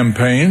current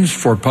campaigns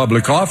for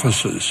public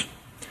offices.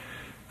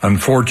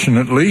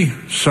 Unfortunately,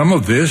 some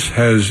of this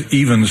has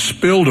even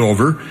spilled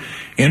over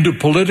into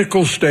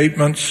political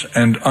statements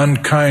and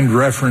unkind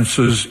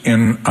references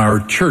in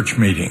our church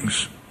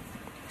meetings.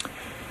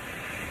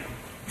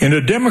 In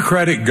a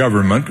democratic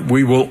government,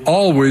 we will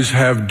always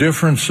have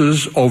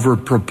differences over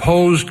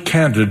proposed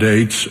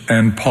candidates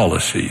and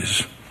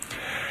policies.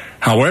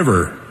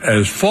 However,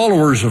 as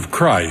followers of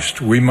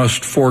Christ, we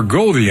must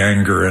forego the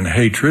anger and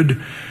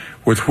hatred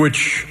with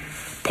which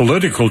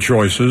political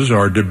choices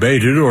are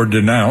debated or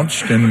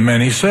denounced in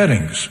many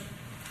settings.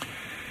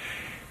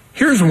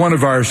 Here's one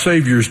of our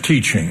Savior's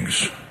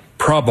teachings,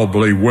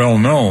 probably well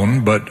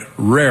known but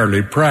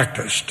rarely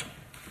practiced.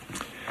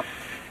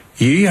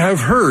 Ye have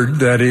heard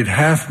that it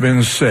hath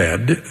been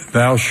said,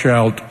 Thou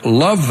shalt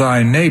love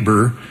thy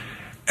neighbor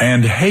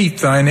and hate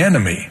thine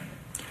enemy.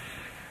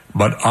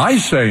 But I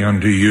say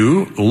unto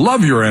you,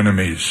 love your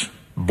enemies,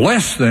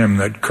 bless them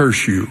that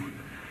curse you,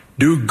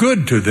 do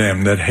good to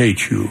them that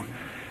hate you,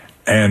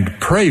 and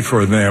pray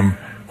for them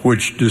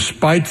which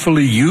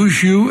despitefully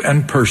use you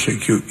and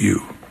persecute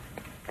you.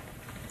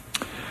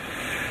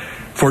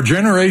 For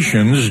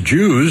generations,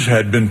 Jews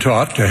had been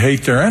taught to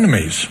hate their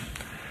enemies,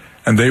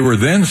 and they were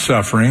then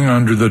suffering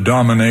under the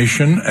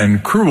domination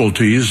and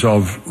cruelties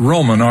of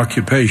Roman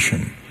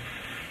occupation.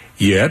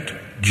 Yet,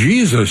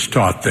 Jesus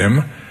taught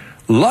them,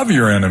 love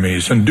your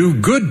enemies and do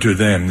good to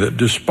them that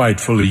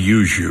despitefully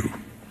use you.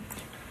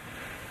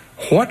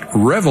 What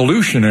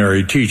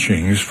revolutionary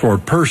teachings for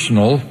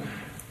personal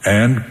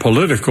and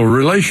political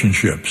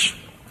relationships.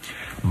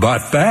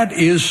 But that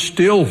is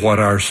still what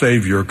our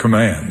Savior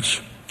commands.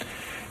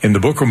 In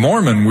the Book of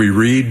Mormon we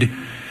read,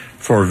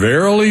 For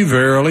verily,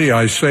 verily,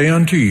 I say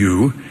unto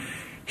you,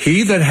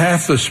 he that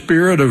hath the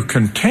spirit of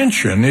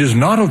contention is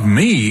not of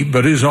me,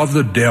 but is of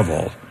the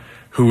devil,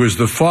 who is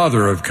the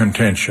father of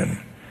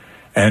contention.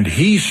 And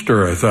he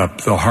stirreth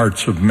up the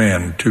hearts of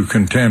men to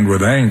contend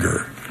with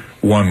anger,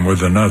 one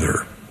with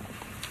another.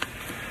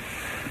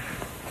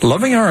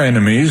 Loving our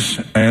enemies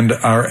and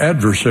our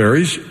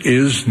adversaries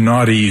is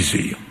not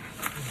easy.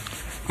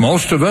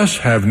 Most of us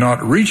have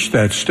not reached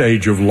that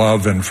stage of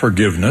love and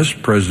forgiveness,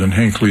 President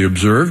Hinckley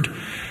observed,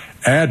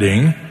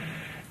 adding,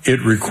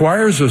 it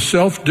requires a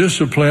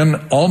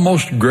self-discipline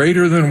almost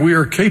greater than we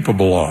are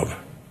capable of.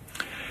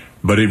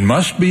 But it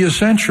must be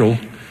essential,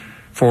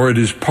 for it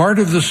is part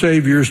of the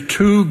Savior's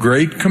two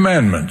great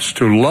commandments,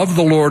 to love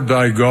the Lord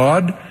thy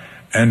God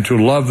and to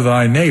love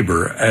thy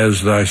neighbor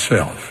as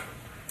thyself.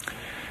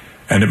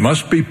 And it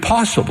must be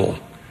possible,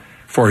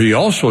 for he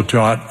also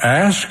taught,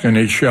 ask and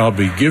it shall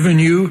be given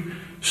you,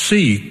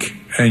 seek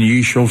and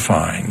ye shall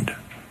find.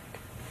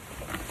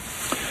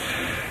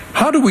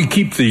 How do we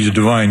keep these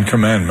divine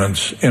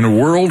commandments in a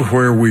world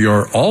where we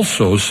are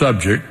also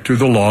subject to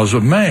the laws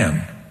of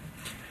man?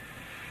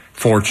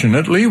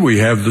 Fortunately, we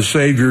have the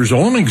Savior's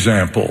own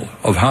example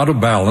of how to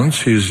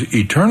balance his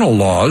eternal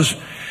laws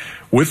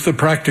with the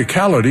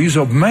practicalities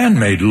of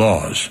man-made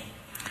laws.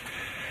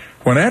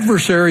 When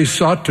adversaries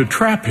sought to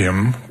trap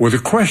him with a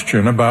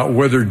question about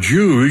whether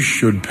Jews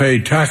should pay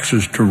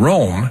taxes to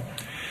Rome,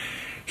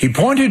 he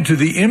pointed to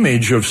the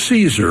image of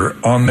Caesar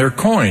on their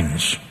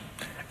coins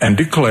and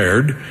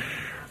declared,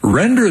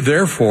 Render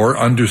therefore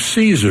unto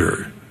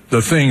Caesar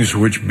the things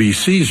which be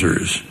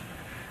Caesar's,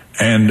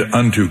 and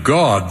unto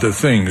God the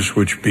things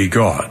which be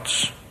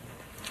God's.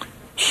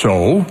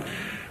 So,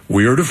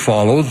 we are to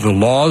follow the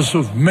laws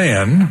of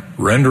men,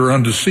 render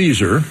unto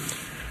Caesar,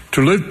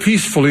 to live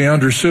peacefully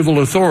under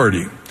civil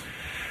authority,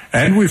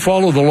 and we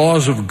follow the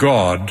laws of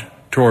God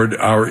toward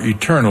our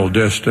eternal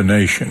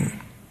destination.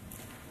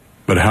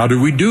 But how do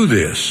we do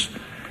this?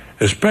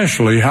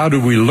 Especially, how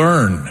do we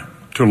learn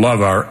to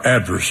love our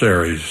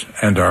adversaries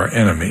and our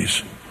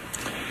enemies?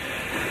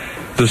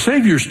 The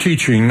Savior's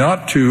teaching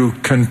not to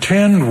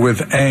contend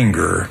with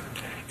anger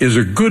is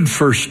a good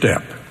first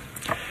step.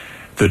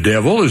 The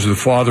devil is the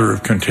father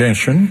of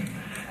contention,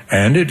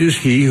 and it is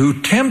he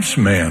who tempts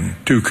men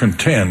to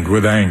contend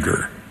with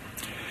anger.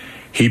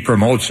 He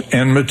promotes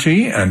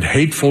enmity and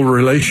hateful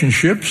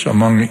relationships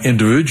among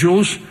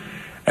individuals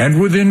and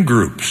within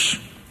groups.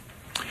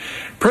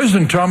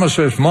 President Thomas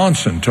F.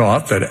 Monson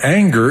taught that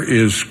anger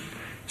is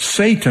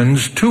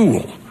Satan's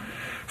tool,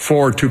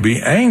 for to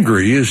be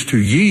angry is to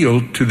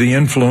yield to the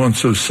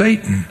influence of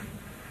Satan.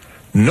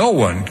 No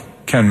one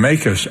can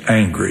make us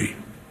angry.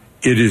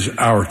 It is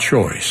our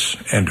choice.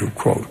 End of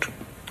quote.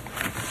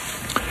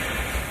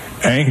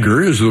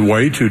 Anger is the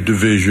way to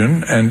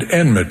division and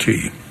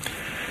enmity.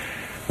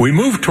 We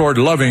move toward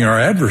loving our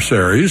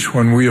adversaries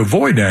when we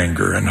avoid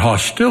anger and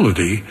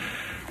hostility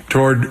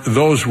toward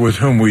those with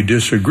whom we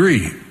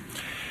disagree.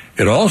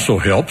 It also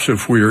helps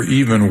if we are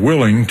even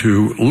willing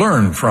to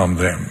learn from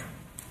them.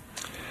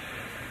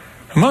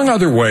 Among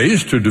other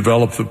ways to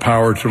develop the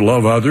power to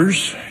love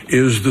others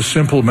is the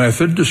simple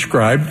method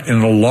described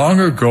in a long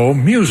ago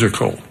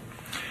musical.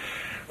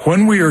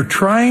 When we are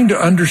trying to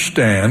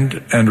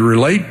understand and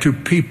relate to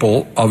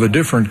people of a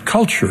different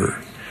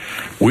culture,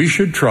 we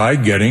should try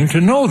getting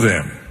to know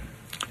them.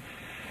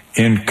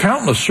 In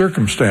countless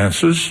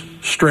circumstances,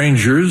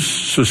 strangers,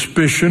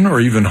 suspicion, or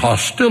even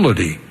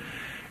hostility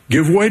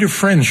give way to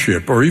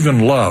friendship or even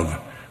love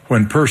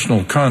when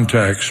personal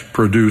contacts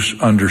produce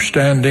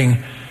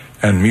understanding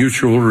and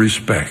mutual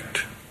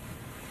respect.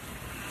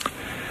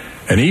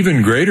 An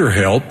even greater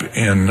help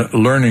in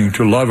learning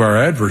to love our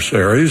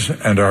adversaries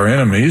and our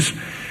enemies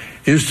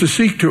is to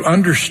seek to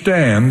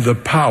understand the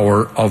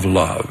power of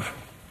love.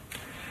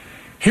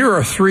 Here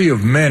are three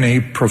of many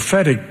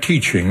prophetic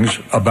teachings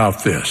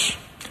about this.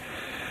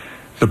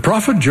 The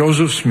prophet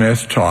Joseph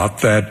Smith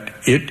taught that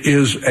it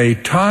is a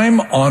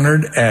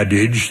time-honored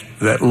adage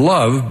that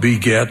love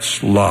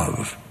begets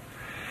love.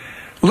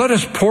 Let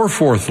us pour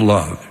forth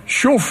love,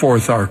 show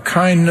forth our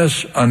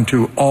kindness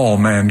unto all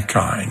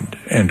mankind,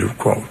 end of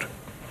quote.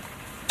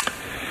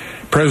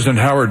 President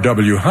Howard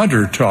W.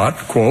 Hunter taught,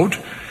 quote,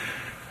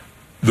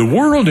 the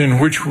world in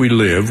which we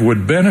live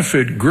would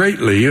benefit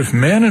greatly if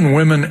men and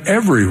women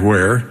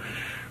everywhere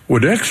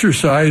would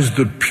exercise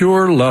the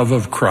pure love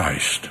of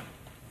Christ,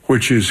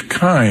 which is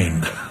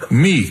kind,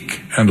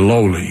 meek, and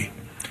lowly.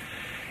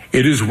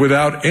 It is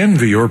without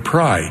envy or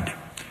pride.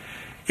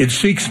 It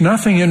seeks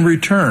nothing in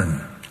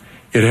return.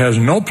 It has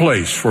no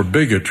place for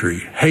bigotry,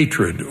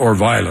 hatred, or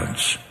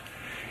violence.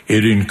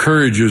 It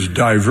encourages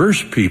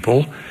diverse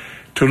people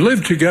to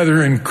live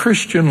together in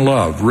Christian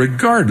love,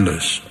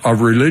 regardless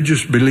of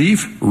religious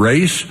belief,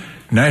 race,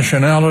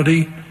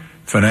 nationality,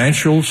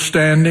 financial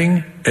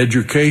standing,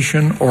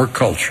 education, or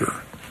culture.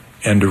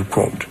 End of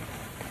quote.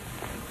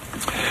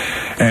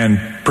 And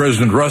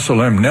President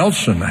Russell M.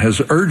 Nelson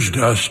has urged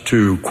us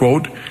to,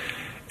 quote,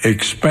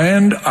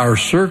 expand our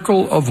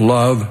circle of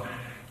love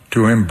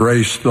to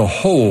embrace the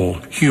whole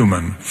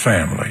human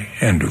family,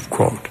 end of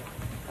quote.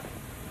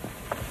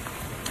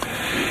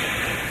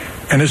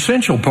 An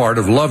essential part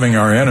of loving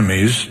our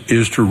enemies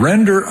is to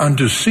render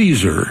unto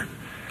Caesar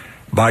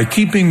by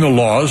keeping the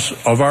laws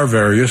of our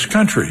various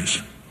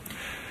countries.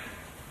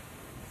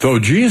 Though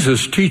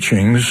Jesus'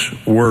 teachings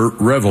were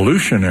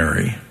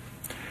revolutionary,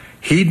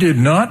 he did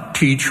not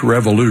teach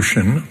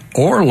revolution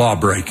or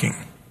lawbreaking.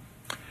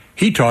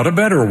 He taught a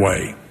better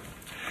way.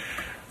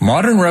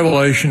 Modern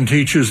revelation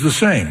teaches the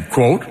same,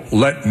 quote,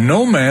 let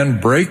no man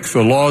break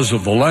the laws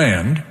of the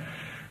land,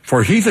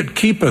 for he that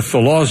keepeth the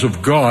laws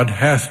of God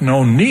hath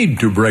no need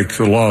to break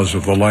the laws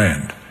of the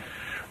land.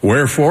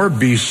 Wherefore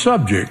be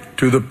subject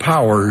to the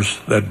powers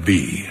that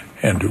be,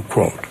 end of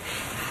quote.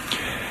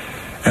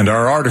 And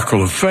our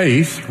article of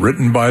faith,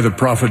 written by the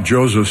prophet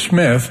Joseph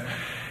Smith,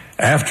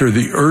 after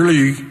the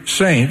early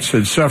saints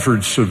had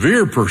suffered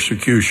severe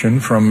persecution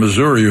from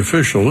Missouri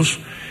officials,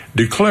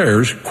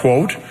 declares,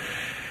 quote,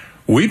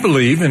 we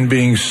believe in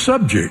being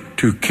subject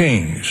to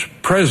kings,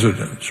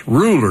 presidents,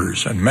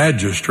 rulers, and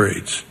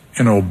magistrates,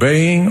 in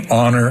obeying,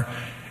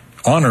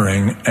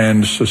 honoring,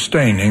 and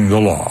sustaining the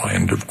law,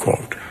 end of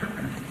quote.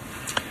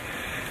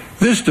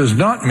 This does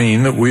not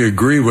mean that we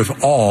agree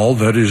with all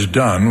that is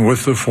done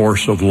with the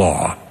force of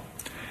law.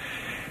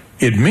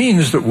 It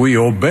means that we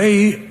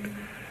obey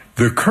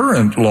the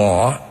current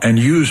law and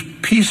use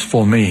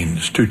peaceful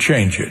means to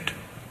change it.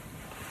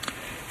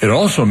 It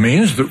also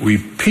means that we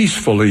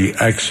peacefully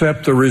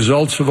accept the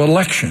results of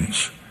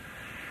elections.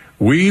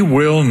 We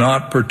will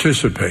not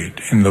participate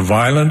in the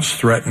violence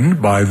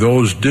threatened by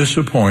those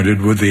disappointed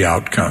with the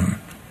outcome.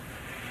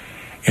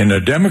 In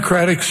a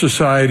democratic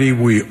society,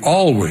 we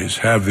always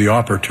have the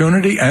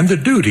opportunity and the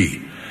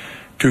duty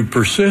to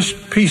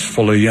persist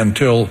peacefully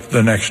until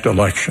the next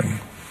election.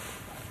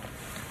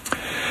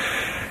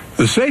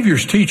 The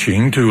Savior's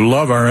teaching to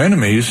love our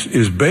enemies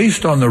is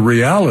based on the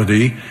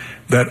reality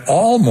that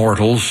all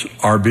mortals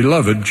are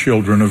beloved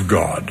children of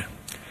God.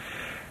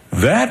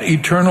 That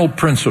eternal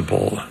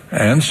principle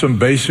and some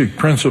basic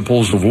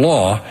principles of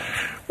law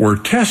were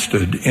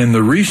tested in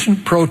the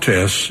recent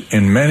protests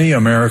in many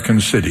American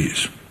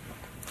cities.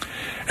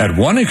 At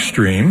one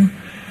extreme,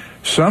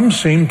 some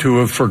seem to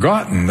have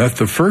forgotten that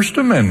the First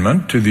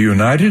Amendment to the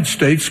United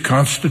States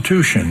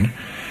Constitution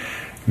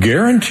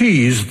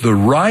guarantees the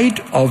right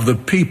of the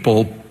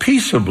people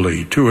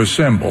peaceably to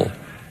assemble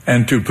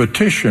and to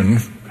petition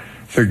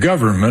the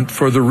government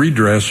for the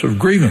redress of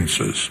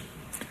grievances.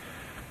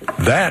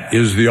 That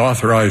is the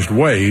authorized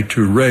way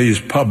to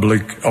raise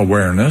public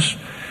awareness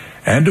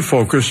and to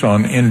focus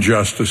on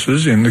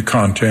injustices in the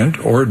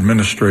content or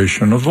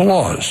administration of the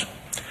laws.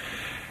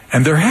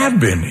 And there have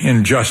been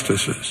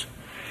injustices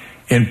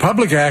in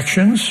public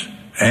actions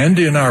and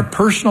in our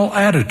personal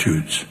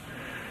attitudes.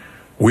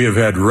 We have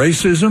had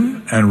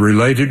racism and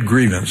related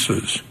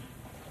grievances,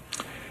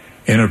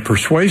 In a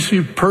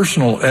persuasive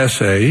personal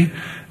essay,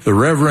 the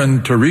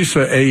Reverend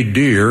Teresa A.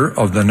 Deer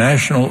of the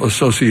National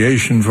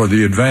Association for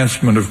the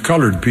Advancement of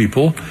Colored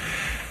People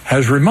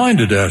has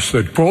reminded us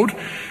that, quote,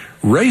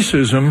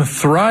 racism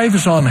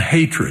thrives on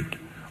hatred,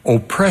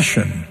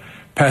 oppression,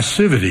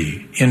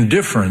 passivity,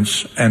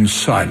 indifference, and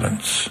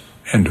silence,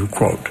 end of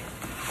quote.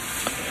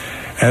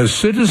 As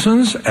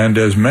citizens and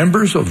as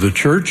members of the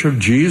Church of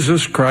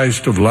Jesus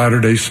Christ of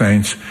Latter-day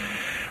Saints,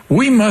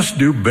 we must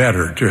do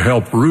better to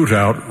help root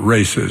out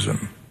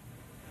racism.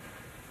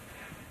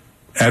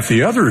 At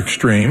the other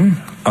extreme,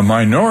 a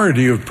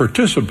minority of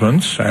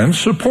participants and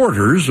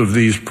supporters of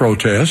these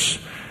protests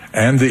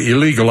and the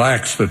illegal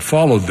acts that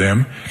followed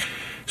them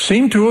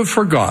seem to have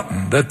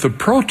forgotten that the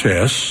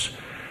protests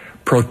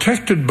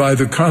protected by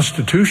the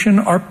Constitution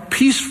are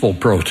peaceful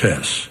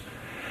protests.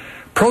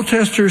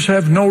 Protesters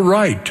have no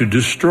right to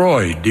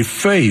destroy,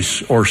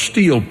 deface, or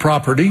steal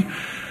property,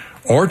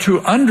 or to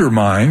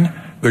undermine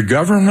the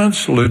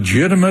government's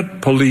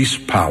legitimate police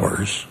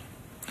powers.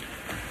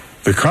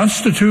 The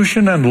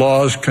Constitution and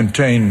laws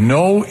contain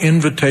no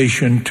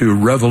invitation to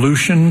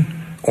revolution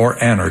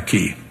or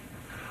anarchy.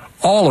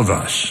 All of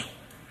us,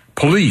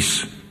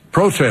 police,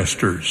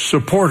 protesters,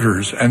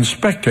 supporters, and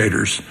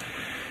spectators,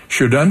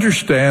 should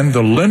understand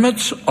the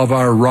limits of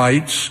our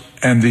rights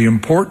and the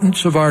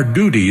importance of our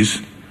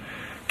duties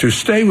to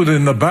stay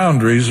within the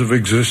boundaries of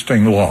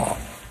existing law.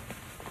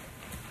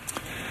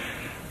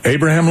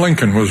 Abraham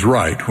Lincoln was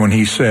right when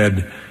he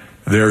said,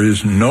 "There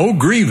is no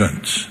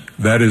grievance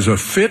that is a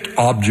fit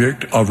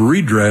object of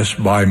redress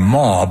by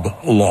mob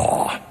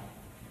law."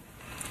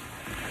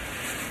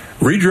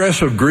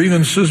 Redress of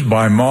grievances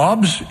by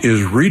mobs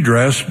is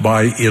redress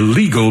by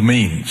illegal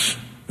means.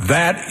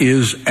 That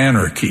is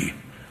anarchy,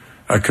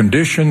 a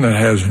condition that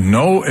has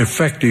no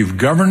effective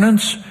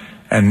governance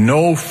and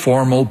no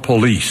formal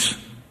police,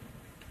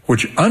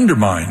 which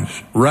undermines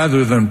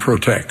rather than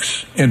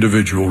protects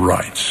individual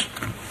rights.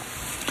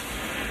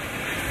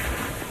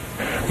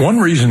 One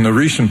reason the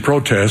recent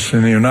protests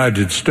in the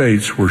United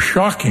States were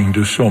shocking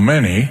to so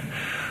many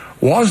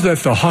was that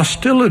the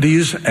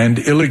hostilities and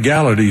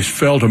illegalities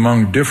felt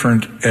among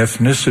different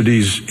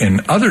ethnicities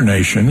in other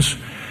nations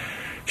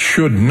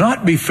should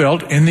not be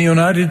felt in the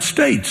United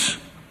States.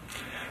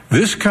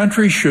 This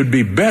country should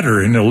be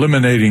better in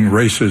eliminating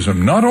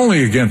racism, not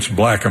only against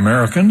Black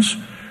Americans,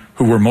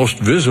 who were most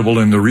visible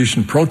in the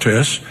recent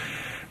protests,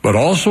 but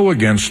also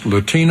against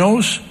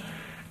Latinos,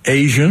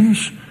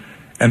 Asians,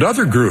 and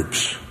other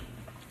groups.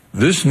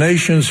 This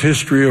nation's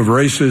history of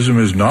racism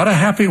is not a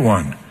happy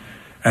one,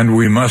 and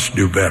we must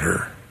do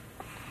better.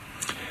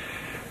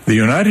 The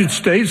United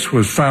States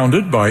was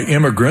founded by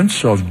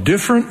immigrants of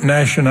different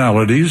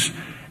nationalities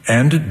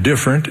and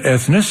different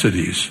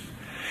ethnicities.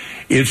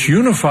 Its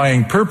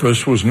unifying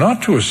purpose was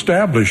not to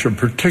establish a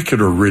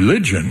particular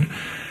religion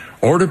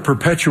or to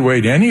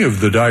perpetuate any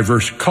of the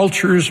diverse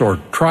cultures or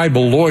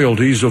tribal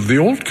loyalties of the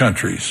old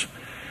countries.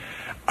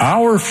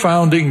 Our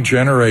founding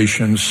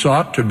generation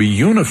sought to be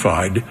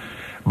unified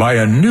by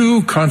a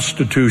new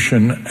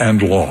constitution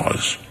and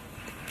laws.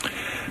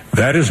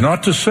 That is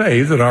not to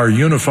say that our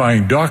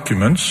unifying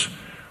documents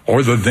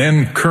or the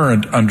then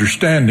current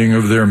understanding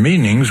of their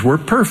meanings were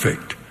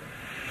perfect.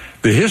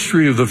 The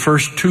history of the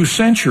first 2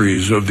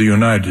 centuries of the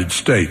United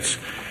States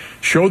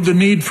showed the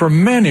need for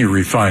many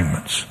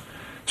refinements,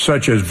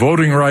 such as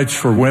voting rights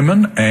for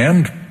women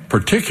and,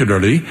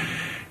 particularly,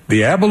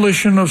 the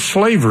abolition of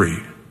slavery,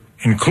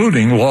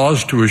 including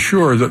laws to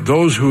assure that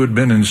those who had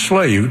been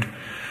enslaved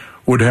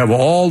would have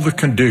all the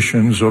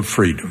conditions of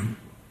freedom.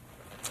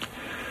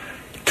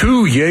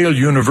 2 Yale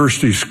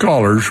University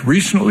scholars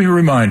recently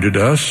reminded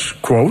us,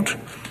 quote,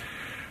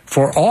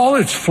 "For all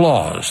its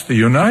flaws, the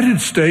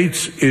United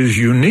States is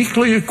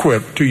uniquely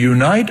equipped to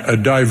unite a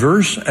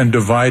diverse and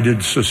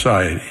divided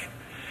society.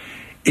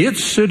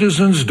 Its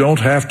citizens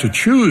don't have to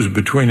choose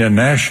between a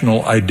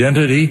national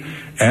identity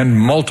and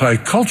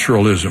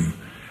multiculturalism.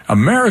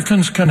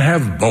 Americans can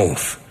have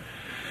both.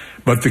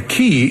 But the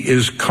key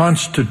is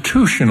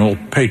constitutional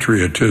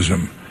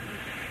patriotism.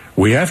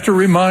 We have to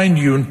remain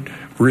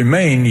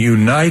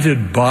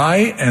united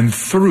by and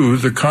through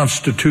the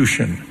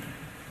Constitution,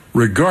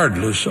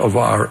 regardless of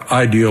our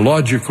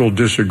ideological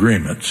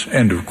disagreements,"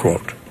 end of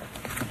quote.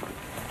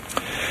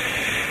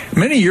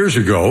 Many years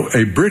ago,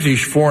 a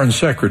British Foreign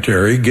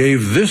Secretary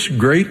gave this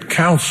great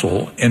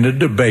counsel in a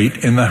debate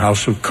in the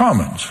House of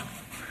Commons.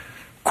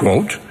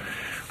 Quote,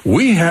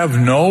 "We have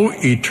no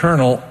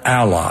eternal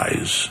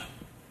allies,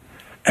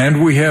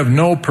 and we have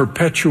no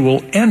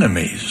perpetual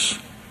enemies.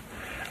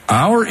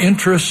 Our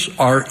interests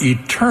are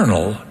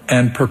eternal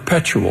and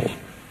perpetual,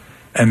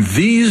 and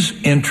these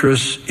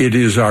interests it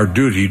is our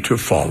duty to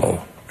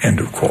follow," end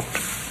of quote.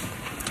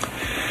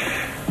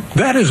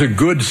 That is a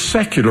good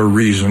secular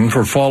reason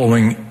for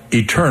following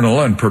eternal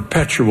and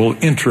perpetual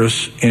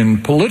interests in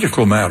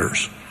political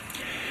matters.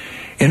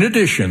 In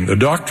addition, the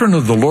doctrine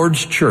of the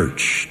Lord's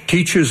Church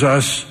teaches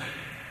us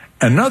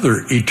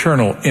another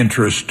eternal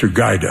interest to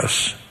guide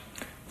us: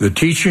 the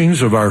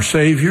teachings of our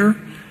Savior,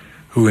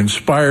 who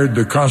inspired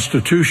the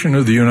Constitution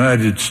of the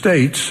United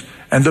States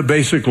and the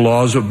basic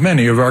laws of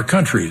many of our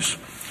countries.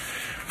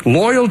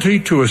 Loyalty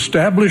to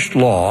established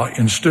law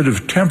instead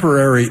of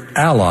temporary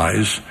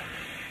allies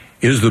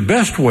is the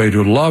best way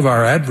to love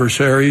our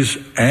adversaries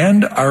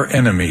and our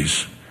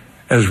enemies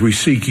as we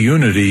seek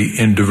unity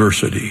in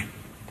diversity.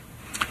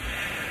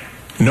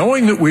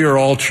 Knowing that we are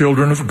all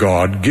children of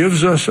God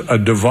gives us a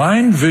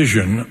divine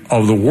vision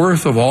of the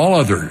worth of all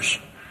others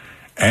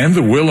and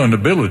the will and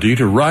ability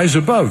to rise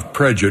above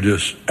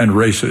prejudice and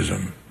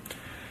racism.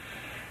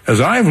 As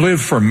I have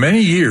lived for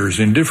many years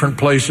in different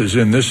places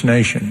in this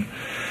nation,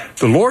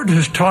 the Lord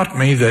has taught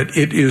me that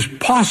it is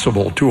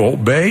possible to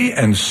obey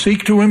and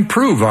seek to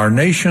improve our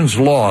nation's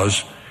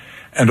laws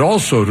and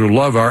also to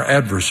love our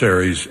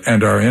adversaries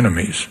and our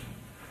enemies.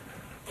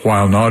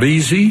 While not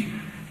easy,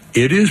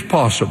 it is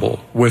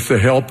possible with the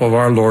help of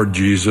our Lord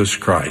Jesus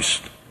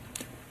Christ.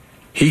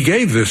 He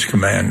gave this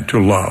command to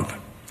love,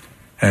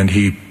 and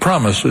He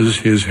promises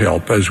His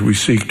help as we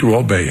seek to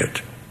obey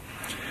it.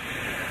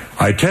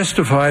 I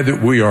testify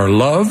that we are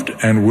loved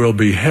and will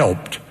be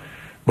helped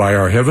by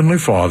our Heavenly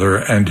Father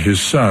and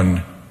His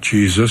Son,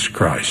 Jesus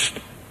Christ.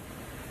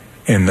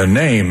 In the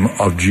name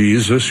of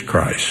Jesus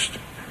Christ,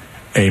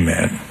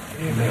 amen.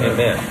 Amen.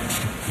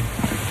 Amen.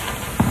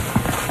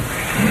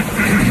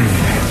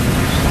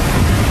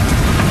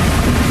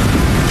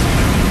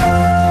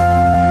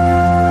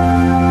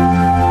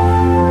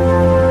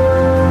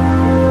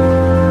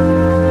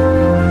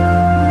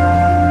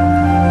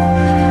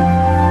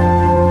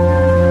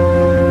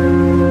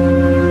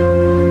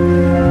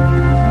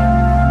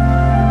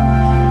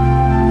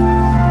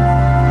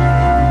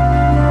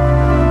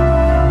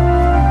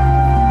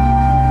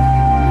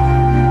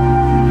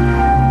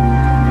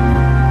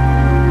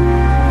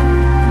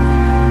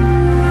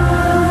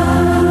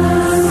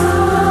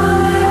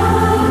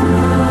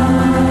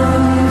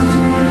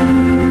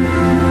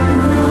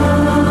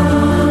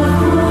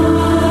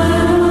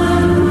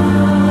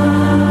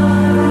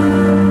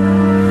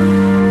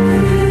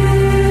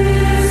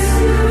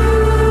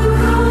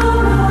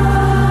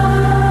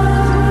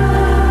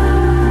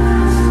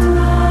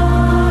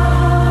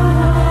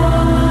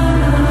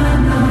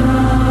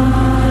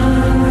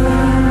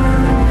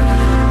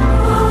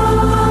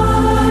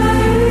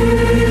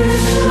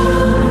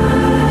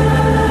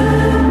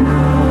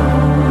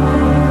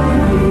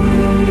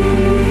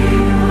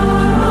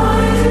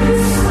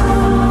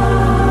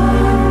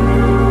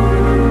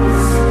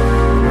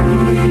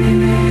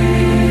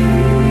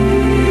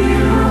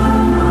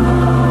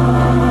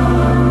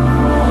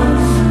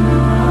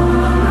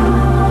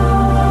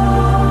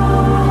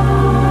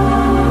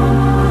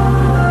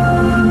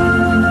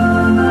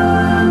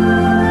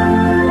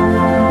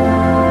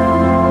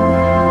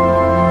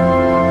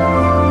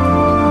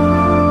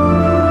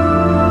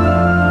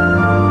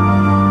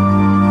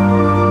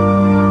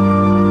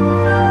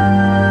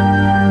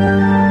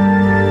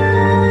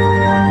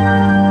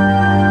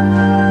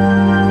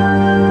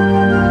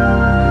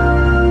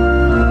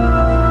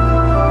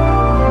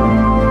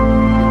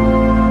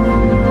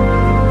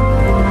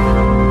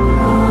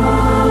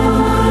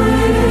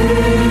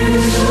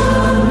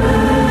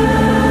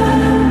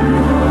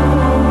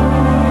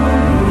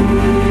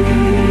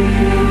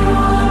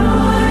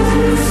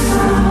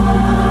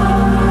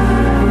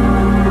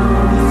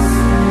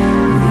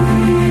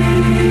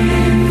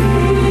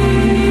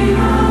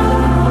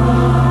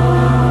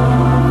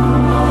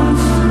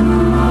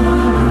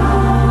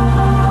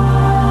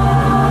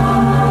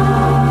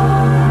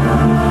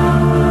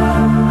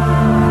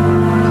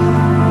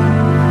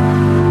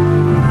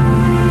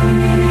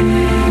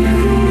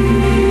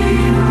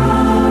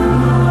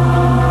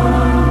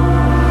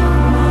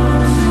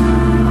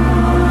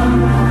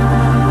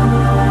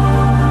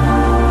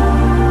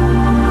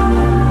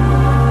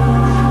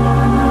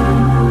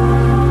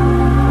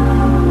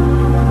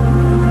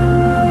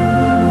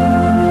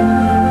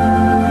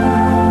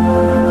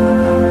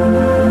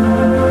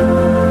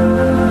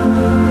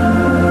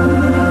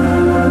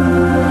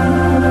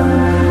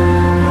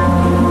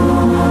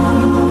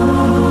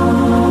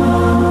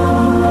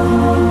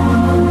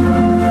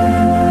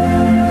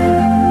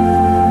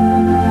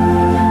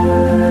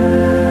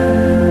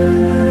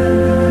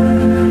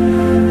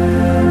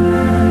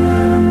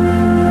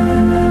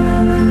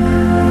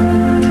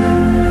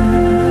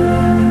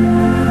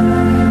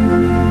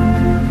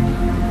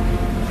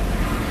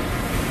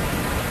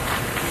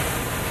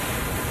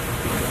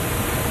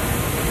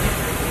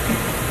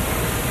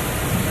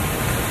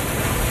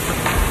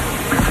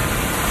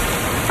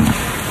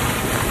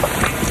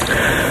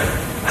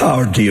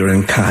 Our dear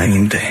and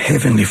kind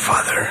Heavenly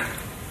Father,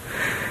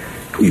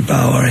 we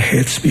bow our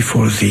heads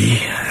before Thee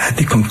at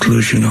the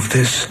conclusion of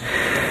this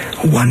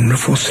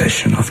wonderful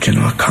session of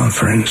General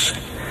Conference.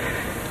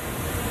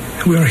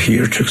 We are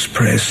here to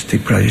express the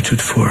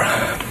gratitude for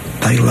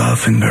Thy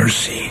love and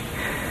mercy,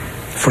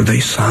 for Thy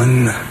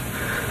Son,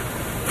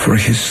 for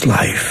His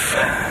life,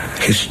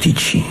 His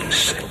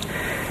teachings,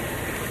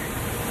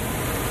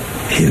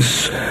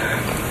 His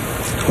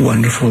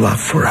wonderful love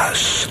for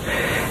us,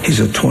 His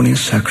atoning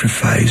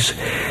sacrifice,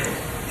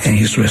 and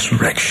His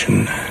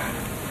resurrection.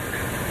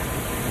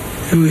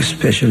 We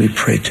especially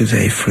pray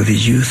today for the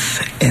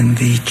youth and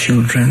the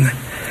children,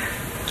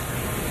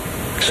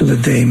 so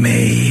that they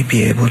may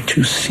be able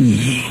to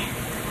see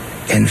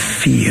and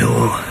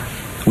feel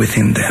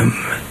within them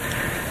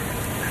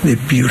the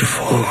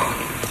beautiful,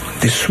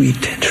 the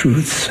sweet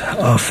truths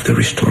of the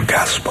restored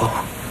gospel.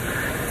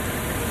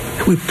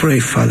 We pray,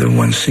 Father,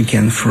 once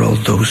again for all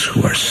those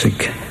who are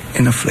sick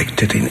and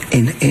afflicted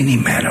in any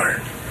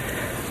manner.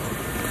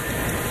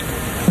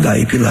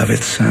 Thy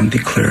beloved Son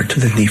declared to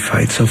the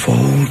Nephites of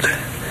old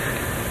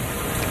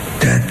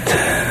that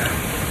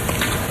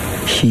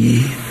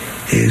he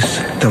is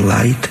the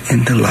light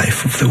and the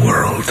life of the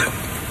world.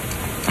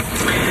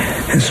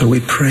 And so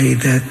we pray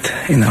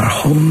that in our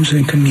homes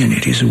and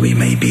communities we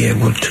may be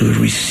able to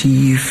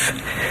receive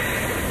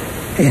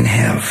and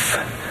have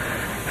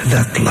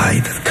that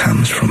light that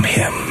comes from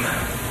him.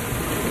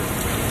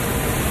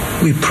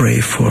 We pray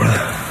for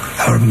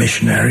our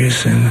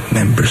missionaries and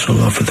members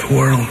all over the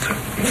world,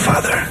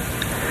 Father.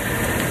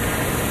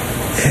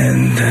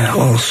 And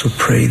also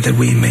pray that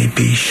we may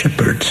be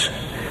shepherds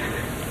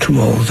to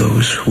all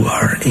those who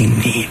are in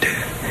need.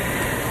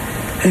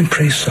 And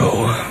pray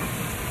so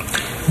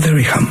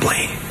very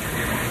humbly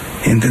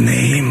in the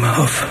name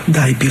of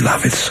thy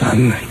beloved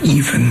Son,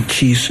 even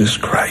Jesus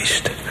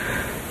Christ.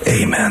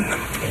 Amen.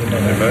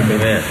 Amen.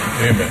 Amen.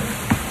 Amen.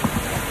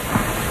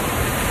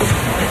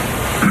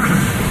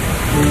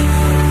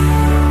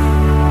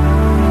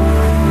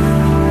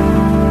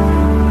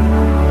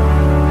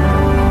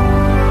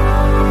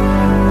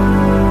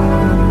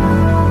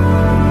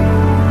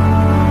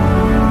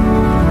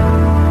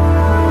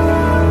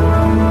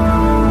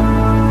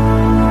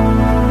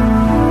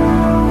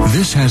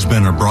 This has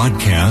been a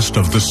broadcast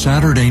of the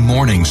Saturday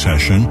morning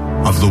session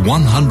of the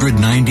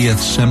 190th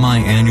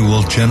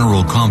Semiannual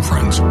General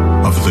Conference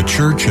of the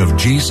Church of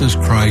Jesus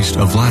Christ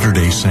of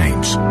Latter-day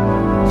Saints.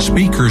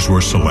 Speakers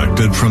were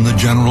selected from the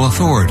general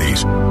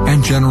authorities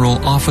and general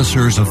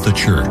officers of the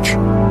church.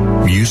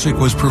 Music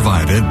was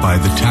provided by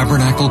the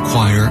Tabernacle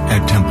Choir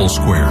at Temple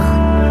Square.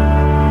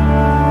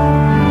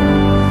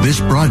 This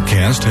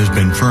broadcast has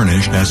been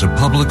furnished as a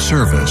public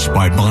service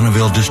by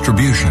Bonneville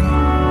Distribution.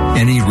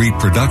 Any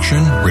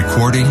reproduction,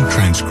 recording,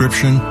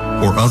 transcription,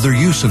 or other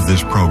use of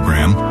this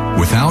program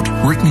without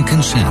written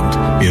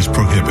consent is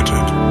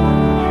prohibited.